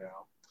life right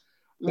now.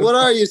 What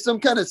are you, some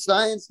kind of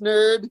science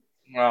nerd?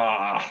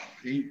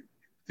 He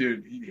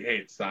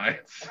hates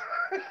science.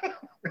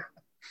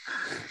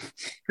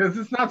 Because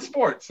it's not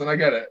sports, and I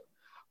get it.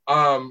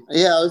 I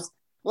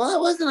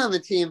wasn't on the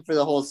team for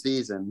the whole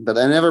season, but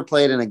I never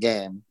played in a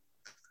game.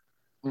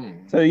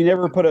 So you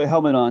never put a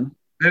helmet on?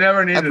 They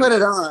never needed. I put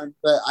it on,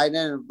 but I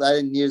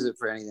didn't use it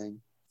for anything.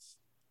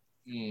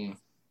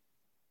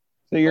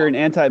 So you're an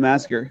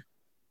anti-masker.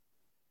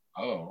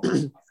 Oh.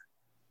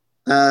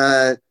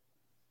 I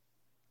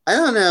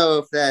don't know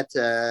if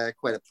that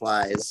quite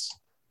applies.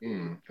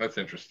 That's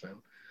interesting.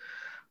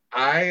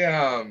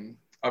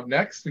 Up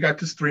next, we got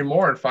just 3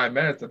 more in 5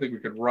 minutes. I think we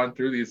could run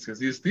through these because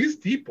these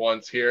deep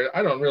ones here,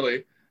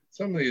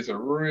 some of these are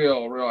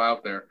real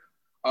out there.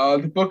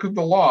 The Book of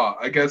the Law.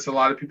 I guess a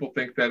lot of people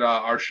think that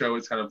our show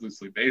is kind of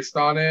loosely based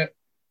on it.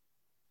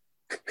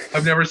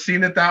 I've never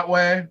seen it that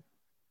way.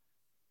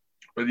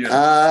 But do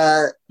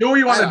what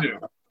you want to do.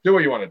 Do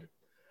what you want to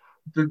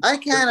do. I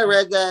kind of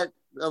read that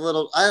a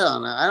little. I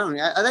don't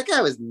know. That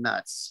guy was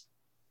nuts.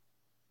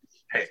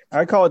 Hey,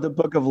 I call it the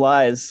Book of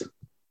Lies.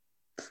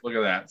 Look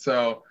at that.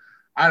 So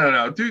I don't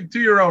know. Do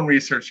your own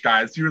research,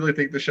 guys. Do you really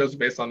think the show's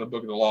based on the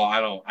Book of the Law? I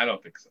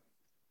don't think so.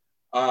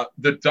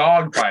 The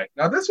dog bite.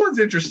 Now this one's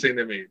interesting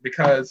to me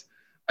because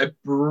I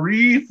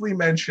briefly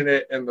mentioned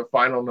it in the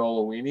final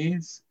Nola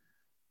Weenies.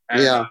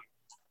 And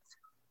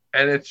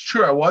it's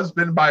true. I was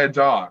bitten by a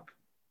dog.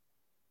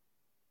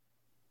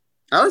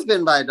 I was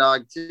bitten by a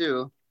dog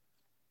too.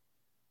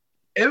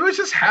 It was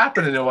just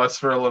happening to us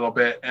for a little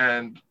bit,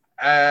 and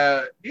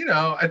I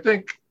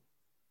think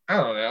I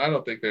don't know. I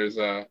don't think there's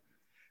a.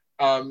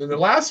 And the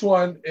last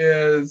one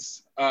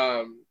is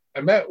I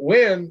met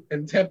Win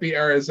in Tempe,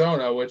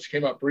 Arizona, which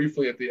came up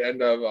briefly at the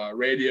end of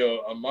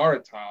Radio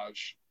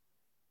Amaratage.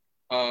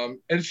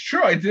 It's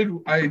true. I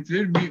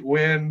did meet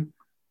Win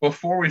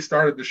before we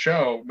started the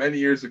show many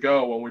years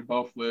ago when we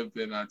both lived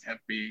in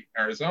Tempe,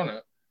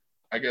 Arizona.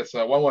 I guess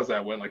when was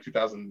that? Win, like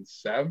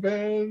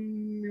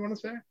 2007? You want to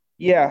say?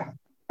 Yeah,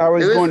 I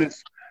was going to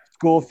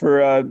school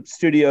for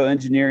studio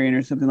engineering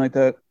or something like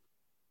that.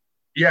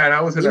 Yeah, and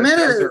I was in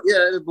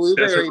the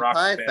Blueberry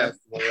Pie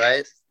Festival,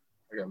 right?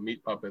 Like a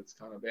Meat Puppets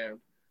kind of band.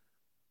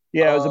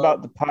 Yeah, it was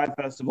about the Pie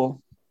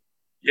Festival.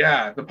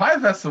 Yeah, the Pie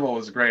Festival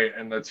was great,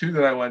 and the 2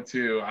 that I went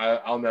to,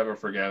 I'll never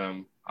forget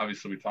them.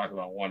 Obviously, we talked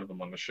about one of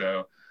them on the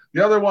show.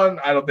 The other one,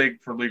 I don't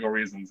think for legal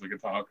reasons we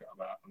could talk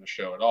about on the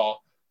show at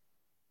all.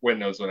 Win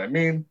knows what I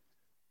mean.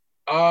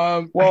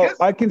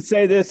 I can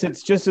say this: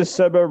 it's just a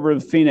suburb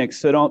of Phoenix,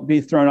 so don't be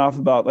thrown off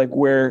about like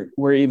where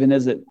even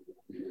is it?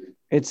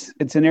 It's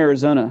in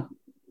Arizona.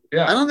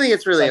 Yeah, I don't think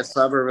it's really a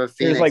suburb of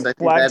Phoenix. There's like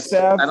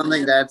Flagstaff. I don't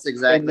think that's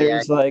exactly.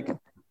 And there's I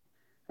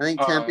think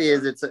Tempe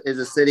is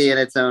a city in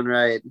its own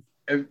right.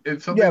 But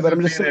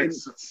I'm just saying,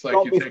 like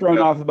don't be thrown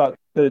off about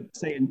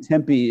saying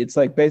Tempe. It's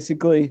like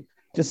basically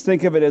just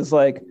think of it as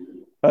like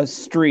a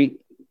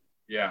street.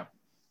 Yeah.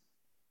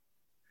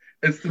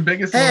 It's the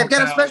biggest. Hey, I've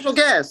got a special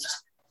guest.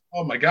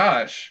 Oh my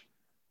gosh.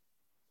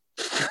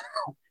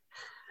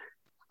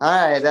 All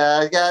right,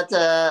 I got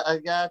a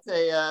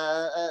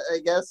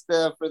guest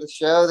for the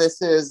show.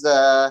 This is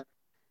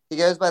he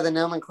goes by the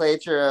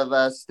nomenclature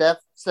of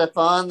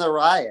Stefan the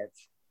Riot.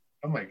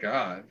 Oh my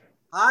god.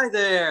 Hi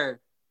there.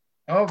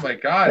 Oh my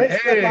god. Hey,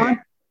 Stefan.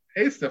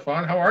 Hey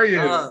Stefan, how are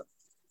you?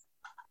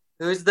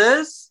 Who's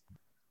this?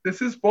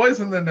 This is Boys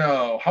in the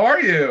Know. How are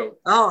you?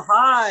 Oh,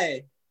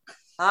 hi.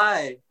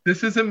 Hi.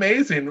 This is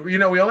amazing. You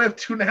know, we only have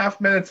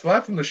 2.5 minutes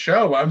left in the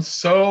show. I'm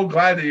so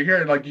glad that you're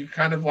here. Like, you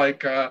kind of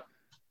like,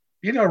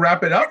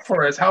 wrap it up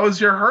for us. How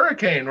was your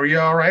hurricane? Were you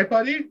all right,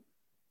 buddy?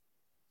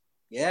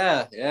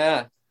 Yeah.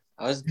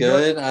 I was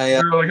good. I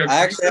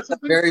actually had a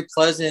very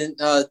pleasant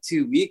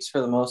 2 weeks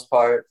for the most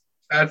part.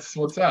 That's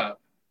what's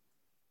up.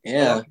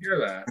 Yeah. I love to hear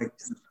that.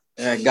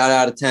 I got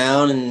out of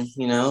town and,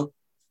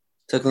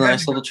 took a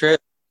nice little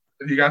trip.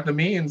 If you got the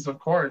means, of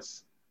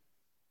course.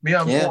 Me,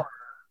 I'm poor.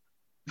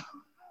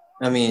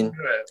 I mean,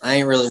 I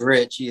ain't really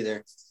rich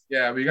either.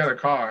 Yeah, but you got a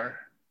car.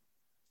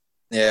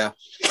 Yeah.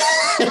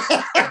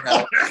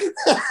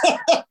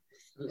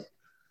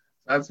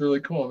 That's really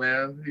cool,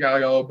 man. You got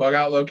like a little bug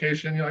out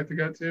location you like to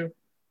go to?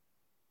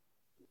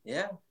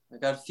 Yeah, I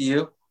got a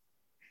few.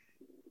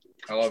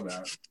 I love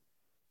that.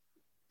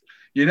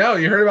 You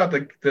heard about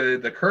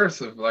the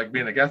curse of like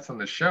being a guest on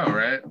the show,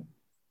 right?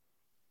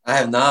 I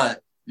have not.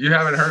 You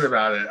haven't heard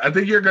about it. I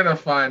think you're gonna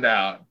find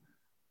out.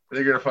 I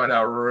think you're gonna find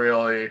out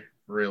really,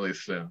 really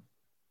soon.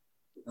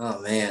 Oh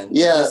man.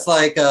 Yeah. It's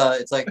like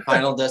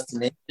Final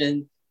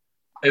Destination.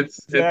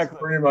 It's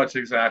pretty much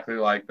exactly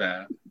like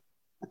that.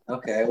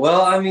 Okay.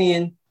 Well, I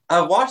mean,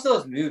 I've watched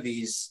those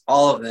movies,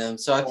 all of them,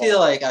 so I feel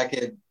like I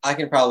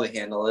can probably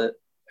handle it.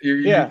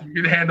 You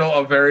can handle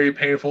a very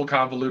painful,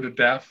 convoluted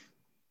death.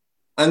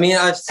 I mean,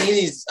 I've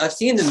seen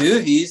the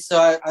movies,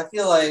 so I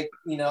feel like,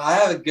 I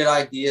have a good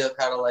idea of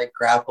how to like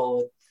grapple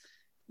with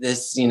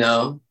this,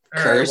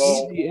 curse. Right,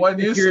 well, when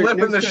you slip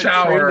in the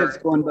shower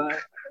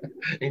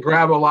and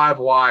grab a live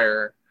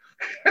wire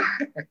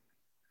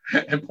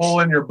and pull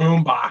in your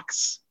boom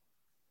box,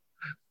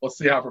 we'll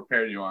see how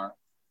prepared you are.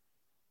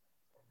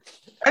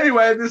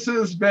 Anyway, this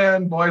has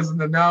been Boys in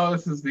the Know.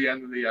 This is the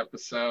end of the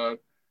episode.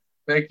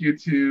 Thank you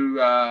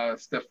to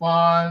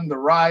Stefan, the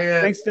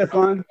Riot. Thanks,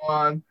 Stefan.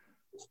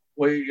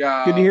 Good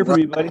to hear from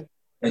you, buddy.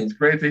 It's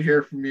great to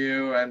hear from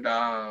you. And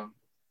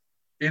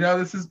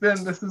this has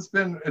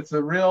been it's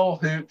a real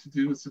hoot to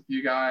do this with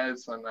you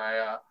guys. And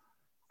I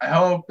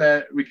hope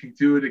that we can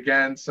do it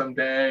again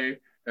someday.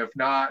 If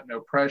not,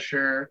 no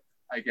pressure.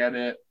 I get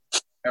it.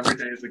 Every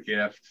day is a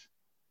gift.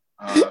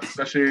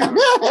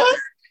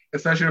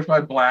 Especially with my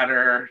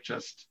bladder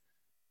just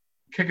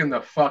kicking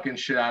the fucking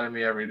shit out of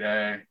me every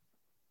day.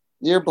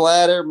 Your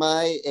bladder,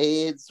 my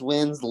AIDS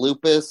wins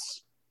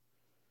lupus.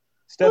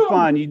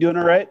 Stefan, you doing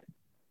all right?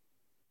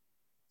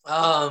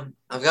 I've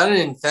got an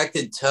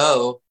infected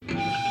toe.